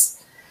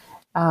pages.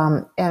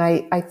 And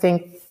I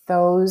think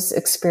those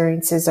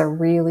experiences are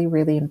really,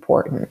 really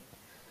important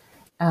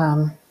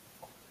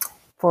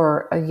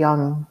for a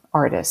young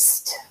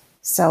artist.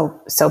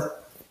 So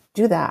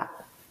do that.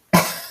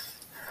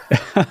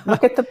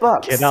 Look at the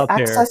books. Get out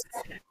there.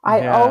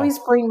 I always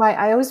bring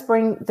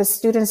the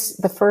students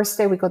the first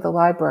day we go to the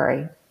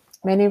library.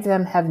 Many of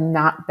them have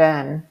not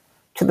been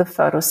to the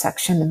photo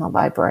section in the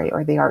library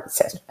or the art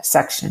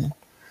section.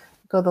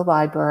 Go to the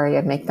library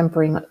and make them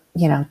bring,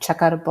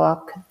 check out a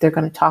book. They're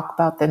going to talk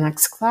about the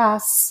next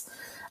class.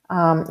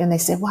 And they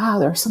say, wow,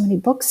 there are so many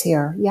books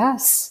here.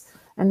 Yes.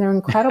 And they're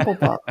incredible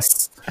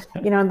books.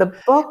 In the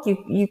book,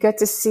 you get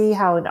to see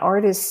how an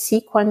artist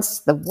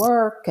sequenced the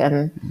work.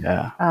 And,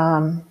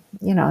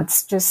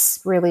 it's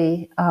just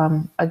really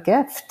a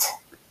gift.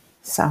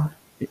 So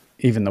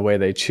even the way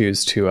they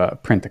choose to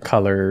print the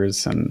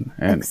colors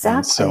and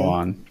so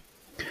on.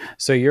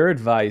 So your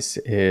advice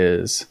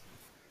is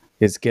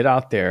get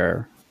out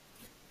there,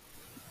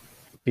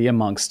 be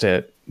amongst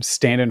it,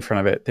 stand in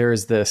front of it. There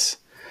is this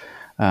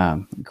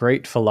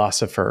great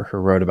philosopher who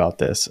wrote about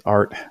this,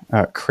 art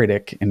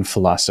critic and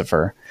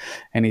philosopher,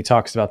 and he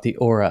talks about the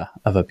aura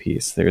of a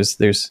piece.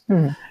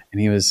 And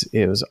he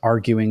was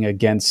arguing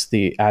against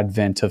the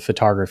advent of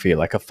photography.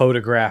 Like a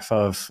photograph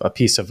of a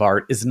piece of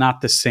art is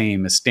not the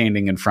same as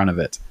standing in front of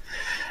it,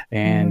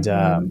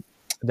 and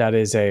that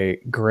is a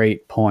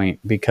great point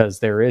because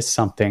there is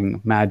something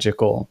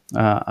magical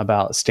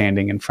about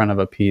standing in front of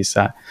a piece.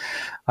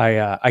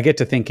 I get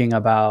to thinking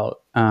about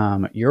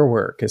your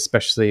work,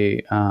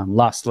 especially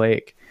Lost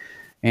Lake,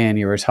 and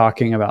you were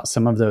talking about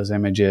some of those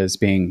images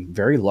being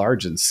very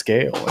large in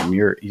scale, and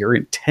you're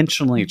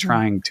intentionally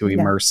trying to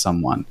immerse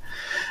someone,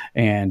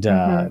 and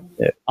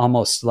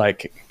almost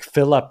like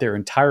fill up their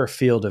entire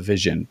field of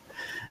vision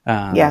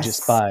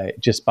just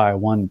by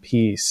one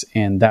piece,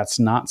 and that's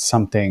not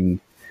something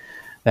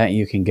that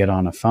you can get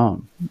on a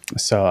phone.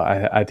 So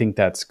I think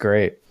that's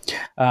great.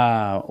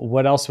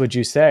 What else would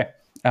you say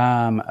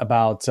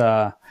about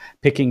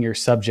picking your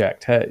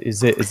subject?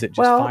 Is it just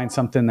find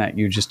something that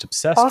you're just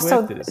obsessed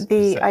also with?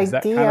 The idea is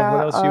that kind of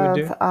what else you would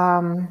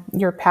do?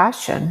 Your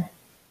passion.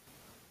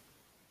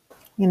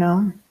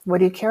 What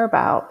do you care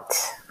about?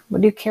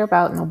 What do you care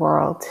about in the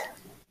world?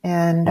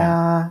 And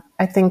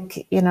I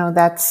think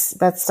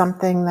that's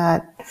something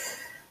that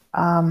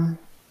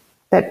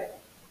that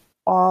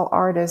all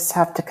artists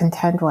have to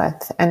contend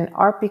with. And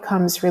art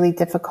becomes really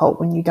difficult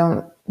when you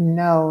don't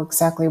know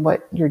exactly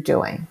what you're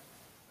doing.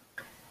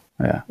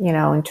 Yeah.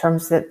 In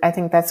terms that I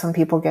think that's when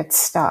people get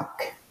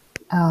stuck.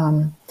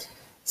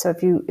 So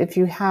if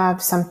you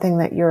have something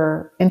that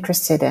you're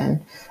interested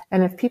in,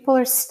 and if people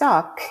are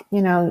stuck,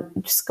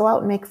 just go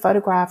out and make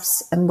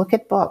photographs and look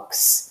at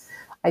books,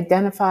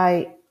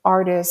 identify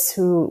artists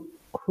who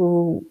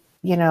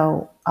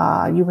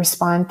you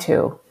respond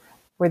to,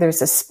 where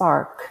there's a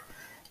spark.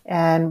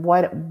 And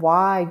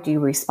why do you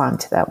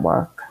respond to that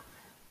work?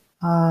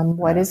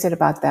 What is it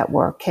about that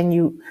work? Can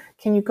you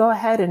go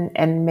ahead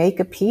and make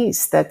a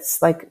piece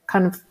that's like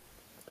kind of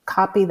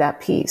copy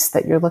that piece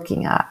that you're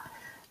looking at?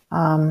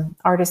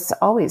 Artists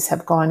always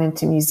have gone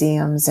into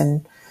museums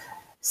and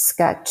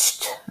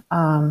sketched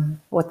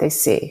what they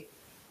see,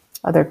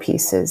 other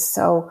pieces.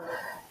 So,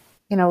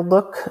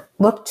 look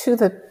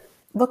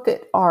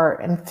at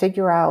art and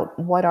figure out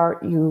what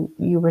art you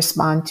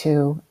respond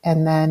to,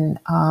 and then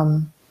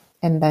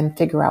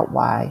figure out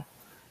why.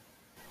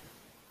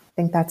 I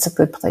think that's a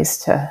good place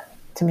to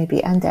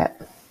maybe end it.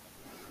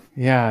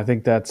 Yeah, I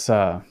think that's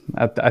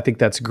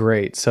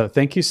great. So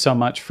thank you so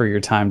much for your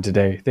time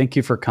today. Thank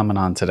you for coming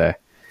on today.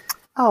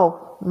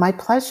 Oh, my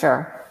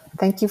pleasure.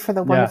 Thank you for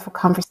the wonderful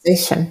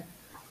conversation.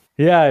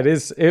 Yeah, it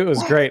is. It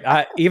was great.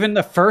 Even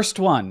the first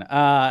one,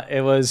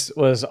 it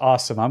was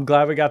awesome. I'm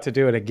glad we got to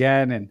do it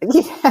again. And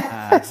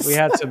we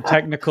had some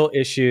technical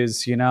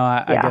issues.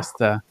 I guess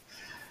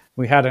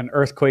we had an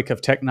earthquake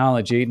of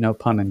technology, no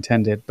pun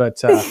intended.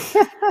 But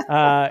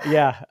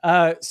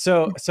Yeah.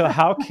 So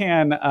how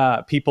can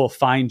people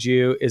find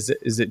you? Is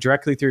it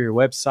directly through your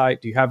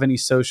website? Do you have any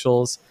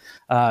socials?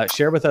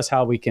 Share with us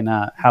how we can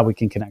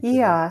connect.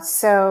 Yeah.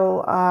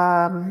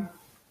 So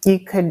you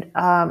could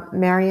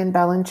Marion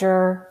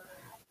Belanger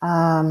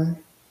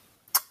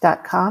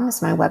 .com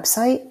is my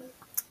website.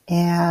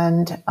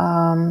 And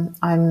I'm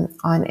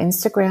on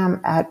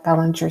Instagram at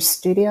Belanger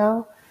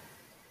Studio.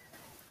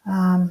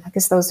 I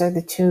guess those are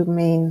the two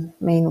main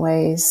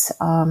ways.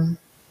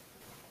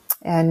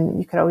 And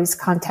you could always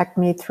contact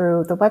me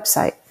through the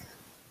website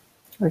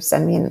or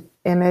send me an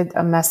image,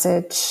 a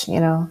message,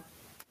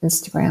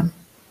 Instagram.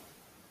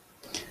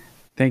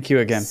 Thank you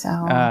again.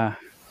 So,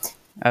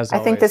 as I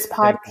always, think this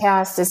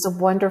podcast is a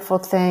wonderful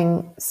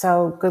thing.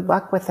 So good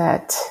luck with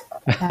it.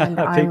 And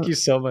thank you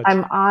so much.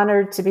 I'm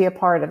honored to be a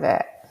part of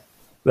it.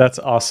 That's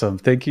awesome.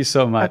 Thank you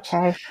so much.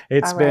 Okay.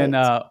 It's been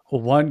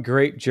one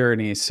great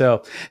journey.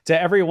 So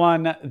to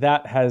everyone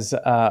that has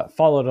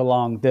followed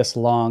along this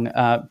long,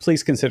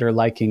 please consider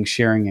liking,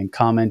 sharing, and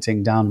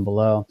commenting down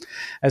below,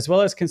 as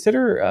well as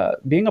consider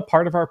being a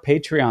part of our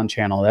Patreon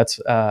channel. That's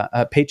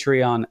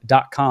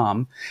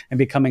patreon.com and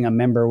becoming a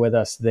member with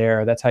us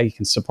there. That's how you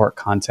can support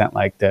content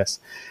like this.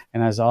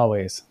 And as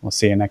always, we'll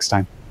see you next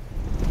time.